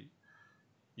how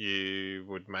you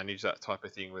would manage that type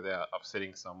of thing without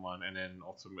upsetting someone, and then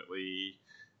ultimately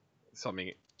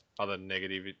something other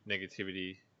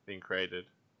negativity being created.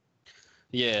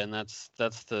 Yeah, and that's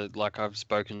the, like, I've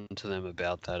spoken to them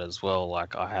about that as well.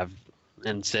 Like I have,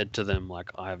 and said to them, like,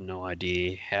 I have no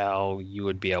idea how you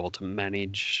would be able to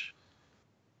manage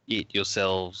it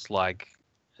yourselves. Like,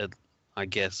 I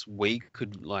guess we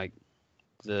could, like,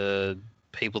 the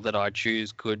people that I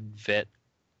choose could vet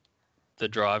the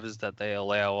drivers that they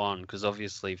allow on, because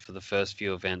obviously for the first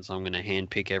few events I'm going to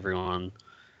handpick everyone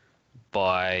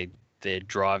by their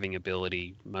driving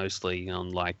ability, mostly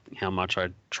on like how much I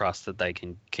trust that they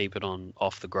can keep it on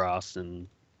off the grass, and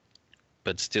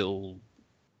but still,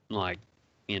 like,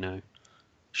 you know,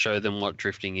 show them what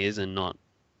drifting is and not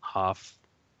half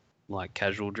like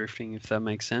casual drifting, if that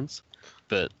makes sense.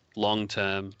 But long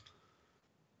term,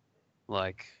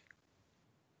 like,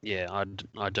 yeah,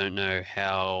 I don't know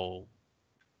how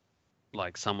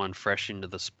like someone fresh into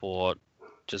the sport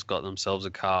just got themselves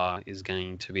a car is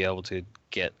going to be able to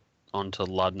get onto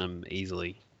Luddenham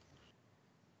easily.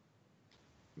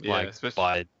 Yeah, Like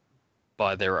especially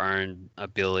by their own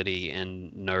ability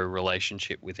and no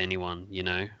relationship with anyone, you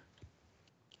know.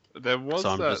 there was So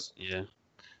I'm that just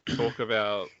talk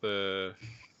about a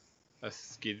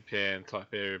skid pan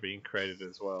type area being created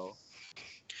as well.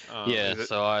 yeah. Is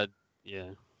So I yeah.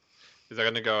 that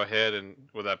going to go ahead, and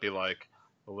would that be like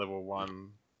a level 1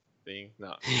 thing?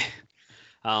 No.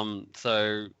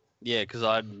 So yeah, because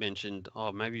I'd mentioned,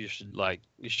 oh, maybe you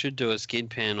should do a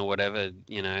skid pan or whatever,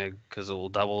 you know, because it will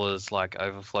double as like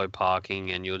overflow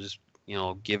parking, and you'll just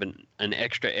give an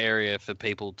extra area for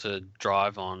people to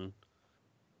drive on.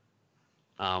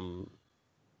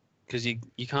 Because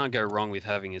you can't go wrong with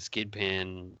having a skid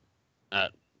pan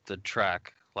at the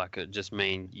track. Like it just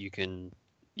mean you can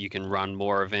run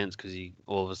more events because you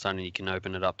all of a sudden you can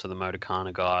open it up to the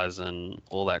Motorcana guys and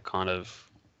all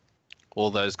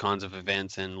those kinds of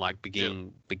events and like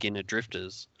beginner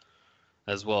drifters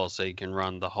as well. So you can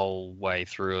run the whole way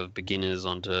through of beginners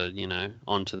onto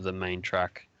the main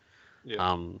track.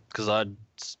 Yeah. Because I'd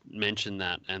mentioned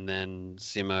that, and then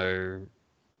Simo,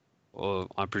 or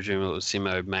I presume it was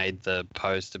Simo, made the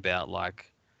post about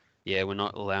like, yeah, we're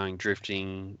not allowing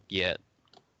drifting yet,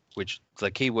 which the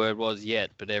key word was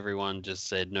yet, but everyone just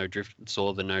said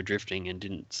saw the no drifting and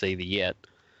didn't see the yet,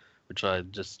 which I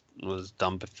just was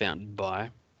dumbfounded by.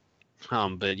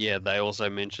 But yeah, they also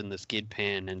mentioned the skid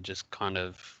pan and just kind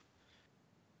of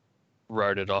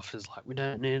wrote it off as like, we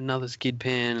don't need another skid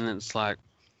pan, and it's like,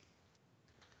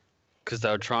 because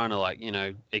they were trying to like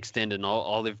extend an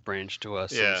olive branch to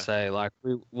us and say like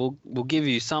we'll give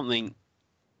you something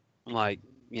like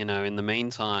in the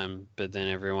meantime, but then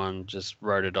everyone just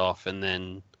wrote it off, and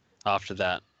then after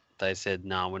that they said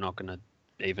no, we're not going to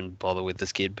even bother with the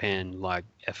skid pan, like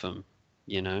F them,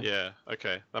 Yeah,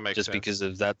 okay, that makes just sense. because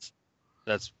of that's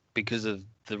because of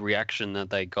the reaction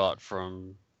that they got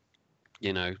from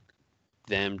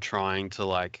them trying to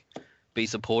like be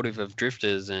supportive of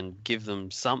drifters and give them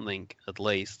something at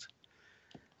least.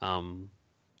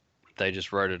 They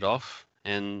just wrote it off.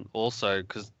 And also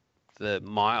because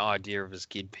my idea of a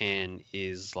skid pan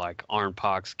is like Oran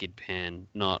Park skid pan,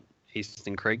 not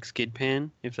Eastern Creek skid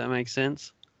pan, if that makes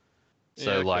sense.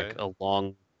 So Yeah, okay. like a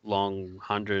long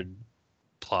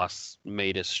 100+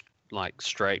 meter like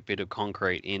straight bit of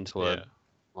concrete into a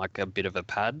bit of a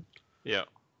pad. Yeah.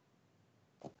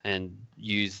 And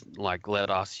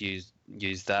let us use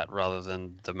that rather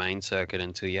than the main circuit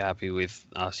until you're happy with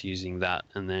us using that,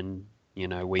 and then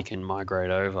we can migrate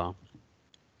over.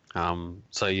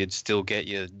 So you'd still get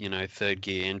your third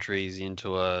gear entries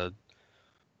into an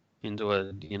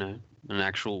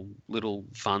actual little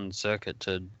fun circuit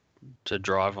to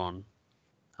drive on.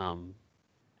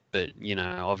 But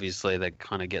obviously that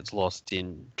kind of gets lost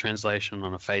in translation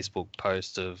on a Facebook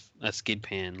post of a skid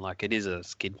pan. Like it is a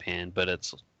skid pan, but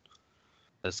it's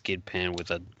a skid pan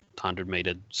with a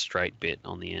 100-meter straight bit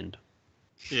on the end.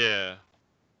 Yeah.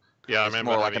 Yeah, I It's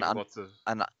remember more having like lots of...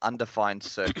 an undefined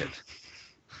circuit.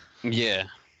 Yeah.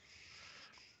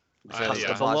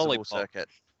 Customizable It's a lollipop circuit.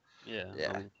 Yeah.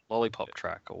 Yeah. Lollipop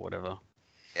track or whatever.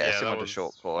 Yeah, that similar to was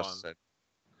short course. fun.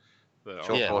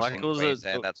 Short course like in it was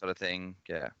Queensland, that sort of thing.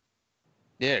 Yeah.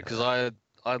 Yeah, because I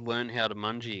learned how to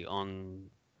mungie on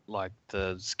like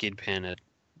the skid pan at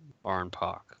Oran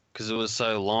Park because it was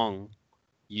so long.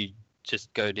 You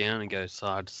just go down and go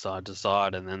side to side to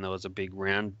side, and then there was a big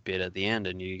round bit at the end,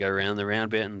 and you go around the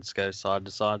round bit and just go side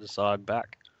to side to side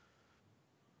back.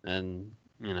 And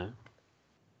it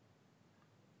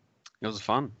was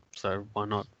fun. So why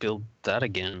not build that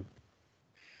again?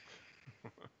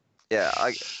 Yeah,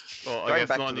 I guess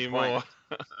back not to the anymore.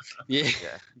 Yeah,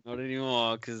 not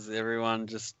anymore because everyone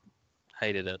just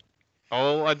hated it.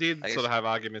 Oh, I did sort of have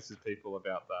arguments with people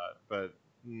about that, but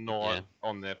not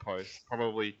on their post.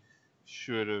 Probably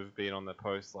should have been on their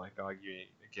post, like arguing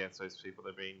against those people that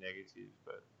are being negative,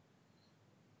 but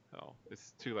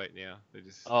it's too late now. They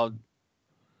just...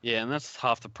 Yeah, and that's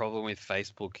half the problem with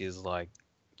Facebook is like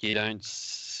you don't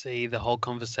see the whole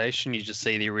conversation. You just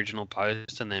see the original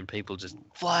post, and then people just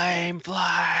flame,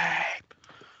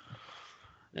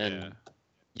 and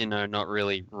not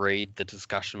really read the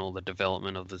discussion or the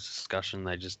development of the discussion.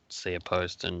 They just see a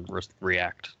post and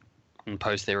react and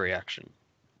post their reaction.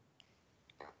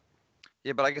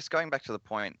 Yeah, but I guess going back to the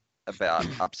point about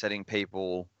upsetting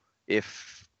people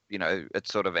if it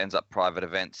sort of ends up private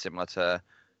events similar to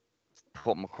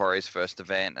Port Macquarie's first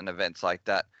event and events like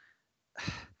that,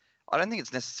 I don't think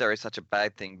it's necessarily such a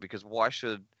bad thing, because why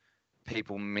should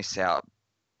people miss out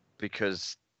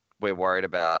because we're worried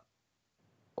about,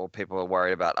 or people are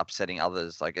worried about upsetting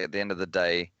others? Like, at the end of the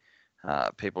day,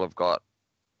 people have got,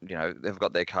 they've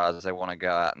got their cars, they want to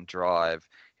go out and drive.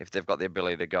 If they've got the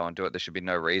ability to go and do it, there should be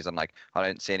no reason. Like, I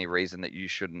don't see any reason that you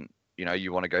shouldn't,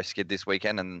 you want to go skid this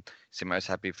weekend, and Simo's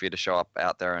happy for you to show up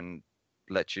out there and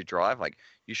let you drive. Like,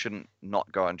 you shouldn't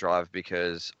not go and drive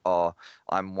because, oh,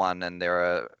 I'm one and there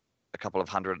are a couple of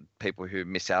hundred people who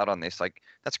miss out on this. Like,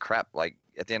 that's crap. Like,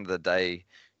 at the end of the day,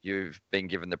 you've been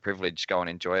given the privilege, go and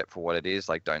enjoy it for what it is.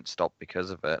 Like, don't stop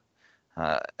because of it.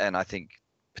 And I think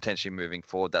potentially moving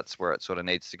forward, that's where it sort of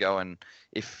needs to go. And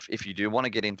if you do want to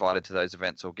get invited to those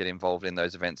events or get involved in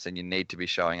those events, then you need to be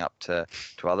showing up to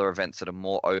other events that are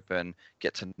more open,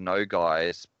 get to know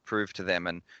guys, prove to them,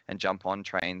 and jump on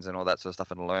trains and all that sort of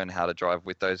stuff, and learn how to drive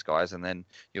with those guys. And then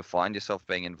you'll find yourself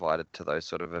being invited to those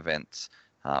sort of events.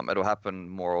 It'll happen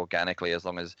more organically, as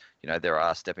long as there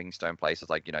are stepping stone places.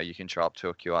 Like, you can show up to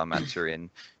a QR Matsuri and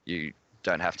you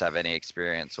don't have to have any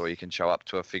experience, or you can show up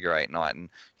to a figure eight night and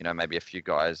maybe a few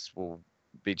guys will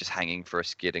be just hanging for a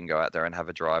skid and go out there and have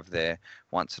a drive there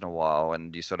once in a while,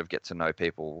 and you sort of get to know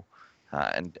people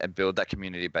and build that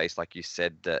community base, like you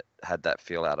said, that had that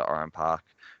feel out at Oran Park,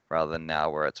 rather than now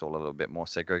where it's all a little bit more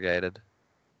segregated.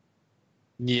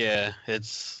 Yeah,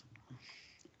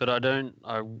 but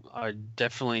I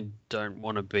definitely don't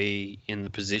want to be in the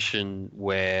position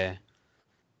where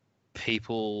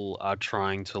people are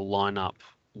trying to line up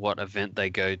what event they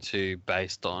go to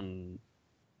based on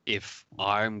if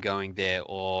I'm going there,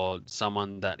 or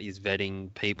someone that is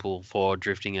vetting people for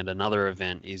drifting at another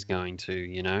event is going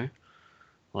to,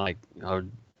 like,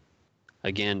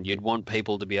 again, you'd want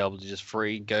people to be able to just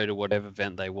free go to whatever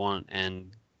event they want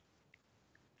and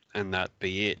that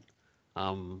be it.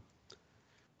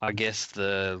 I guess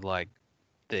the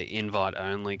invite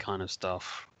only kind of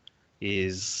stuff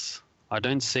is, I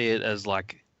don't see it as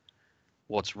like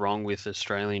what's wrong with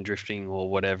Australian drifting or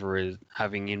whatever is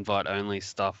having invite only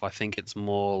stuff. I think it's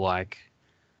more like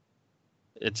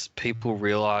it's people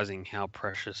realizing how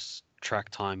precious track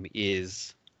time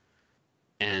is,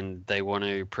 and they want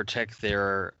to protect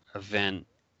their event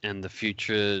and the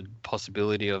future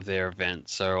possibility of their event.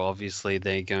 So obviously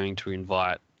they're going to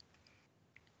invite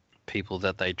people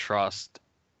that they trust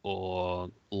or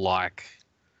like,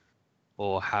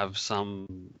 or have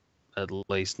some at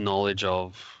least knowledge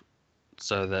of,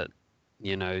 so that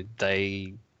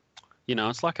they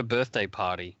it's like a birthday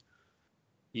party.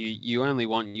 You only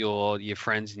want your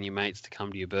friends and your mates to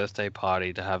come to your birthday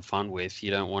party to have fun with.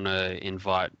 You don't want to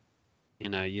invite,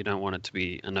 you don't want it to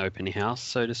be an open house,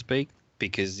 so to speak,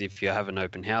 because if you have an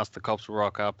open house, the cops will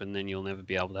rock up and then you'll never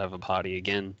be able to have a party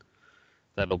again.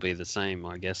 That'll be the same.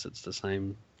 I guess it's the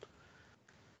same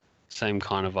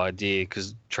kind of idea,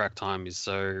 because track time is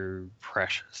so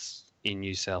precious in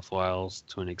New South Wales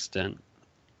to an extent.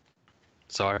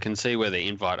 So I can see where the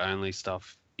invite only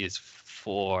stuff is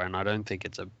for, and I don't think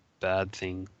it's a bad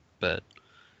thing. But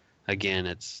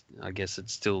again, I guess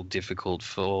it's still difficult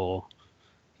for,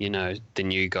 the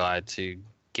new guy to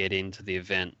get into the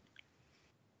event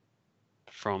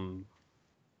from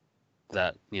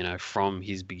that, from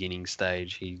his beginning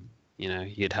stage.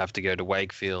 He'd have to go to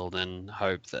Wakefield and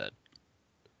hope that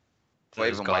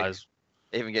those guys.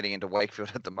 Even getting into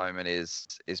Wakefield at the moment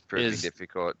is proving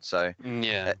difficult. So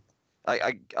yeah.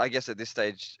 I guess at this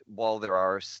stage, while there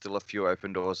are still a few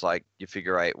open doors, like your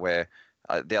figure eight, where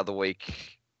the other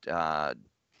week,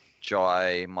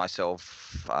 Jai,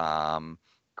 myself,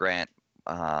 Grant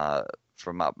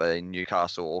from up in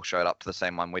Newcastle all showed up to the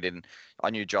same one. I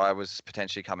knew Jai was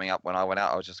potentially coming up when I went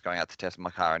out. I was just going out to test my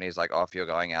car, and he's like, oh, if you're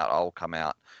going out, I'll come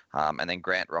out. And then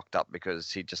Grant rocked up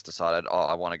because he just decided, oh,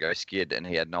 I want to go skid, and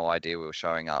he had no idea we were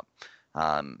showing up.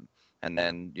 And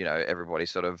then, everybody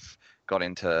sort of got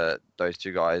into those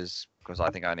two guys, because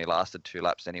I think I only lasted 2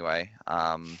 laps anyway.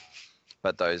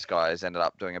 But those guys ended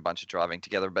up doing a bunch of driving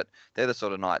together. But they're the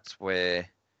sort of nights where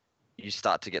you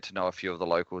start to get to know a few of the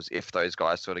locals, if those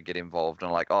guys sort of get involved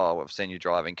and like, oh, I've seen you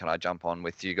driving, can I jump on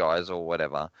with you guys or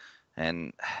whatever.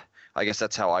 And I guess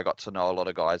that's how I got to know a lot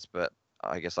of guys. But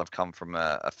I guess I've come from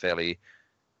a fairly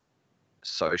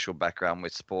social background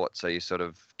with sport, so you sort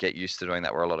of get used to doing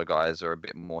that, where a lot of guys are a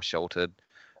bit more sheltered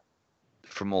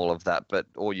from all of that. But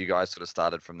all you guys sort of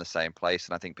started from the same place,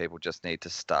 and I think people just need to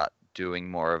start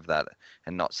doing more of that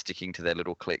and not sticking to their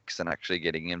little cliques, and actually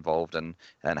getting involved and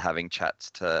having chats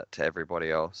to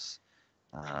everybody else.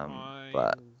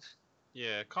 But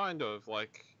yeah, kind of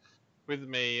like with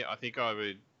me, I think I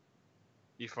would,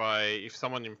 if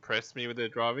someone impressed me with their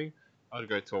driving, I'd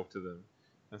go talk to them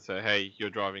and say, hey, you're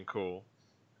driving cool.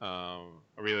 I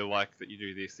really like that you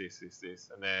do this,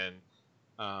 and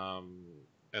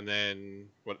then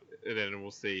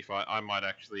we'll see if I might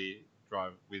actually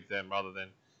drive with them rather than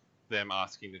them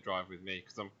asking to drive with me,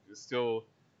 because I'm still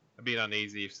a bit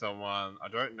uneasy if someone I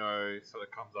don't know sort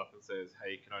of comes up and says,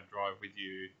 hey, can I drive with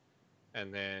you?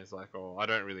 And then it's like, oh, I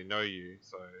don't really know you,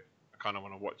 so I kind of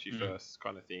want to watch you first,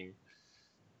 kind of thing.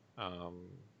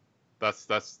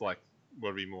 That's like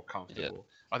would be more comfortable.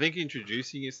 I think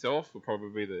introducing yourself will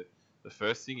probably be the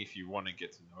first thing if you want to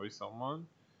get to know someone,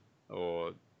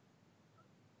 or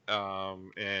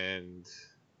and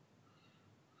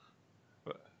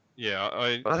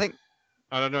yeah, But I think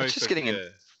I don't know. it's just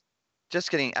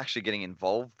actually getting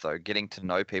involved though, getting to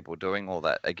know people, doing all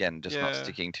that again, just not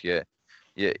sticking to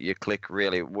your clique.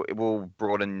 Really, it will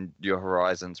broaden your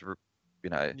horizons. You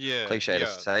know, cliche to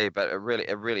say, but it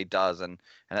really does. And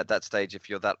at that stage, if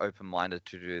you're that open-minded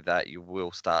to do that, you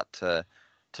will start to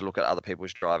look at other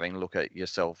people's driving, look at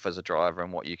yourself as a driver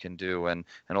and what you can do, and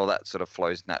all that sort of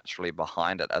flows naturally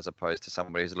behind it, as opposed to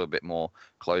somebody who's a little bit more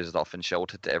closed off and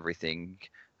sheltered to everything.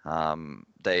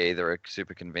 They either are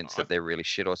super convinced that they're really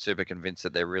shit or super convinced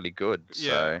that they're really good. Yeah,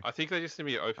 So, I think they just need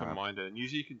to be open-minded, and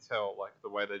usually you can tell like the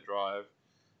way they drive,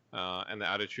 and the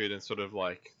attitude and sort of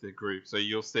like the group. So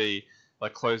you'll see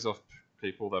like closed off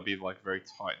people, they'll be like very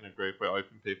tight in a group, where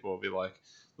open people will be like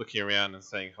looking around and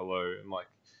saying hello, and like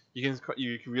you can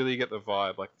really get the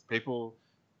vibe. Like people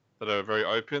that are very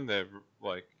open, they're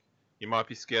like, you might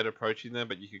be scared approaching them,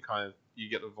 but you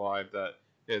get the vibe that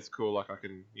it's cool. Like I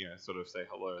can sort of say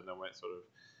hello, and they won't sort of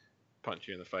punch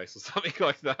you in the face or something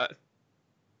like that.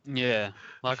 Yeah,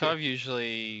 like I've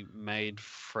usually made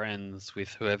friends with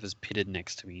whoever's pitted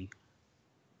next to me,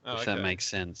 if that makes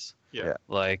sense. Yeah.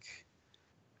 Like,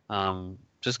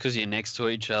 just because you're next to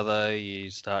each other, you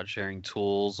start sharing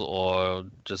tools, or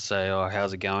just say, "Oh,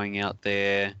 how's it going out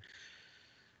there?"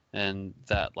 And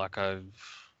that, like the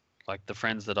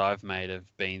friends that I've made have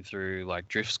been through like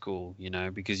drift school,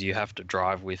 because you have to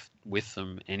drive with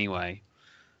them anyway.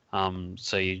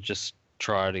 So you just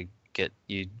try to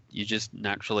you just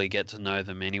naturally get to know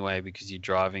them anyway, because you're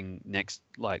driving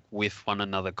with one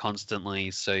another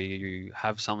constantly, so you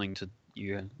have something to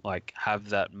have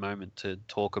that moment to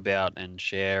talk about and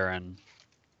share and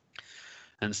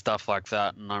stuff like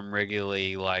that. And I'm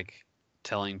regularly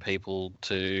telling people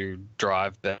to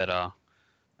drive better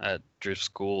at drift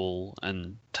school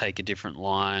and take a different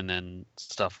line and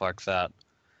stuff like that,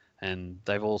 and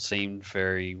they've all seemed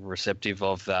very receptive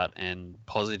of that and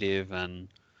positive. And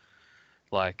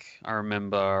I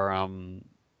remember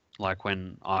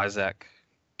when Isaac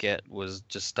was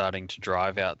just starting to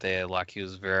drive out there, he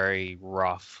was very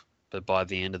rough, but by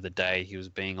the end of the day he was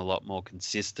being a lot more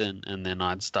consistent. And then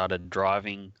I'd started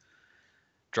driving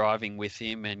with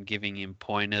him and giving him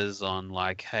pointers on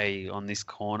hey, on this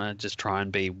corner just try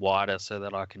and be wider so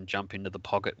that I can jump into the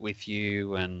pocket with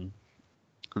you, and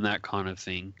that kind of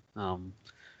thing.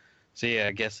 So yeah,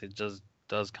 I guess it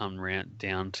does come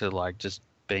down to just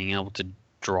being able to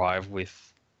drive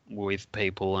with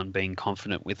people and being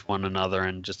confident with one another,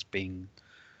 and just being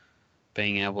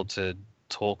able to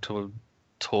talk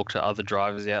to other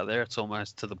drivers out there. It's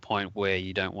almost to the point where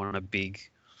you don't want a big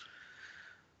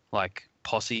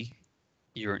posse.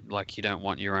 You don't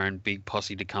want your own big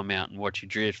posse to come out and watch you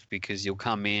drift, because you'll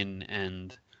come in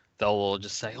and they'll all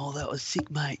just say, "Oh, that was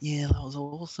sick, mate. Yeah, that was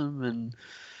awesome." And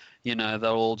they'll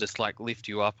all just lift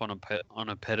you up on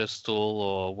a pedestal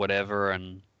or whatever,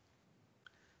 and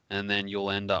then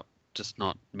you'll end up just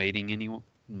not meeting anyone,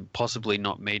 possibly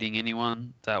not meeting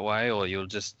anyone that way, or you'll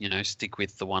just stick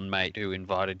with the one mate who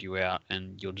invited you out,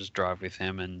 and you'll just drive with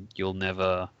him, and you'll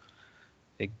never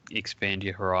expand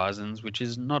your horizons, which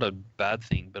is not a bad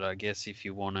thing. But I guess if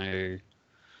you want to,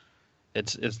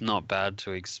 it's not bad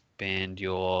to expand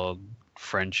your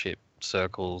friendship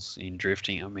circles in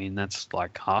drifting. I mean, that's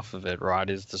half of it, right?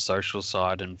 Is the social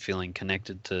side and feeling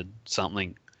connected to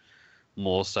something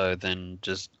more so than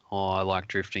just, oh, I like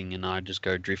drifting and I just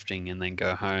go drifting and then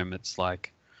go home. It's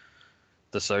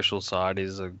the social side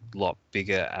is a lot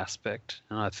bigger aspect,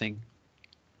 and I think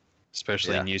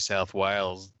especially in New South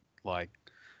Wales,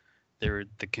 the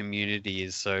community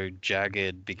is so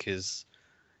jagged, because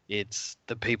it's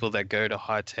the people that go to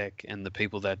high tech and the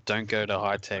people that don't go to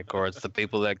high tech, or it's the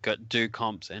people that do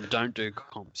comps and don't do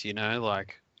comps. You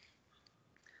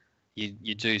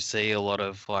do see a lot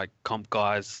of comp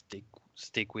guys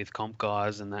stick with comp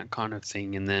guys and that kind of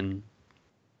thing, and then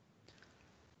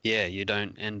you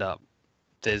don't end up.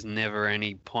 There's never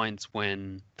any points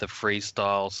when the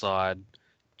freestyle side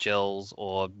gels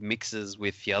or mixes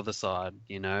with the other side.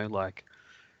 I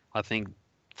think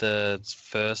the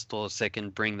first or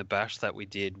second Bring the Bash that we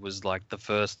did was like the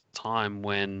first time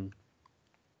when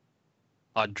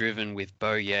I'd driven with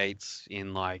Bo Yates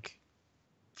in like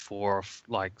 4,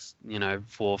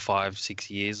 5, 6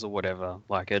 years or whatever.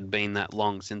 Like it'd been that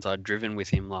long since I'd driven with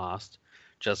him last,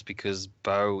 just because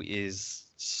Bo is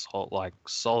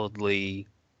solidly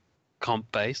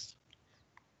comp based,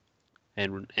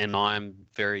 and I'm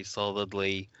very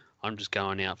solidly, I'm just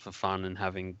going out for fun and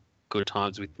having good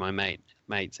times with my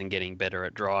mates and getting better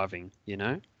at driving, you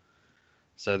know.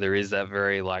 So there is that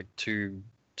very like two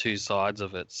sides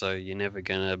of it. So you're never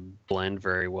gonna blend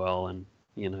very well, and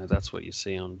you know that's what you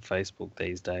see on Facebook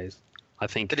these days. I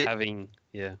think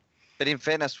But in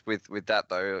fairness, with that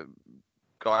though,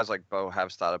 guys like Bo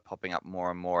have started popping up more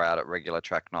and more out at regular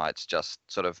track nights, just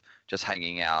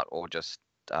hanging out or just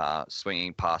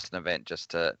swinging past an event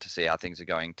just to see how things are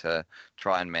going, to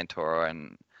try and mentor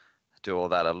and do all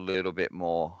that a little bit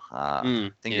more.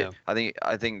 I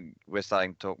think we're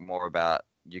starting to talk more about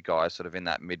you guys sort of in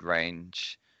that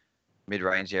mid-range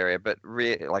area, but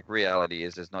reality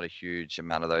is there's not a huge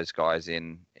amount of those guys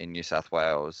in New South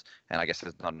Wales, and I guess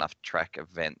there's not enough track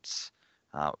events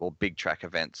or big track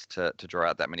events to draw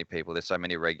out that many people. There's so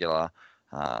many regular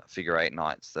figure 8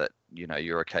 nights that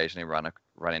you're occasionally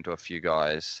run into a few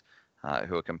guys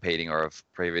who are competing or have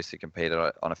previously competed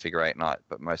on a figure 8 night,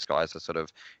 but most guys are sort of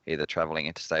either traveling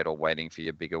interstate or waiting for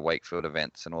your bigger Wakefield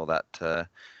events and all that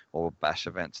or bash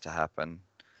events to happen.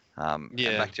 I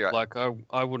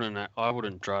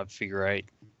wouldn't drive figure 8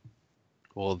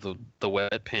 or the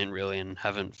wet pen really, and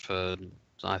haven't for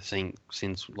I think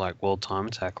since like World Time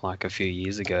Attack like a few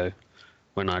years ago,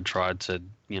 when I tried to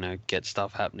get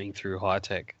stuff happening through high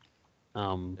tech.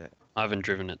 I haven't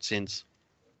driven it since,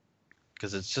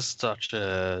 because it's just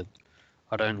I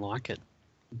don't like it.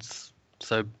 It's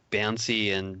so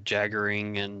bouncy and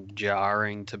jaggering and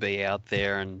jarring to be out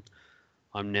there, and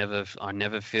I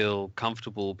never feel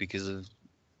comfortable because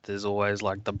there's always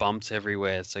like the bumps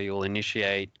everywhere. So you'll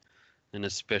initiate, and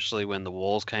especially when the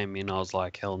walls came in, I was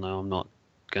like, hell no, I'm not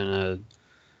gonna,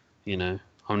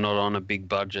 I'm not on a big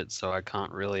budget, so I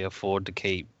can't really afford to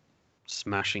keep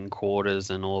smashing quarters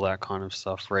and all that kind of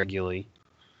stuff regularly.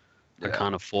 Yeah. I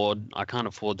can't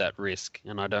afford that risk,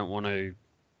 and I don't want to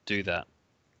do that,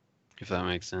 if that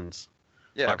makes sense.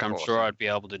 Yeah, like I'm sure I'd be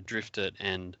able to drift it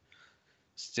and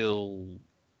still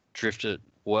drift it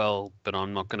well, but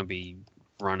I'm not going to be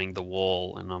running the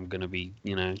wall, and I'm going to be,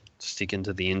 sticking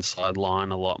to the inside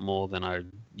line a lot more than I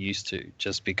used to,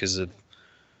 just because of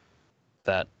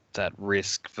that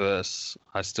risk versus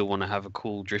I still want to have a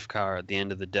cool drift car at the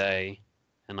end of the day,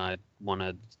 and I want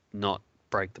to not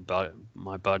break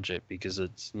my budget, because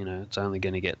it's it's only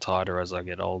going to get tighter as I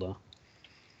get older.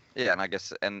 Yeah, and I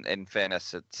guess, and in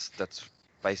fairness, that's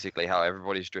basically how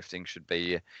everybody's drifting should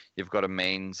be. You've got a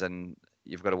means, and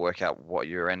you've got to work out what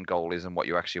your end goal is and what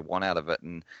you actually want out of it,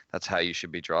 and that's how you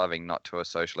should be driving, not to a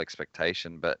social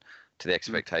expectation, but to the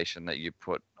expectation that you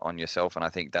put on yourself. And I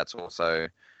think that's also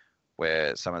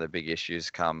where some of the big issues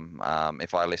come.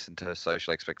 If I listened to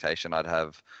social expectation, I'd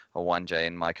have a 1J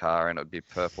in my car, and it would be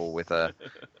purple with a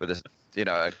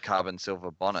a carbon silver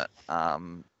bonnet.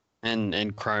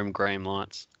 And chrome graham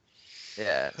lights.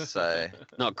 Yeah, so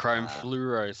not chrome,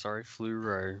 fluoro. Sorry,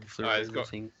 fluoro.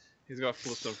 He's got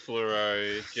some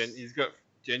fluoro. He's got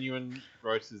genuine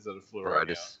rotors that are fluoro.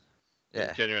 Rotors.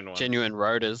 Yeah. Genuine ones. Genuine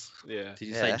rotors. Yeah. Did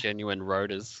you say genuine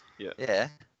rotors? Yeah. Yeah.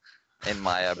 In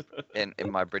my in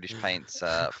my British paints,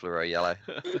 fluoro yellow.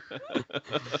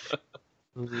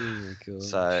 Oh my God.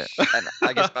 So, and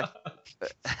I guess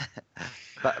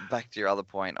back to your other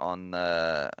point on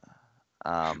the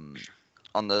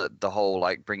whole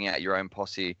like bringing out your own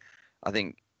posse. I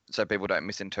think so people don't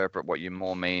misinterpret what you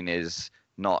more mean is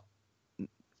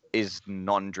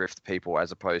non-drift people,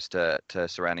 as opposed to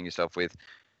surrounding yourself with.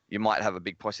 You might have a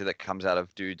big posse that comes out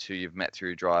of dudes who you've met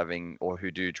through driving, or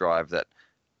who do drive that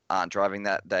aren't driving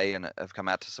that day and have come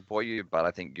out to support you. But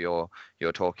I think you're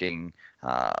talking,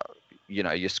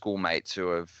 your schoolmates who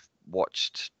have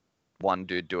watched one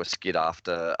dude do a skid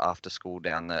after school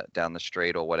down the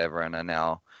street or whatever, and are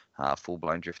now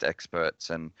full-blown drift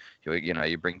experts. And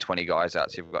you bring 20 guys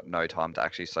out, so you've got no time to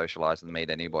actually socialize and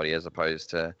meet anybody, as opposed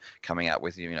to coming out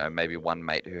with maybe one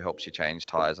mate who helps you change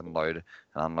tires and load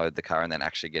and unload the car, and then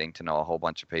actually getting to know a whole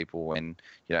bunch of people when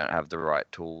you don't have the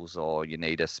right tools or you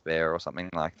need a spare or something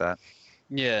like that.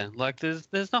 Yeah, like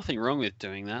there's nothing wrong with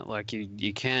doing that. Like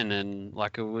you can, and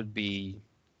like it would be,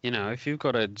 if you've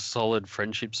got a solid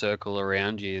friendship circle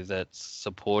around you that's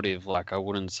supportive, like I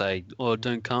wouldn't say, oh,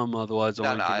 don't come, otherwise I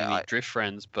won't give you drift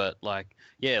friends. But like,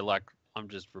 yeah, like I'm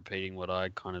just repeating what I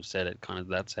kind of said. It kind of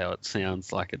that's how it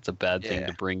sounds like it's a bad thing Yeah.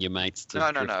 to bring your mates to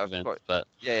No, drift of events, course. but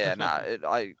Yeah, no, it's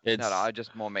I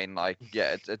just more mean like,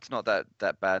 yeah, it's not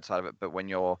that bad side of it, but when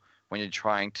you're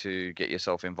trying to get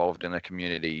yourself involved in a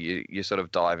community, you sort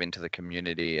of dive into the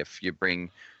community if you bring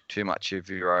too much of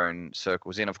your own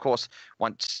circles in. Of course,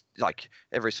 once like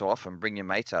every so often, bring your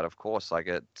mates out. Of course, like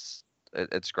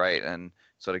it's great and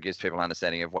sort of gives people an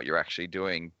understanding of what you're actually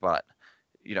doing, but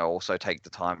also take the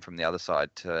time from the other side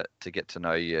to get to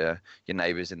know your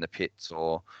neighbors in the pits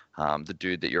or the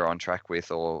dude that you're on track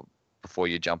with, or before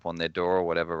you jump on their door or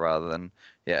whatever, rather than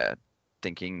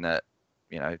thinking that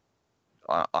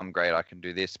I'm great, I can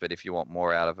do this, but if you want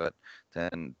more out of it,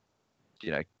 then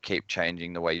keep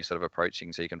changing the way you're sort of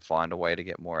approaching so you can find a way to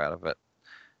get more out of it.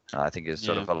 I think is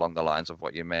sort Yeah. of along the lines of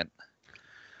what you meant.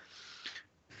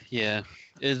 Yeah,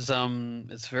 it's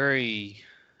very,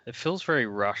 it feels very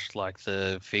rushed, like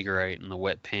the figure eight and the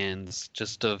wet pans,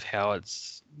 just of how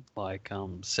it's like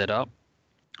set up.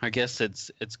 I guess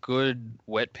it's good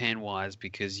wet pan wise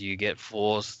because you get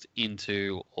forced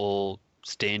into all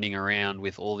standing around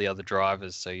with all the other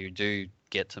drivers, so you do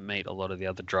get to meet a lot of the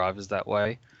other drivers that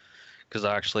way. Because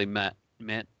I actually met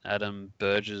Adam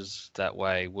Burgess that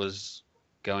way, was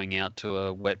going out to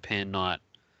a wet pan night.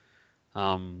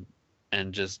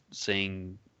 And just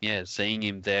seeing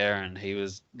him there, and he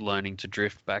was learning to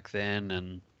drift back then,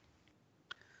 and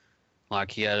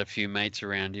like he had a few mates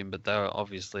around him, but they were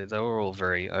all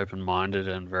very open-minded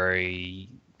and very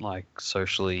like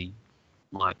socially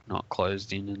like not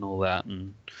closed in and all that,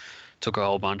 and took a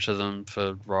whole bunch of them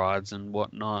for rides and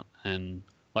whatnot. And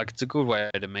like it's a good way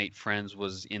to meet friends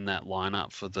was in that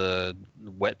lineup for the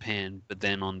wet pan, but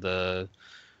then on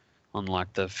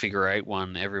like the figure eight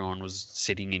one, everyone was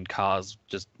sitting in cars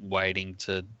just waiting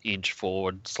to inch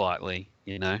forward slightly,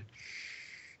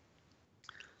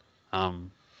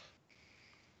 Um,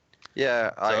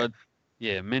 Yeah, so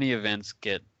many events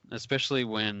get, especially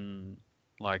when,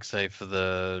 like, say for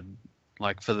the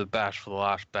bash, for the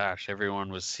last bash, everyone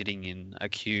was sitting in a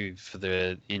queue for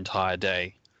the entire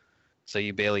day, so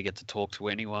you barely get to talk to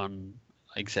anyone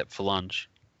except for lunch.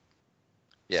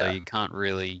 So yeah. you can't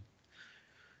really.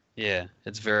 Yeah,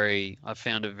 I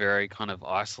found it very kind of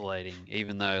isolating,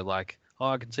 even though, like, oh,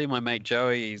 I can see my mate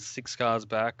Joey, he's 6 cars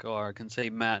back, or I can see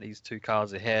Matt, he's 2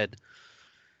 cars ahead.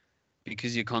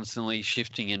 Because you're constantly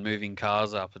shifting and moving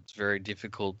cars up, it's very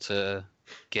difficult to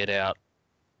get out,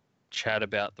 chat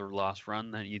about the last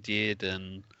run that you did,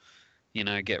 and,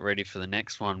 get ready for the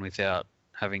next one without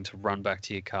having to run back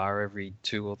to your car every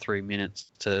 2 or 3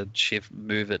 minutes to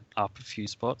move it up a few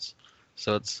spots.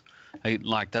 So that's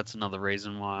another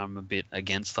reason why I'm a bit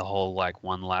against the whole like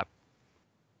one lap,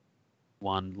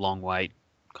 one long wait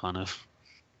kind of.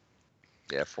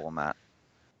 Format.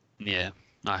 Yeah,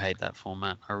 I hate that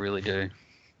format. I really do.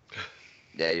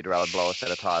 Yeah, you'd rather blow a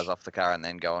set of tires off the car and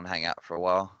then go and hang out for a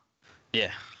while.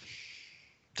 Yeah,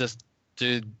 just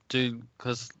do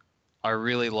because I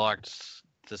really liked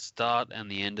the start and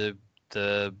the end of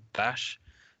the bash,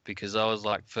 because I was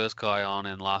like first guy on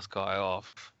and last guy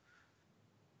off,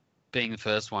 being the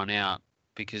first one out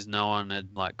because no one had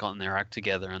like gotten their act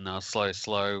together, and they were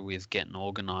slow with getting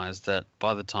organized. That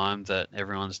by the time that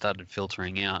everyone started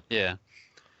filtering out,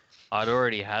 I'd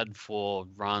already had 4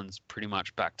 runs pretty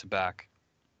much back to back,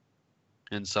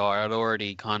 and so I had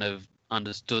already kind of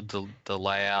understood the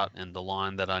layout and the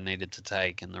line that I needed to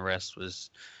take, and the rest was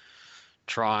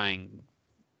trying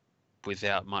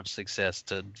without much success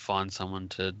to find someone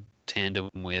to tandem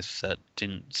with that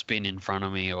didn't spin in front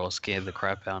of me or scare the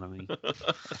crap out of me.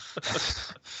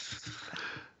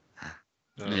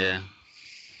 Yeah.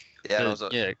 Yeah,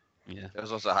 Yeah. It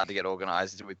was also hard to get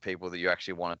organized with people that you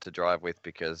actually wanted to drive with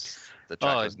because the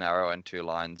track was narrow and 2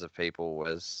 lines of people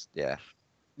was, Yeah,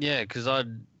 because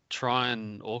I'd try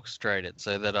and orchestrate it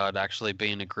so that I'd actually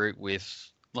be in a group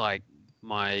with like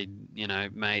my,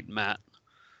 mate Matt,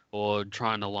 or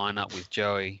trying to line up with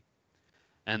Joey.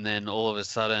 And then all of a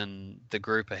sudden, the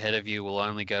group ahead of you will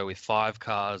only go with 5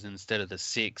 cars instead of the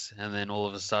 6. And then all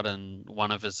of a sudden,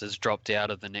 one of us has dropped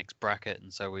out of the next bracket,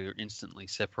 and so we were instantly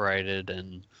separated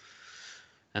and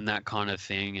that kind of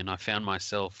thing. And I found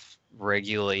myself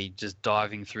regularly just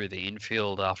diving through the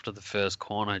infield after the first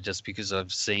corner, just because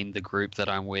I've seen the group that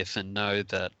I'm with and know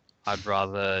that I'd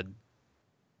rather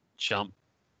jump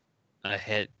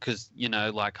ahead, because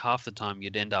like half the time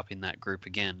you'd end up in that group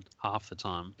again, half the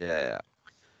time. Yeah.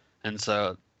 And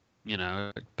so,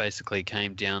 it basically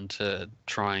came down to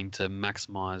trying to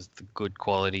maximize the good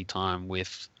quality time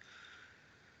with,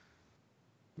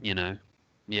 the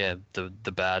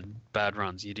bad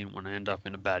runs. You didn't want to end up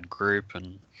in a bad group,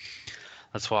 and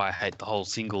that's why I hate the whole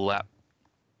single lap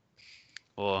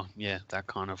or yeah, that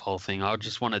kind of whole thing. I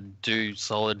just want to do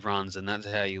solid runs, and that's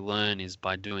how you learn is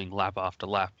by doing lap after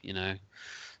lap, you know.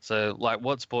 So, like,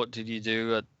 what sport did you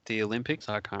do at the Olympics?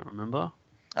 I can't remember.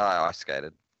 I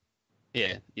skated.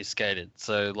 Yeah, you skated.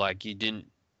 So, like, you didn't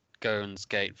go and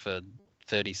skate for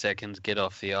 30 seconds, get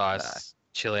off the ice,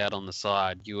 chill out on the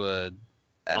side. You were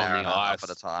An on hour the and a half ice.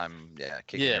 at a time. Yeah,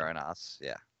 kicking Yeah. your own ass.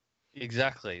 Yeah.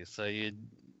 Exactly. So you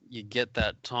get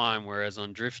that time, whereas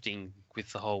on drifting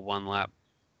with the whole one lap,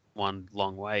 one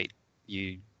long wait,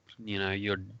 you know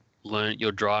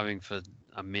you're driving for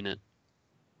a minute,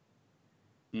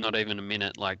 not even a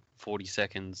minute, like 40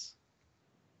 seconds,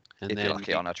 and If you're then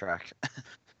lucky on a track.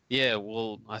 yeah.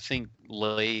 Well, I think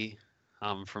Lee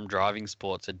from Driving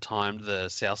Sports had timed the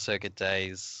South Circuit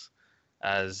days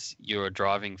as you were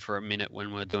driving for a minute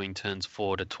when we're doing turns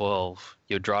 4 to 12.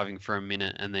 You're driving for a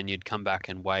minute and then you'd come back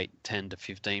and wait 10 to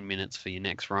 15 minutes for your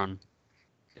next run.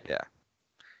 Yeah.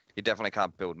 You definitely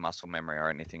can't build muscle memory or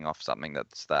anything off something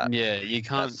that's Yeah, you that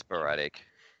can't sporadic.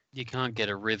 you can't get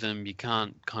a rhythm, you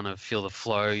can't kind of feel the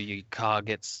flow. Your car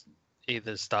gets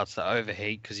either starts to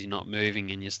overheat because you're not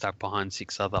moving and you're stuck behind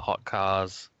 6 other hot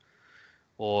cars,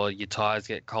 or your tires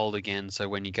get cold again, so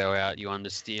when you go out you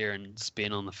understeer and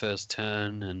spin on the first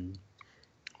turn and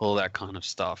all that kind of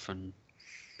stuff. And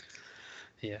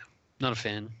yeah, not a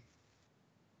fan.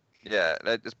 Yeah,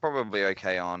 it's probably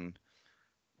okay on,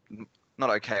 not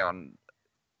okay on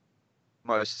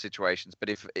most situations, but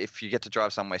if you get to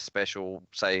drive somewhere special,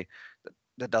 say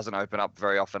that doesn't open up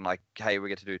very often, like, hey, we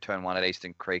get to do turn 1 at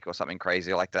Eastern Creek or something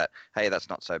crazy like that, hey, that's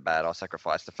not so bad. I'll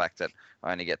sacrifice the fact that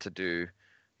I only get to do,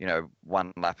 you know,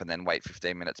 one lap and then wait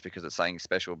 15 minutes because it's something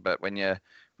special. But when you're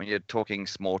talking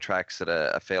small tracks that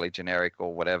are fairly generic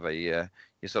or whatever, you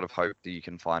sort of hope that you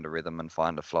can find a rhythm and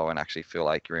find a flow and actually feel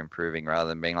like you're improving, rather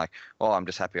than being like, oh, I'm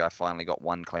just happy I finally got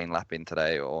one clean lap in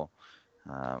today, or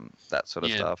that sort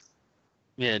of Yeah. stuff.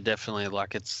 Yeah, definitely.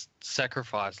 Like, it's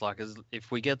sacrifice. Like, as if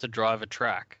we get to drive a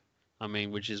track, I mean,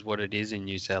 which is what it is in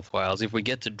New South Wales. If we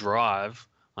get to drive,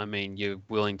 I mean, you're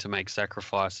willing to make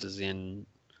sacrifices in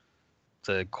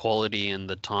the quality and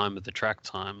the time of the track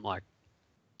time. Like,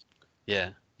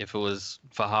 yeah, if it was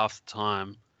for half the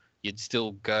time, you'd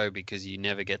still go because you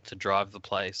never get to drive the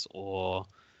place, or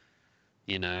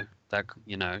you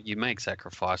make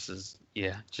sacrifices.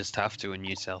 Yeah, just have to in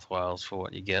New South Wales for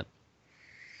what you get.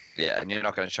 Yeah, and you're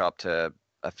not going to show up to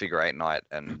a figure 8 night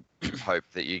and hope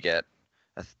that you get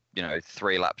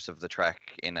 3 laps of the track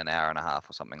in an hour and a half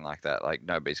or something like that. Like,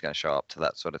 nobody's going to show up to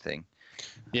that sort of thing.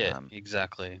 Yeah,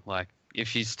 exactly. Like,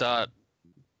 if you start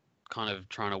kind of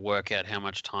trying to work out how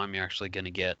much time you're actually going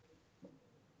to get,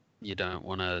 you don't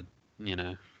want to,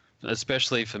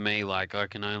 especially for me, like, I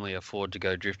can only afford to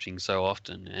go drifting so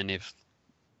often. And if,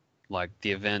 like,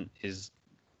 the event is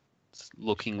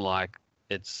looking like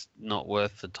it's not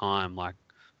worth the time, like,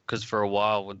 because for a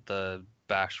while with the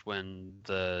bash, when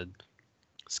the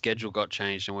schedule got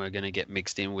changed and we were going to get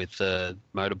mixed in with the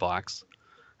motorbikes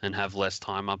and have less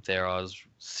time up there, I was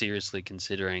seriously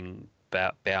considering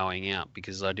bowing out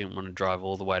because I didn't want to drive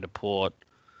all the way to port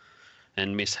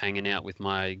and miss hanging out with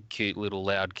my cute little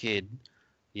loud kid,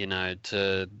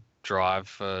 to drive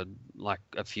for like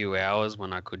a few hours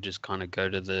when I could just kind of go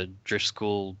to the drift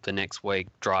school the next week,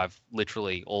 drive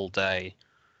literally all day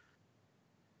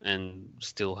and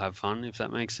still have fun, if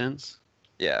that makes sense.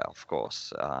 Yeah, of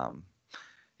course.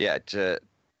 Yeah, to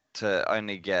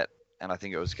only get, and I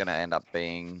think it was going to end up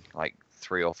being like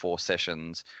 3 or 4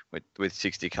 sessions with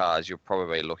 60 cars, you're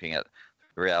probably looking at,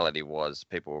 the reality was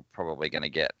people were probably going to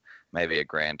get maybe a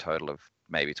grand total of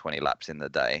maybe 20 laps in the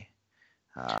day.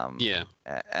 Yeah.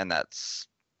 And that's,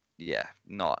 yeah,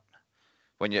 not,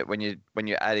 when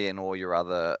you add in all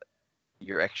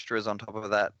your extras on top of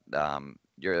that,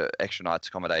 your extra night's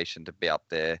accommodation to be up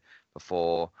there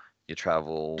before you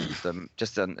travel,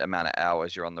 just the amount of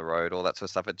hours you're on the road, all that sort of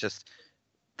stuff. It just,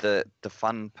 the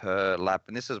fun per lap,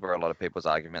 and this is where a lot of people's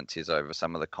arguments is over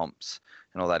some of the comps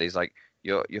and all that, is like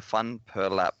your fun per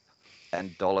lap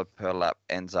and dollar per lap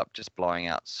ends up just blowing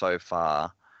out so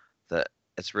far that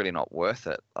it's really not worth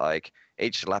it. Like,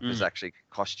 each lap has actually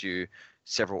cost you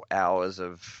several hours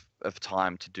of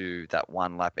time to do that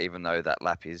one lap, even though that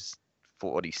lap is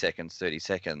 40 seconds, 30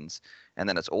 seconds, and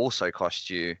then it's also cost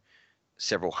you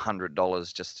several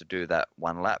 $100s just to do that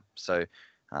one lap. So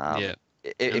Yeah.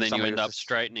 And then you end up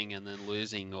straightening and then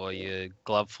losing, or your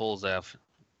glove falls off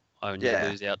and you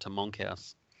lose out to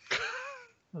Monkhouse.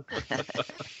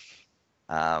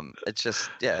 It's just,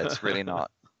 it's really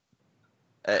not.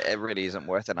 It really isn't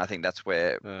worth it. And I think that's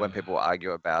where when people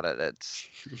argue about it, it's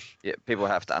people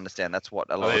have to understand that's what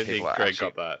a lot of people are Greg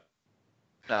actually. got that.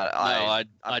 No, No, I'm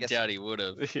I guessing, doubt he would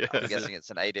have. Yeah. I'm guessing it's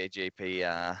an ADGP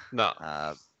No.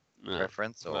 No.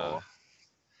 reference, or No.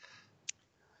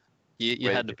 You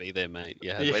Where had did to be there, mate.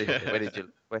 You had Yeah. to be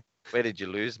there. where did you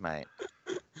lose, mate?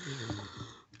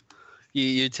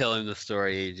 You tell him the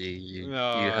story, EG. You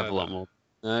No, have a lot no. more.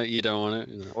 No, you don't want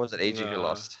it. Or was it EG who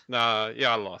lost? No,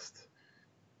 yeah, I lost.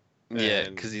 Yeah,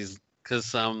 And because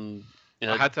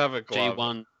I had to have a glove.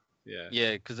 G1. Yeah.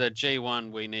 Yeah, because at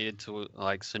G1 we needed to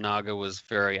like Sunaga was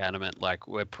very adamant, like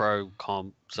we're pro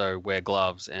comp, so wear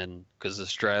gloves, and because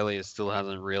Australia still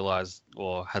hasn't realized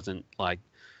or hasn't like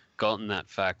gotten that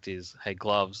fact is, hey,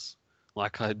 gloves.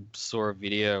 Like I saw a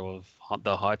video of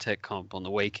the high tech comp on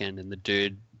the weekend, and the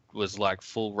dude was like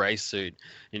full race suit,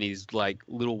 and his like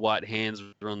little white hands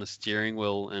were on the steering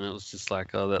wheel, and it was just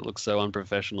like, oh, that looks so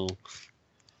unprofessional.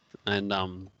 And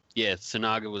yeah,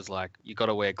 Sunaga was like, you got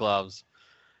to wear gloves.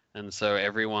 And so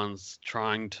everyone's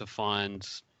trying to find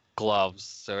gloves.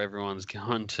 So everyone's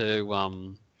going to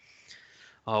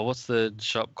oh, what's the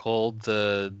shop called?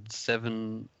 The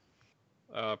Seven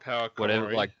Power whatever,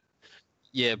 Komori. like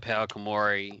yeah, Power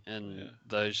Komori, and Yeah.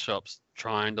 those shops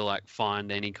trying to like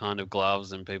find any kind of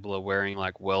gloves, and people are wearing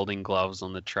like welding gloves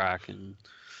on the track, and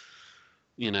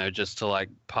just to like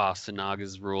pass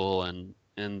Sunaga's rule,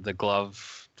 and the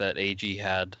glove that EG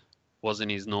had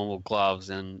wasn't his normal gloves,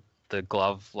 and the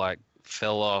glove like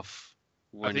fell off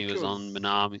when he think was it on was-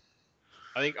 Minami.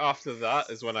 I think after that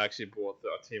is when I actually bought the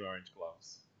Team Orange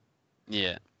gloves.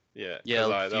 Yeah, Yeah. yeah. 'cause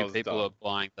A that few was people dumb. are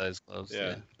buying those gloves.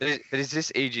 Yeah. Yeah. But is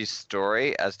this EG's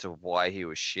story as to why he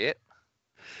was shit?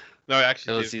 No, I It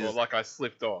actually was did. his- Like I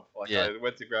slipped off. Like Yeah. I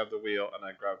went to grab the wheel and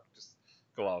I grabbed just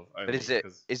glove only. But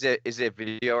is there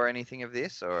video or anything of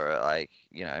this, or like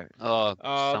Oh,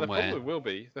 There somewhere. probably will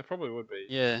be. There probably would be.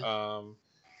 Yeah.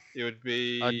 It would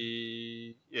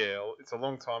be. Yeah, it's a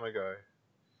long time ago.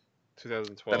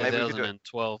 2012. But maybe we could do it-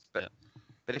 2012. but- Yeah.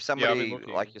 But if I've been somebody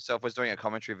looking. like yourself was doing a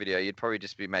commentary video, you'd probably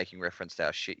just be making reference to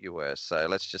how shit you were. So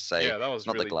let's just say Yeah, that was it's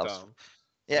not really the gloves. dumb.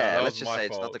 Yeah, that let's was just my say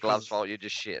it's not fault, the gloves' 'cause- fault. You're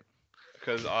just shit.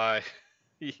 Because I,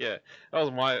 yeah, that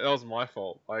was my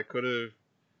fault. I could have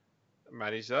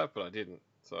managed that, but I didn't.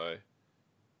 So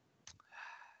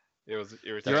it was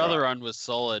irritating. Your other run was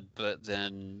solid, but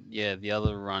then the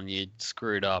other run you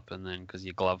screwed up, and then because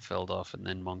your glove fell off, and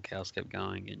then Monkhouse kept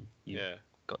going, and you Yeah,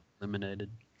 got eliminated.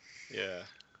 yeah,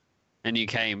 And you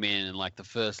came in, and like the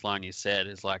first line you said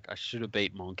is like, I should have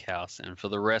beat Monkhouse, and for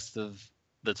the rest of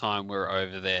the time we were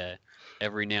over there,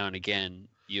 every now and again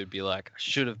you'd be like, I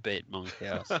should have beat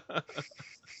Monkhouse. It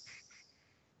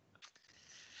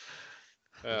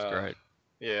was great,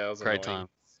 Yeah, it was great annoying. time.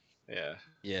 Yeah.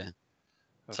 Yeah,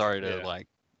 That's- sorry to yeah. like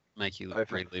make you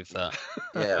Open. relive that.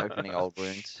 Yeah, opening old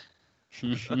wounds.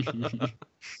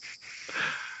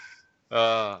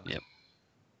 Yep.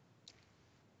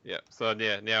 Yep. So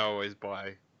yeah, now I always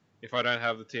buy. If I don't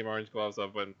have the Team Orange gloves,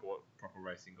 I've went and bought proper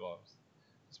racing gloves.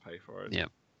 Just pay for it.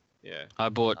 Yep. Yeah. I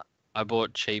bought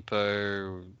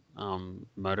cheapo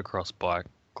motocross bike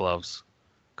gloves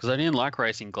because I didn't like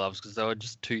racing gloves because they were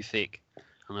just too thick,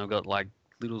 and I've got like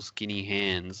little skinny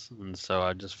hands, and so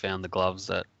I just found the gloves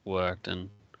that worked, and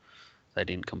they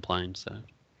didn't complain. So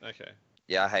Okay.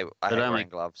 Yeah, I hate But only- wearing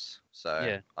gloves, so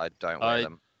Yeah. I don't wear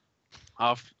them.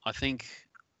 I think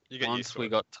You get used once to we it.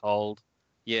 got told,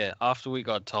 after we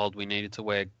got told we needed to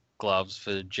wear gloves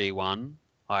for G1,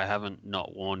 I haven't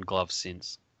not worn gloves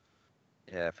since.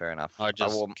 Yeah, fair enough. I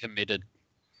just wore, committed.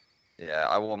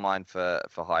 I wore mine for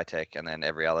high tech, and then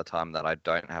every other time that I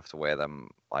don't have to wear them,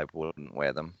 I wouldn't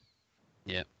wear them.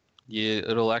 Yeah,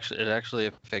 it actually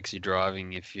affects your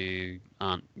driving if you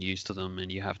aren't used to them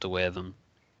and you have to wear them.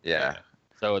 Yeah,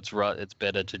 So it's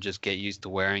better to just get used to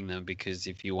wearing them, because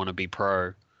if you want to be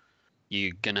pro,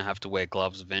 you're gonna have to wear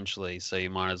gloves eventually. So you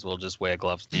might as well just wear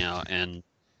gloves now and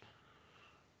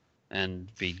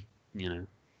be,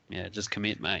 just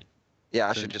commit, mate. yeah.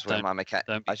 I So should just wear don't- my mechanic.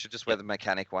 don't I should just wear the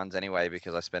mechanic ones anyway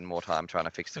because I spend more time trying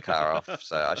to fix the car off.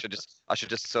 So I should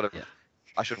just sort of. Yeah.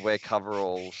 I should wear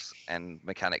coveralls and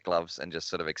mechanic gloves and just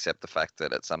sort of accept the fact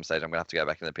that at some stage I'm gonna have to go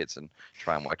back in the pits and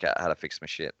try and work out how to fix my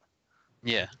shit.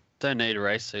 Yeah, don't need a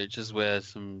race suit. Just wear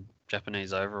some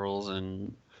Japanese overalls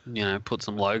and put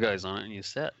some logos on it, and you're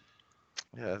set.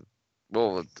 Yeah.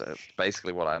 Well, that's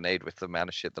basically what I need with the amount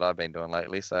of shit that I've been doing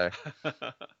lately. So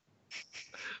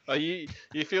Oh, you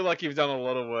feel like you've done a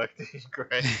lot of work,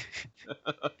 Greg.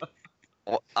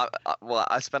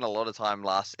 I spent a lot of time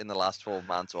in the last 12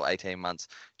 months or 18 months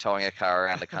towing a car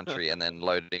around the country and then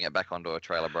loading it back onto a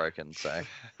trailer broken. So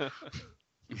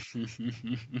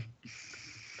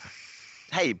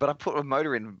hey, but I put a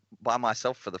motor in by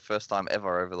myself for the first time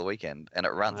ever over the weekend, and it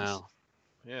runs. Wow.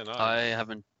 Yeah, no. I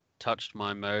haven't touched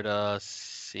my motor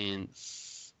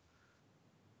since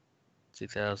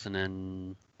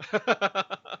 2011.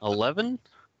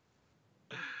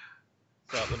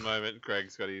 So at the moment,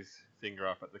 Greg's got his finger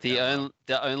up at the The camera.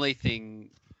 the only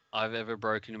thing I've ever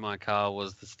broken in my car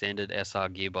was the standard SR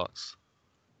gearbox,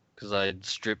 because I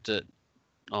stripped it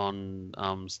on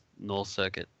North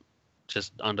Circuit,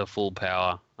 just under full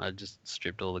power. I just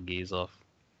stripped all the gears off,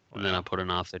 and then I Wow. put an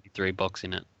R33 box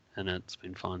in it, and it's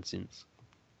been fine since.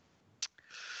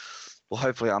 Well,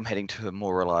 hopefully I'm heading to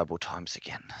more reliable times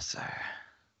again. So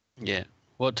Yeah.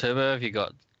 What turbo have you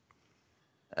got?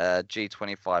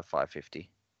 G25 550.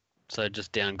 So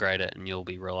just downgrade it, and you'll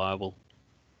be reliable.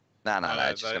 No, No,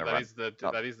 it's just gonna that run. is the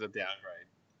Oh. that is the downgrade.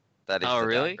 That is Oh, the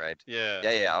really? downgrade. Yeah.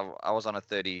 Yeah. I was on a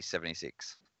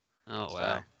 3076. Oh So,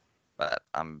 wow. but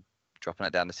I'm dropping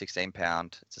it down to 16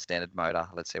 pound. It's a standard motor.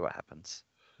 Let's see what happens.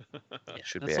 Yeah,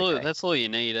 Should that's be all. okay. That's all you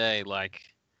need, eh? Like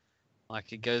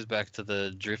it goes back to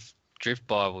the drift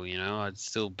Bible. You know, I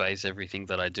still base everything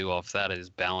that I do off that is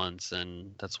balance,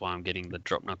 and that's why I'm getting the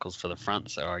drop knuckles for the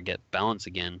front, so I get balance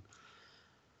again.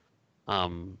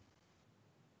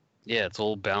 Yeah, it's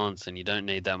all balance, and you don't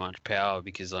need that much power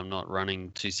because I'm not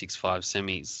running 265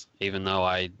 semis, even though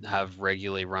I have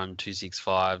regularly run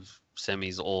 265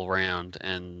 semis all round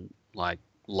and like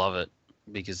love it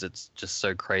because it's just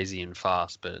so crazy and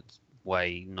fast, but it's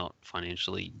way not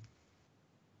financially.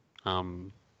 I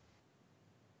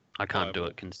can't do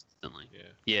Viable. it consistently. Yeah.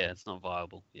 Yeah, it's not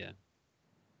viable. Yeah,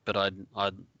 but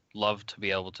I'd love to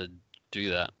be able to do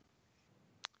that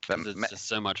But because it's just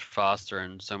so much faster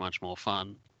and so much more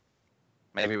fun.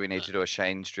 maybe we need to do a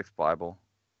Shane's Drift Bible.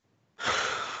 I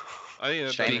think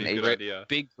that'd Shane be a and good Ebert. idea.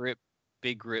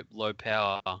 Big grip, low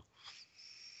power.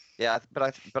 Yeah, but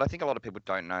I think a lot of people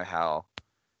don't know how.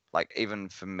 Like even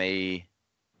for me,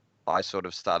 I sort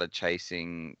of started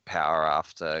chasing power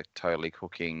after totally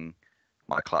cooking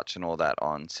my clutch and all that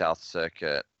on South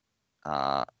Circuit,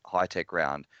 high tech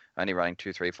round. Only running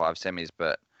 235 semis,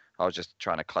 but I was just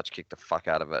trying to clutch kick the fuck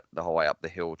out of it the whole way up the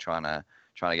hill, trying to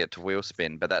get to wheel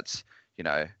spin. But that's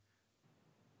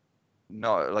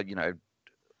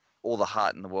all the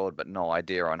heart in the world, but no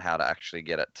idea on how to actually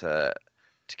get it to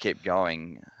keep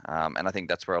going. And I think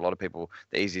that's where a lot of people,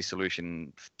 the easy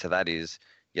solution to that is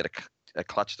you get a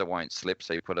clutch that won't slip,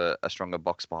 so you put a stronger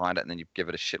box behind it, and then you give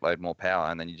it a shitload more power,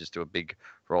 and then you just do a big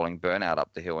rolling burnout up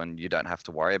the hill, and you don't have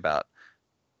to worry about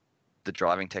the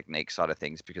driving technique side of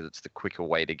things because it's the quicker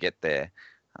way to get there.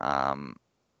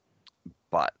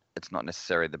 But it's not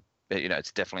necessarily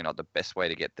it's definitely not the best way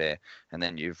to get there. And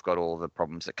then you've got all the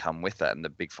problems that come with that and the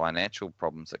big financial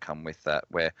problems that come with that,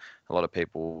 where a lot of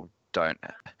people don't,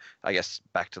 I guess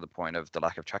back to the point of the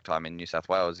lack of track time in New South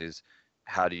Wales is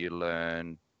how do you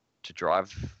learn to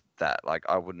drive that? Like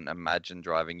I wouldn't imagine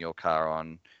driving your car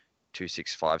on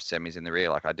 265 semis in the rear.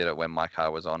 Like I did it when my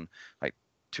car was on like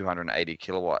 280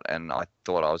 kilowatt, and I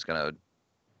thought I was going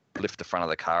to lift the front of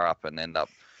the car up and end up,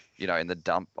 in the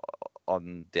dump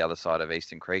on the other side of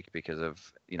Eastern Creek because of,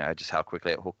 just how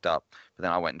quickly it hooked up. But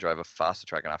then I went and drove a faster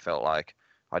track and I felt like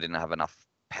I didn't have enough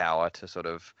power to sort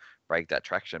of break that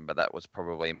traction. But that was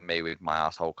probably me with my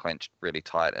asshole clenched really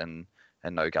tight and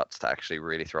no guts to actually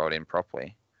really throw it in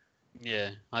properly.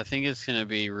 Yeah, I think it's going to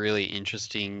be really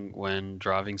interesting when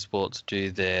driving sports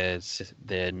do their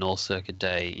North Circuit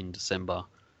Day in December,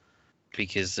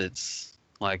 because it's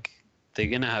like they're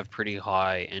going to have pretty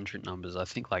high entrant numbers. I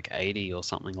think like 80 or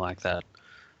something like that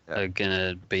are going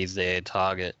to be their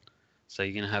target. So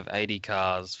you're going to have 80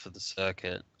 cars for the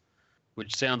circuit,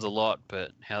 which sounds a lot,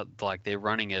 but how like they're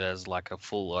running it as like a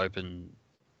full open,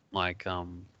 like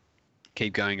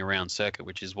keep going around circuit,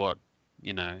 which is what,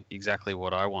 exactly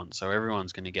what I want. So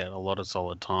everyone's going to get a lot of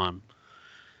solid time,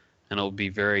 and it'll be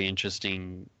very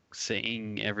interesting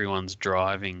seeing everyone's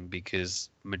driving because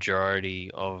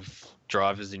majority of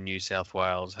drivers in New South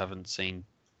Wales haven't seen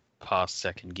past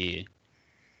second gear.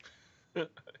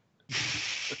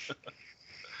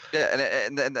 Yeah,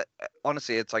 and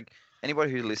honestly, it's like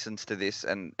anybody who listens to this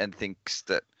and thinks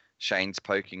that Shane's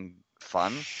poking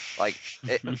fun, like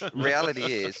reality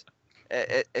is,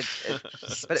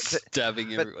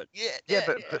 stabbing everyone.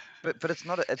 But it's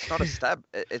not a stab.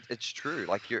 It's true.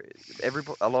 Like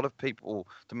a lot of people,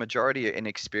 the majority are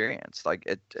inexperienced. Like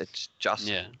it's just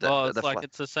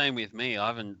it's the same with me. I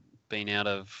haven't been out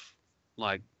of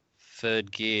like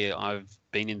third gear. I've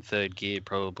been in third gear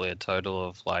probably a total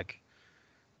of like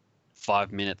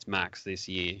 5 minutes max this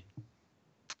year.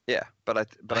 Yeah, but I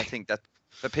think that,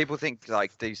 but people think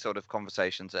like these sort of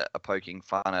conversations are poking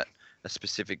fun at a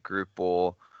specific group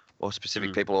or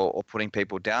specific people or putting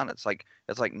people down. It's like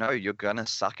no, you're gonna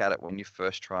suck at it when you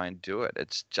first try and do it.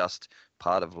 It's just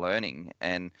part of learning,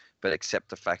 and but accept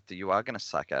the fact that you are going to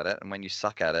suck at it. And when you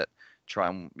suck at it, try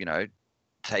and,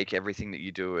 take everything that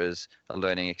you do as a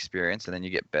learning experience, and then you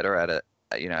get better at it,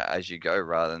 as you go,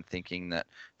 rather than thinking that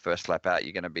first lap out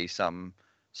you're going to be some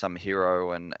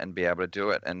hero and be able to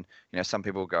do it. And some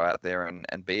people go out there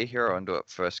and be a hero and do it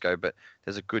first go, but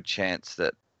there's a good chance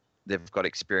that they've got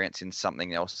experience in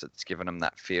something else that's given them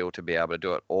that feel to be able to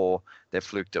do it, or they've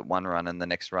fluked at one run and the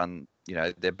next run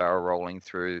they're barrel rolling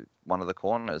through one of the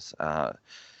corners.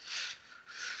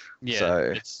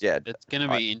 It's going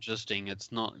to be interesting.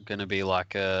 It's not going to be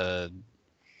like I'm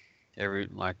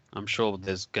sure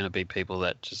there's going to be people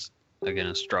that just are going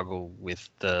to struggle with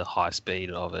the high speed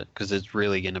of it, because it's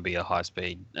really going to be a high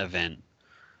speed event.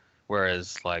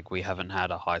 Whereas we haven't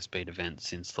had a high speed event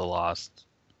since the last,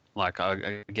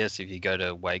 I guess if you go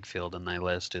to Wakefield and they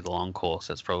let us do the long course,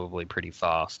 that's probably pretty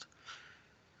fast.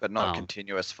 But not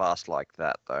continuous fast like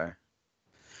that though.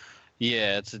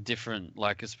 Yeah, it's a different,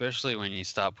 especially when you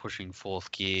start pushing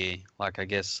fourth gear. I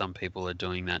guess some people are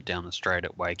doing that down the straight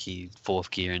at Wakey, fourth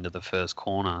gear into the first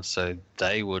corner, so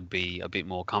they would be a bit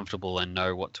more comfortable and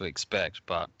know what to expect.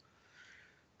 But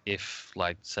if,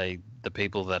 say, the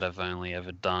people that have only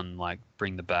ever done,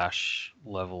 Bring the Bash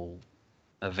level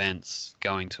events,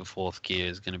 going to fourth gear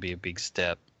is going to be a big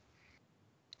step.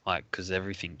 Because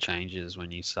everything changes when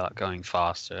you start going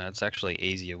faster. It's actually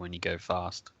easier when you go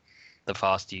fast. The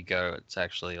faster you go, it's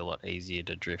actually a lot easier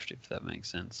to drift, if that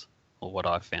makes sense, or what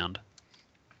I found.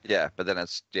 Yeah, but then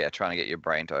it's trying to get your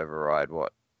brain to override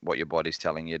what your body's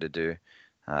telling you to do.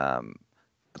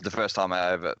 The first time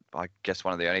I guess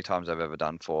one of the only times I've ever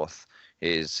done fourth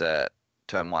is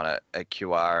turn one at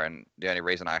QR, and the only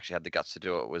reason I actually had the guts to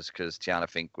do it was because Tiana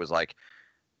Fink was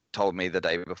told me the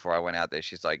day before I went out there,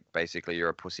 she's like, basically, you're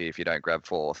a pussy if you don't grab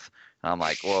fourth. And I'm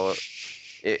like, well,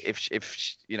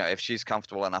 if she's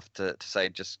comfortable enough to say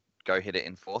just go hit it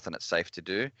in fourth and it's safe to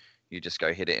do, you just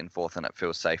go hit it in fourth and it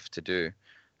feels safe to do,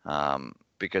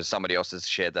 because somebody else has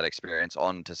shared that experience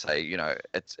on to say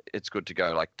it's good to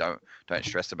go, don't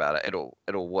stress about it,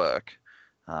 it'll work.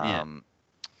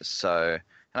 So,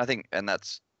 and I think, and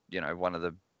that's one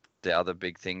of the other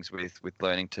big things with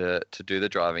learning to do the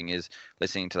driving is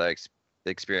listening to those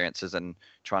experiences and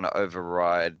trying to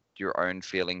override your own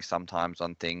feelings sometimes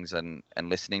on things, and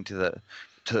listening to the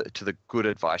good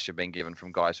advice you're being given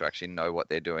from guys who actually know what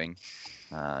they're doing,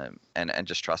 and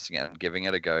just trusting it and giving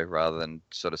it a go rather than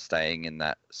sort of staying in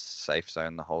that safe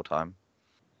zone the whole time.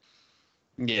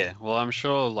 Yeah, well, I'm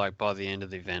sure by the end of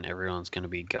the event, everyone's going to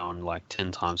be going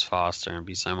 10 times faster and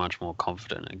be so much more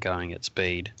confident at going at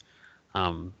speed,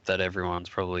 that everyone's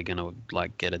probably going to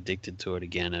get addicted to it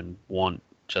again and want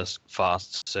just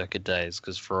fast circuit days.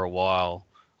 Because for a while,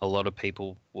 a lot of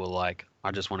people were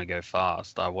I just want to go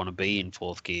fast. I want to be in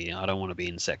fourth gear. I don't want to be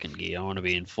in second gear. I want to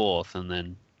be in fourth. And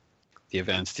then the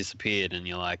events disappeared and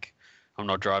you're like, I'm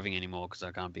not driving anymore because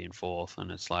I can't be in fourth. And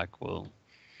it's well,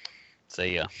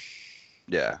 see ya.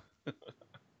 Yeah. Yeah.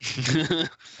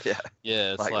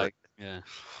 Yeah, it's yeah.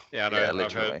 Yeah, I know. Yeah,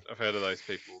 I've heard of those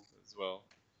people as well.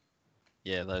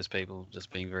 Yeah, those people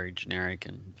just being very generic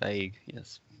and vague,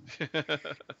 yes.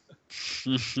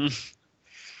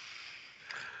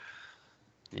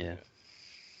 Yeah.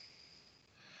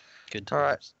 Good times. All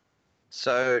right.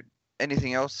 So,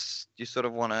 anything else you sort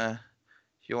of want to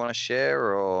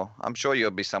share, or I'm sure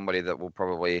you'll be somebody that will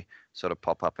probably sort of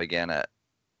pop up again at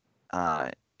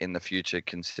in the future,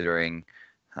 considering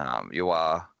you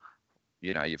are,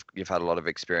 you've had a lot of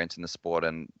experience in the sport,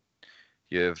 and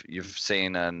you've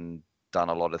seen and done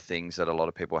a lot of things that a lot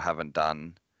of people haven't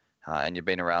done, and you've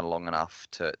been around long enough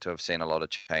to have seen a lot of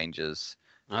changes.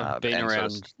 I've been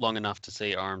around long enough to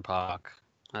see Oran Park.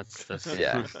 That's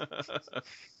yeah.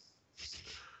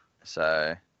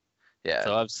 So, yeah.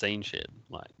 So I've seen shit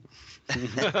and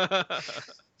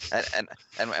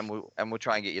we'll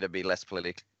try and get you to be less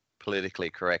politically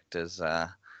correct as we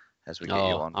get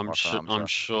you on. I'm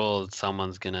sure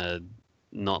someone's gonna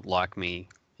not like me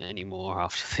anymore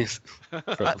after this.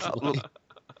 Look,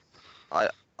 I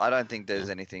don't think there's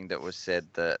anything that was said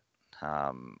that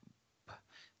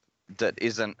that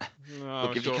isn't. No,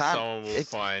 look, I'm if sure you can't, someone will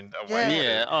find a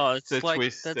way it's to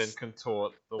twist and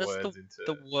contort the words into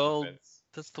the world. offense.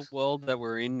 That's the world that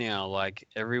we're in now.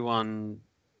 Everyone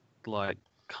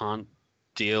can't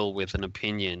deal with an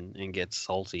opinion and gets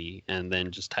salty and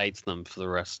then just hates them for the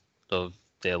rest of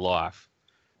their life,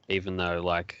 even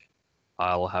though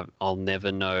I'll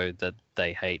never know that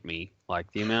they hate me.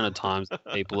 The amount of times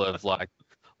people have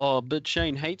oh, but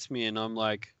Shane hates me, and I'm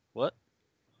like, what?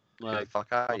 Who the fuck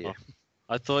are you?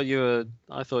 I thought you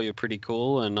were pretty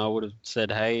cool, and I would have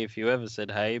said hey if you ever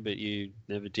said hey, but you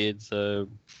never did. So,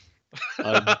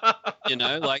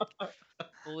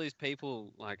 all these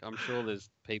people, like, I'm sure there's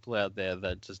people out there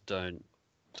that just don't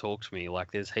talk to me.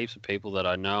 Like, there's heaps of people that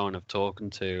I know and have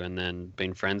talked to and then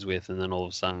been friends with, and then all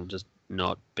of a sudden just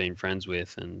not been friends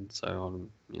with. And so,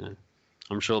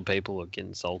 I'm sure people are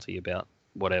getting salty about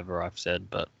whatever I've said,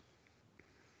 but,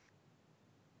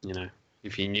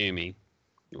 if you knew me,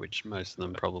 which most of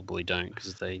them probably don't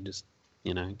because they just,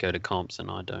 go to comps and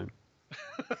I don't.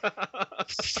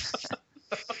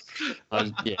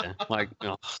 Yeah, like,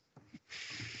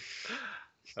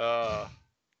 oh.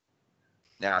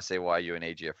 Now I see why you and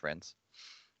EG are friends.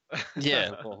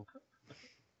 Yeah, well,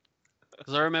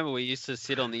 because I remember we used to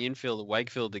sit on the infield at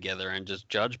Wakefield together and just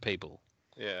judge people.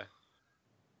 Yeah.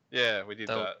 Yeah, we did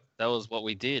that. That was what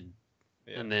we did.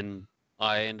 Yeah. And then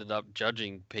I ended up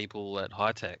judging people at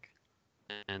High Tech.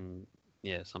 And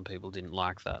yeah, some people didn't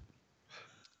like that.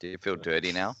 Do you feel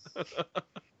dirty now?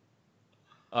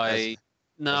 No, Has it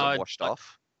I washed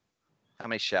off? How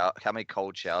many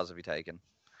cold showers have you taken?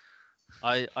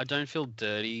 I don't feel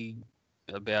dirty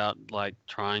about like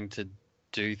trying to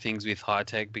do things with High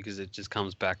Tech because it just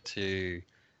comes back to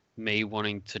me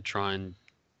wanting to try and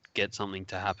get something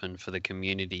to happen for the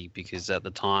community, because at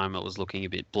the time it was looking a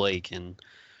bit bleak, and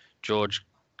George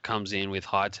comes in with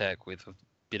High Tech with a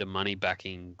bit of money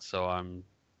backing, so I'm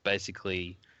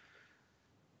basically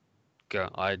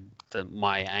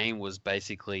my aim was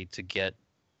basically to get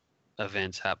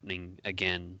events happening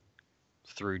again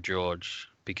through George,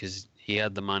 because he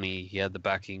had the money, he had the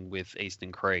backing with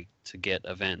Eastern Creek to get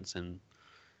events, and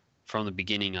from the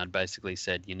beginning I'd basically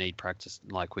said we need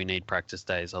practice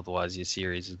days, otherwise your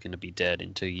series is going to be dead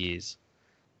in 2 years,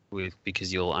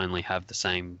 because you'll only have the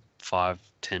same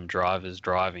 5-10 drivers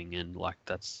driving, and like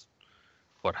that's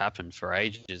what happened for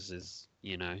ages. Is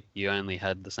you only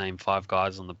had the same 5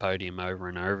 guys on the podium over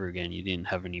and over again. You didn't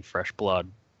have any fresh blood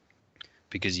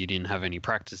because you didn't have any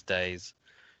practice days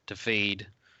to feed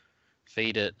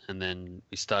it, and then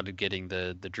we started getting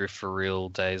the drift for real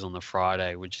days on the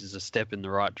Friday, which is a step in the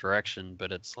right direction,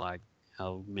 but it's like,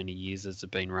 how many years has it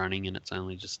been running and it's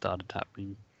only just started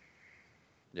happening?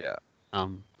 Yeah.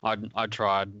 I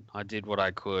tried. I did what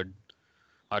I could.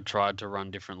 I tried to run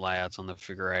different layouts on the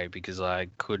figure eight because I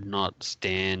could not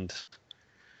stand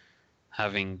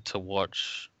having to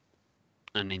watch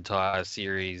an entire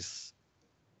series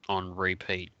on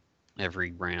repeat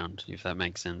every round, if that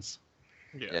makes sense.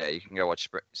 Yeah, you can go watch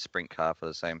Sprint Car for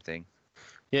the same thing.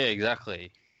 Yeah,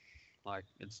 exactly. Like,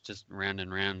 it's just round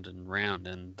and round and round,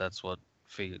 and that's what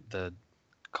the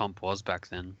comp was back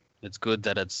then. It's good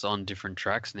that it's on different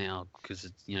tracks now because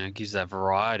it gives that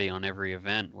variety on every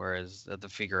event, whereas at the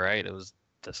figure eight it was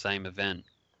the same event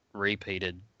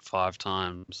repeated 5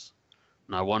 times.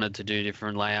 And I wanted to do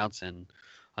different layouts, and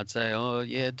I'd say, oh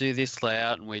yeah, do this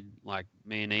layout, and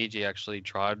me and EG actually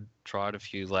tried a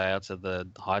few layouts at the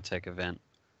High Tech event,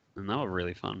 and they were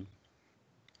really fun.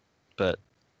 But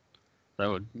they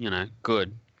were,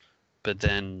 good. But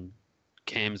then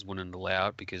cams wouldn't allow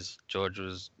it because George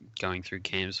was going through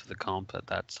cams for the comp at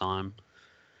that time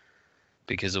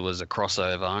because it was a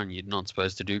crossover, and you're not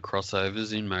supposed to do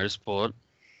crossovers in motorsport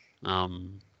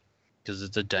because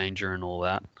it's a danger and all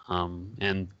that.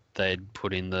 And they'd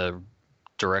put in the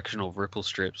directional ripple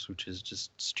strips, which is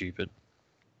just stupid.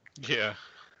 Yeah.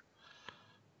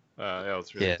 That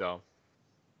was really dumb.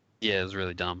 Yeah, it was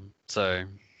really dumb. So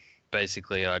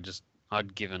basically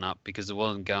I'd given up because it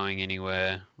wasn't going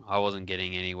anywhere. I wasn't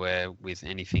getting anywhere with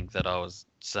anything that I was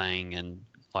saying, and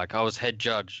like I was head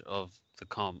judge of the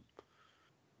comp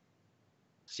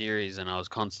series, and I was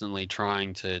constantly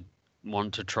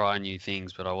want to try new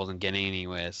things, but I wasn't getting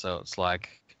anywhere. So it's like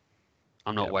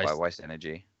I'm not waste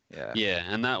energy. Yeah. Yeah,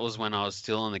 and that was when I was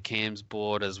still on the cams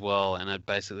board as well, and it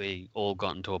basically all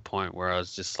gotten to a point where I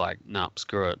was just like, nah,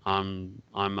 screw it. I'm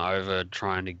over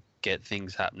trying to get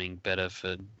things happening better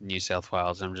for New South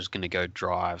Wales. I'm just going to go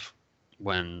drive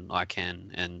when I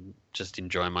can and just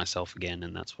enjoy myself again,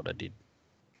 and that's what I did.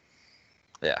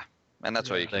 Yeah, and that's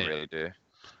what you can really do.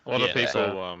 A lot of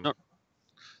people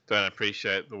don't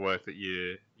appreciate the work that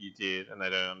you did, and they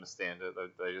don't understand it.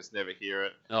 They just never hear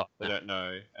it. They don't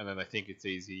know, and then they think it's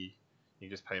easy. You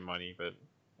just pay money, but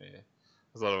yeah,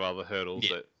 there's a lot of other hurdles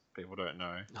that people don't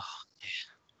know. Oh,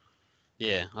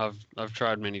 yeah, I've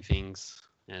tried many things,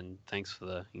 and thanks for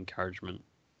the encouragement.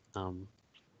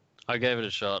 I gave it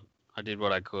a shot. I did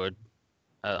what I could.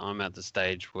 I'm at the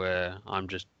stage where I'm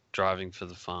just driving for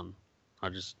the fun. I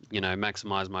just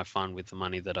maximize my fun with the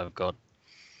money that I've got.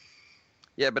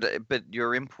 Yeah, but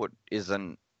your input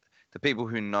isn't. The people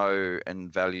who know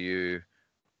and value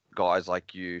guys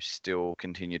like you still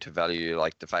continue to value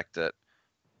like the fact that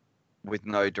with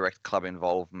no direct club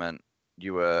involvement,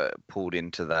 you were pulled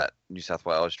into that New South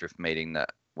Wales drift meeting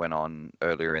that went on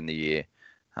earlier in the year.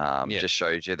 Just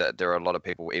shows you that there are a lot of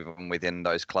people, even within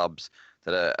those clubs,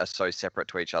 that are so separate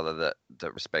to each other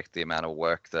that respect the amount of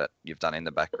work that you've done in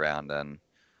the background and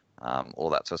all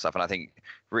that sort of stuff. And I think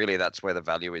really that's where the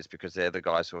value is, because they're the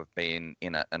guys who have been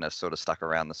in it and are sort of stuck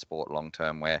around the sport long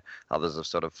term, where others have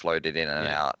sort of floated in and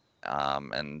out,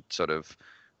 and sort of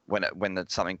when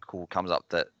something cool comes up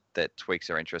that tweaks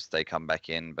their interest, they come back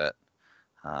in. But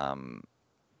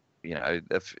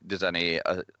if there's only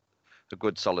a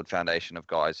good solid foundation of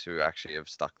guys who actually have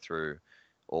stuck through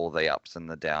all the ups and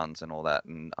the downs and all that,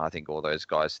 and I think all those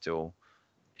guys still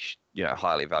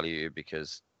highly value you,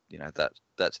 because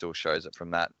that still shows it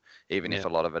from that, even if a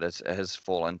lot of it has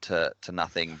fallen to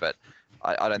nothing. But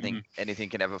I don't think anything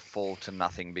can ever fall to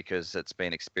nothing, because it's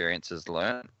been experiences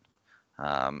learned.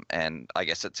 And I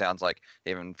guess it sounds like,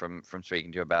 even from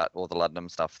speaking to you about all the Luddenham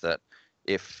stuff, that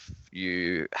if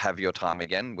you have your time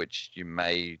again, which you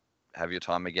may have your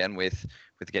time again with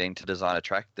getting to design a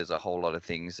track, there's a whole lot of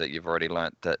things that you've already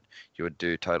learnt that you would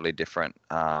do totally different,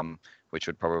 which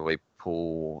would probably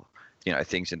pull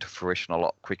things into fruition a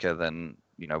lot quicker than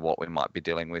what we might be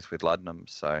dealing with Luddenham.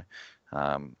 So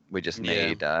we just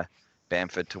need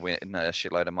Bamford to win a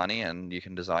shitload of money, and you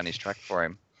can design his track for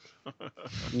him.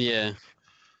 Yeah,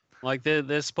 like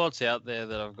there's spots out there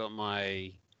that I've got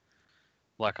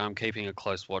I'm keeping a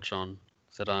close watch on,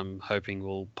 that I'm hoping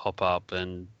will pop up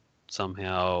and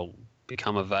somehow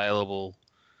become available.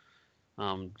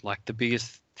 Like the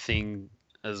biggest thing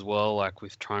as well, like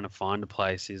with trying to find a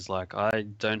place, is like I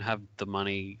don't have the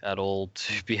money at all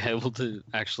to be able to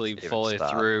actually follow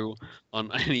through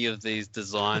on any of these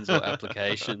designs or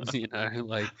applications.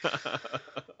 Like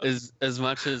as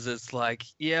much as it's like,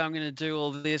 I'm going to do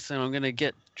all this and I'm going to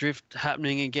get drift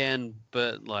happening again,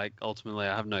 but like ultimately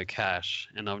I have no cash,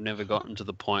 and I've never gotten to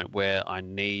the point where I've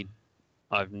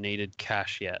needed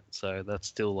cash yet. So that's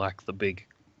still like the big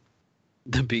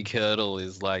hurdle,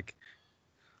 is like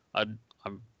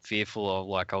I'm fearful of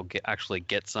like I'll actually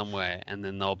get somewhere, and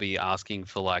then they'll be asking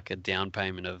for like a down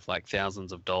payment of like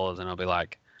thousands of dollars, and I'll be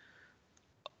like,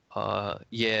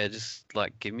 just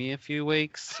like give me a few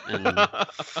weeks. And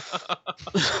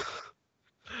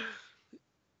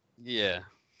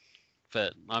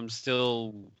but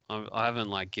I haven't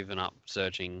like given up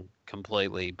searching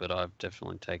completely, but I've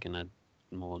definitely taken a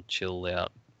more chilled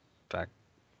out back.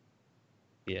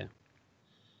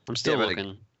 I'm still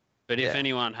looking. But if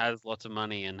anyone has lots of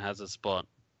money and has a spot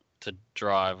to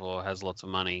drive, or has lots of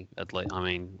money, at least, I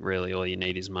mean, really all you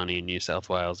need is money in New South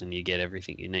Wales and you get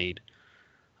everything you need.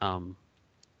 But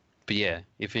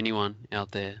if anyone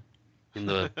out there in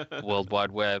the World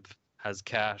Wide Web has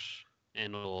cash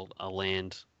and or a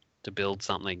land to build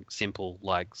something simple,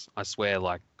 like I swear,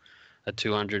 like a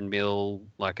 200 mil,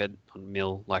 like a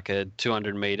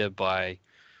 200 meter by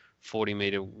 40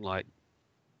 meter, like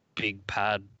big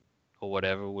pad or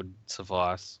whatever would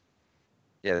suffice.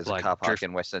 Yeah, there's a car park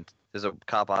in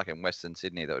Western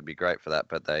Sydney that would be great for that,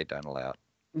 but they don't allow it.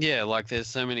 Yeah, like there's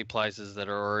so many places that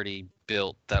are already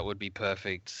built that would be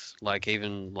perfect. Like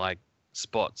even like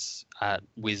spots at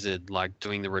Wizard, like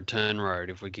doing the return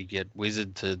road. If we could get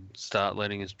Wizard to start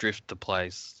letting us drift the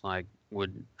place, like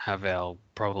would have our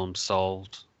problem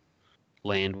solved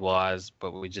land-wise.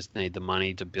 But we just need the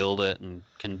money to build it and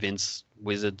convince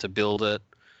Wizard to build it.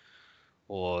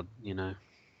 Or, you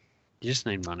just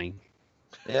need money.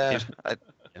 Yeah.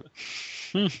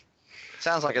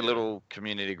 Sounds like a little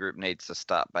community group needs to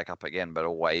start back up again, but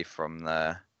away from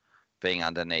the being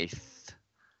underneath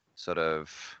sort of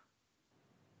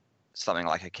something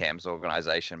like a CAMS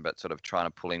organization, but sort of trying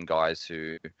to pull in guys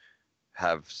who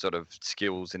have sort of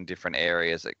skills in different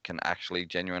areas that can actually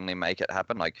genuinely make it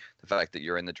happen. Like the fact that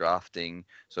you're in the drafting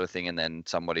sort of thing, and then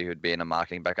somebody who'd be in a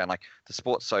marketing background. Like the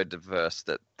sport's so diverse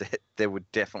that there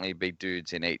would definitely be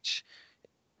dudes in each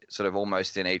sort of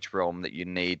almost in each realm that you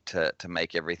need to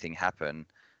make everything happen.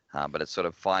 But it's sort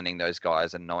of finding those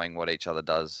guys and knowing what each other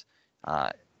does,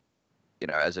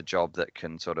 as a job that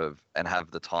can sort of, and have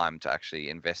the time to actually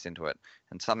invest into it.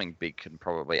 And something big can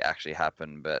probably actually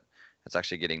happen, but it's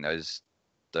actually getting those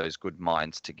good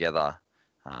minds together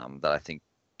that I think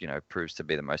proves to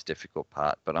be the most difficult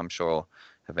part. But I'm sure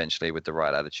eventually, with the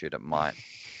right attitude, it might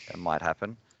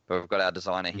happen. But we've got our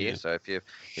designer here, so if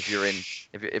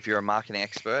you're a marketing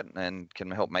expert and can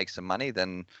help make some money,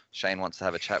 then Shane wants to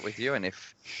have a chat with you. And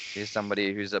if you're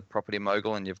somebody who's a property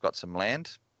mogul and you've got some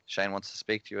land, Shane wants to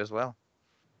speak to you as well.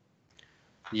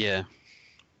 Yeah,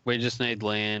 we just need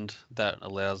land that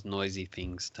allows noisy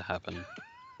things to happen.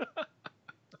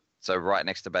 So right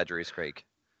next to Badgerys Creek.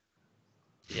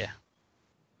 Yeah.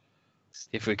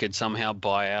 If we could somehow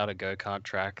buy out a go-kart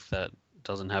track that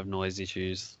doesn't have noise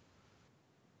issues.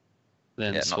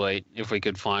 then Yeah, not- sweet. If we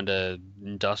could find a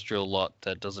industrial lot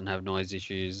that doesn't have noise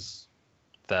issues,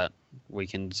 that we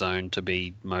can zone to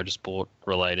be motorsport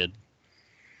related.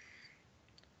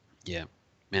 Yeah,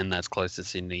 and that's close to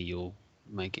Sydney. You'll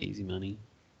make easy money.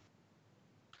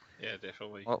 Yeah,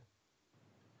 definitely. Well,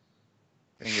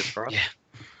 fingers crossed. Yeah.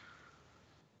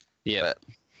 Yeah. But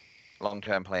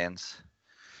long-term plans.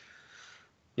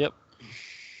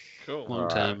 Cool. Long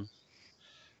Alright. term.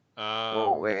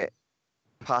 Well, we're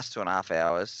past 2.5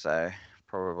 hours, so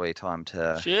probably time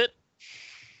to Shit.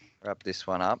 wrap this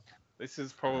one up. This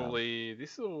is probably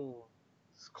it's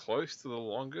close to the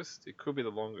longest. It could be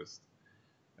the longest.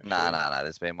 No. actually.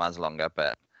 There's been ones longer,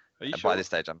 but Are you by sure? this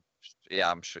stage,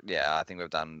 I'm sure. Yeah, I think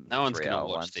we've done. No one's 3 gonna hour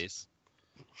watch ones. this.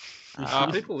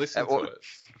 People listen to well- it.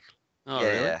 Oh, yeah,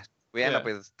 really? yeah. We end up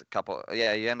Yeah. with a couple.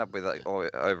 Yeah, you end up with like,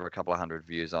 over a couple of hundred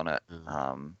views on it.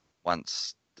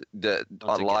 Once Once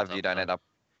on it live, gets you up don't there. end up.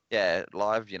 Yeah,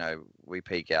 live, we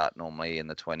peak out normally in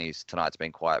the 20s. Tonight's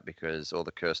been quiet because all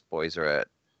the cursed boys are at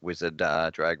Wizard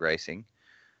drag racing.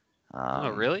 Oh,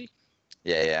 really?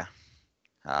 Yeah, yeah.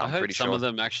 I I'm hope pretty some sure. of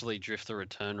them actually drift the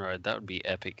return road. That would be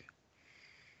epic.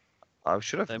 I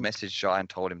should have They- messaged Jai and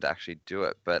told him to actually do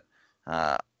it, but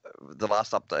the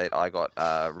last update I got,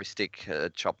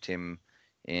 Ristic chopped him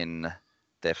in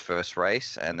their first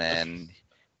race, and then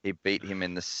he beat him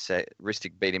in the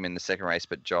Ristic beat him in the second race,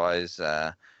 but Jai's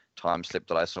time slip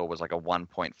that I saw was like a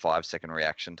 1.5 second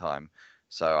reaction time.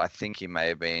 So I think he may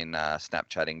have been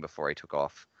Snapchatting before he took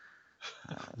off.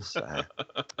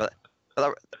 But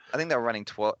I think they were running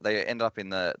 12. They ended up in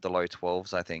the low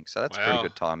 12s, I think. So that's pretty Wow.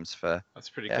 good times for That's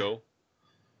pretty Yeah. cool.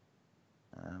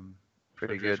 For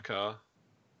pretty a good. drift car.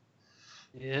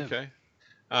 Yeah. Okay.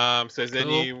 So is there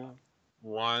Cool. any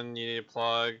one you need to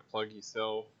plug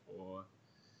yourself or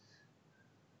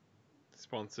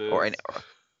sponsors?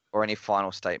 Or any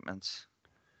final statements.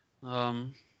 I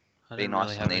Be don't nice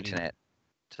really on have the any. internet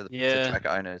to Yeah. track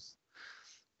owners.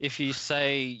 If you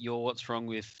say you're what's wrong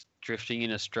with drifting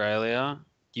in Australia,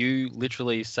 you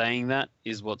literally saying that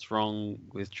is what's wrong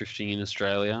with drifting in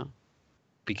Australia,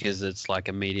 because it's like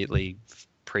immediately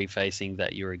prefacing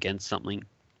that you're against something.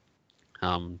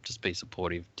 Just be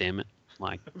supportive, damn it!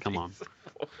 Like, come on.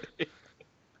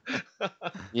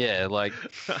 Yeah, like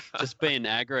just being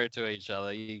aggro to each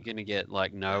other, you're gonna get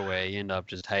like nowhere. You end up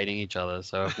just hating each other.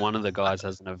 So if one of the guys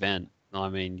has an event, I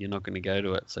mean, you're not gonna go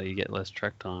to it, so you get less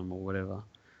track time or whatever.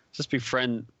 Just be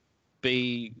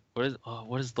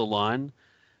what is the line?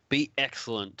 Be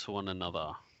excellent to one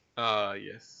another.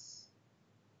 Yes.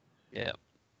 Yeah.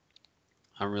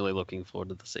 I'm really looking forward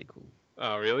to the sequel.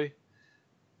 Oh, really?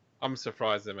 I'm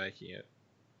surprised they're making it.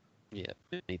 Yeah,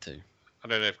 me too. I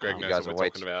don't know if Greg You knows guys what are we're way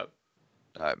talking about.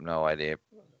 I have no idea.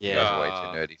 You Yeah. guys are way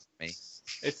too nerdy for me.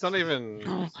 It's not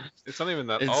even. It's not even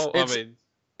that It's- old. it's- I mean,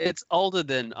 It's older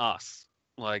than us.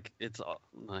 Like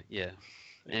like, yeah.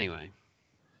 Anyway,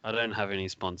 I don't have any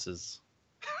sponsors.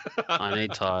 I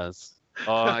need tires.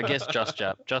 Oh, I guess Just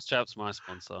Jap. Just Jap's my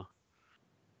sponsor.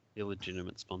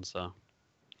 Illegitimate sponsor.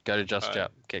 Go to Just Alright.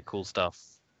 Jap. Get cool stuff.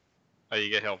 Oh, you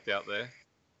get helped out there.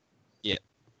 Yeah.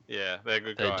 Yeah, they're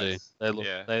good They guys. do.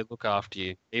 Yeah. They look after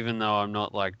you. Even though I'm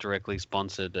not like directly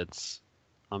sponsored,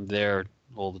 I'm there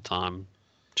all the time,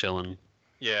 chilling.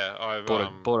 Yeah, I've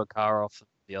Bought a car off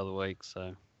the other week,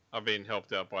 so I've been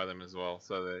helped out by them as well.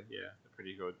 So they're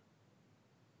pretty good.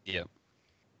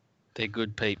 they're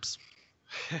good peeps.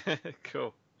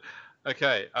 Cool.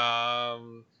 Okay. I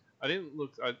didn't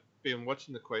look. I've been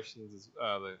watching the questions,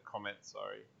 the comments.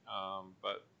 Sorry.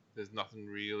 But there's nothing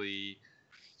really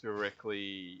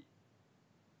directly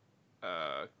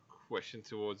question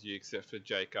towards you except for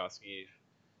Jake asking if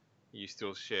you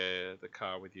still share the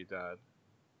car with your dad.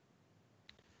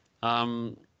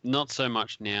 Not so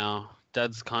much now.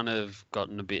 Dad's kind of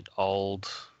gotten a bit old.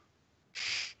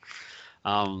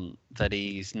 That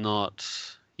he's not.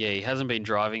 Yeah, he hasn't been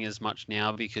driving as much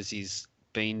now because he's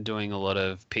been doing a lot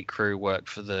of pit crew work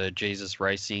for the Jesus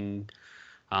Racing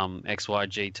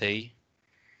XYGT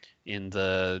in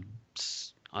the.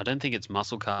 I don't think it's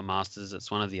Muscle Car Masters. It's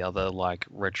one of the other like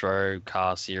retro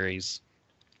car series.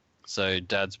 So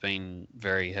Dad's been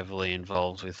very heavily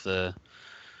involved with that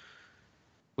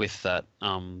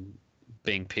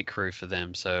being pit crew for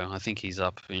them. So I think he's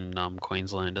up in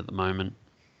Queensland at the moment.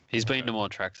 He's been to more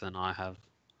tracks than I have,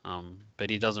 but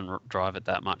he doesn't drive it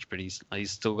that much. But he's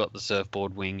still got the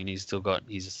surfboard wing and he's still got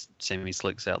his semi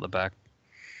slicks out the back.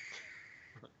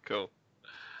 Cool.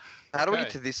 How do we Okay.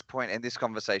 get to this point in this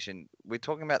conversation? We're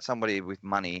talking about somebody with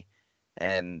money,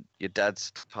 and your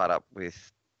dad's tied up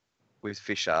with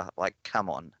Fisher. Like, come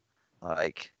on,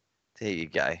 like, there you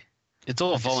go. It's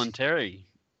all voluntary.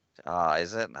 Ah,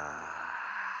 is it?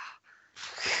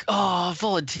 Oh,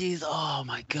 volunteers. Oh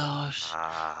my gosh.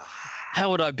 Ah,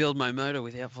 How would I build my motor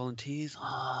without volunteers?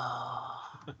 Oh.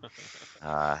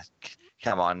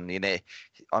 come on,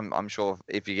 I'm sure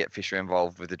if you get Fisher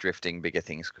involved with the drifting, bigger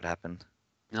things could happen.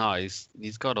 No,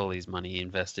 he's got all his money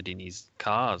invested in his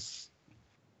cars.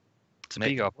 It's a Mate.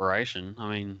 big operation. I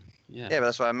mean, Yeah, but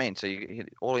that's what I mean. So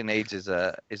all he needs is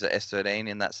a S13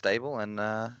 in that stable and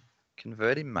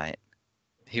convert him, mate.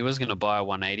 he was going to buy a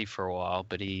 180 for a while,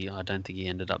 but I don't think he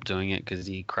ended up doing it because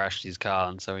he crashed his car,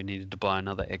 and so he needed to buy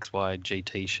another XY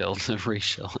GT shell to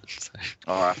reshell it. So.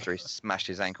 Or after he smashed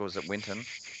his ankles at Winton.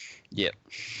 Yep.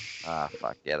 Ah,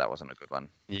 fuck. Yeah, that wasn't a good one.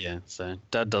 Yeah, so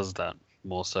Dad does that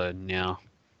more so now.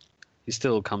 He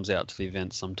still comes out to the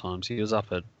events sometimes. He was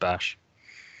up at Bash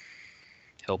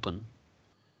helping.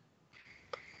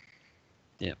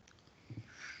 Yep.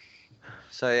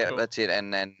 So yeah, Cool. that's it.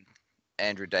 And then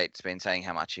Andrew Date's been saying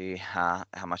how much he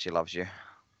loves you.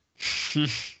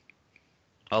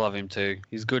 I love him too.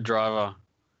 He's a good driver.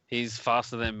 He's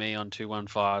faster than me on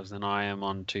 215s than I am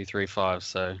on 235s,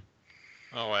 so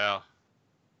Oh wow.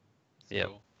 That's Yep.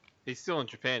 cool. He's still in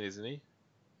Japan, isn't he?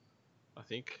 I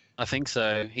think. I think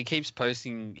so. He keeps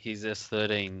posting his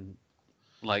S13,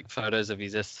 like photos of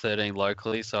his S13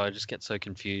 locally, so I just get so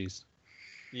confused.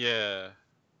 Yeah.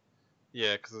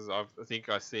 Yeah, because I think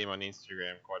I see him on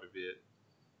Instagram quite a bit.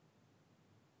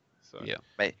 So Yeah.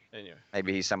 Anyway.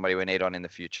 Maybe he's somebody we need on in the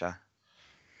future.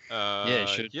 Yeah,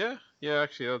 should. Yeah,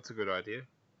 actually, that's a good idea.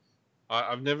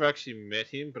 I've never actually met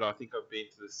him, but I think I've been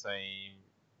to the same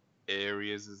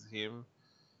areas as him.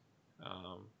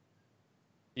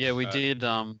 Yeah, we Uh, did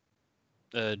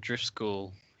a drift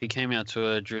school. He came out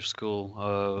to a drift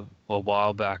school a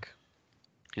while back,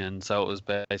 and so it was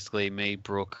basically me,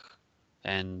 Brooke,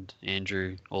 and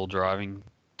Andrew all driving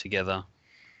together,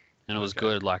 and it was Okay.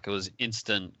 good. Like it was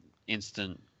instant,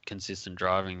 consistent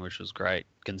driving, which was great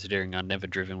considering I'd never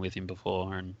driven with him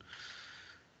before and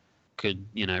could,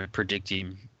 predict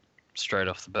him straight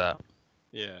off the bat.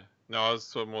 Yeah. No, I was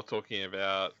sort of more talking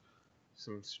about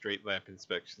some street lamp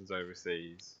inspections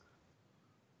overseas.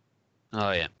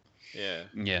 Oh yeah, Yeah.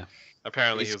 yeah.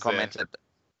 Apparently he He's was commented,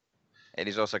 and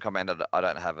he's also commented, I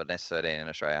don't have an S13 in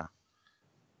Australia.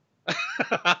 there.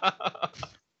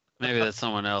 Maybe that's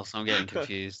someone else. I'm getting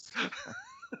confused.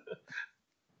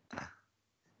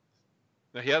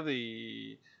 No, he had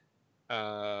the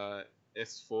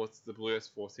S4, the blue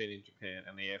S14 in Japan,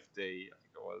 and the FD, I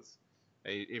think it was.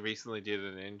 He recently did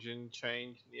an engine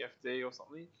change in the FD or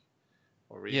something,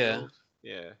 or Yeah. rebuild.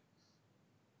 Yeah.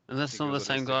 And that's think it not the was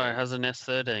on same guy who Instagram. has an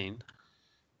S13.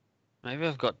 Maybe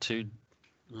I've got two.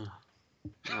 Oh,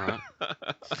 all right.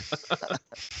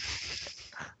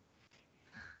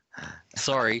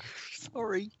 Sorry.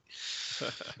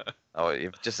 Oh,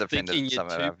 you've just offended Thinking some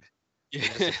of you're our, you've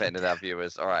just offended our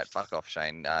viewers. All right, fuck off,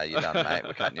 Shane. You're done, mate.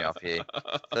 We're cutting you off here.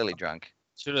 Clearly drunk.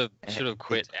 Should have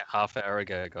quit a half hour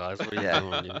ago, guys. What are you Yeah.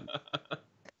 doing?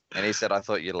 And he said, I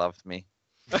thought you loved me.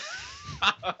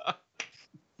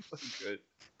 Good.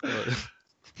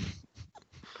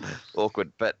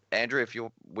 Awkward. But Andrew,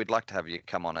 we'd like to have you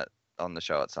come on the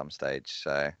show at some stage.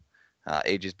 So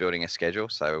Age is building a schedule,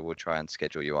 so we'll try and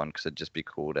schedule you on because it'd just be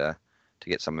cool to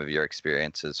get some of your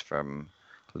experiences from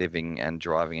living and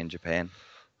driving in Japan.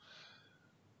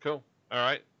 Cool. All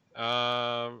right.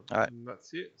 right.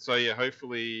 That's it. So yeah,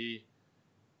 hopefully,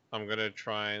 I'm gonna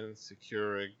try and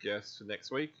secure a guest for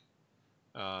next week,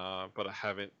 but I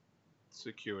haven't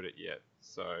secured it yet.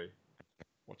 So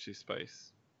watch this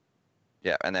space.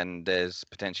 Yeah, and then there's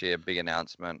potentially a big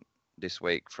announcement this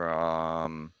week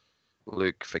from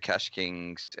Luke for Cash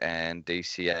Kings and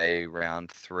DCA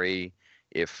round 3.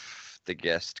 If the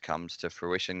guest comes to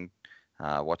fruition,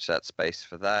 watch that space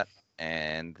for that.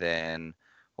 And then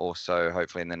also,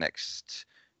 hopefully in the next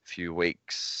few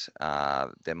weeks,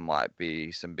 there might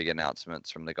be some big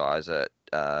announcements from the guys at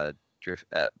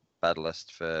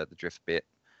Battlist for the drift bit.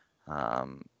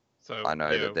 So I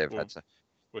know that they've we'll, had some.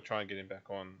 We'll try and get him back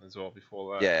on as well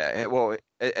before that. Yeah, well,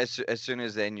 as soon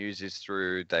as their news is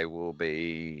through, they will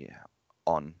be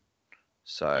on.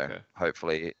 So Okay.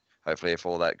 hopefully, if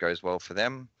all that goes well for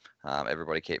them,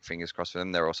 everybody keep fingers crossed for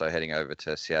them. They're also heading over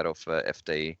to Seattle for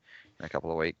FD in a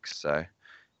couple of weeks. So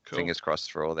Cool. fingers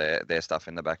crossed for all their stuff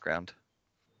in the background.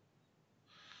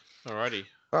 Alrighty.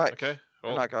 All right. Okay.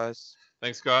 Well, Good night, guys.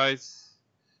 thanks, guys.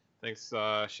 Thanks,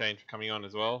 Shane, for coming on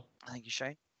as well. Thank you,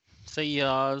 Shane. See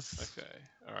yas. Okay.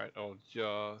 All right. I'll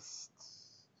just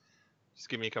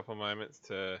give me a couple of moments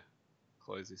to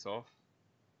close this off.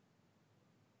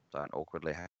 Don't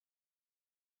awkwardly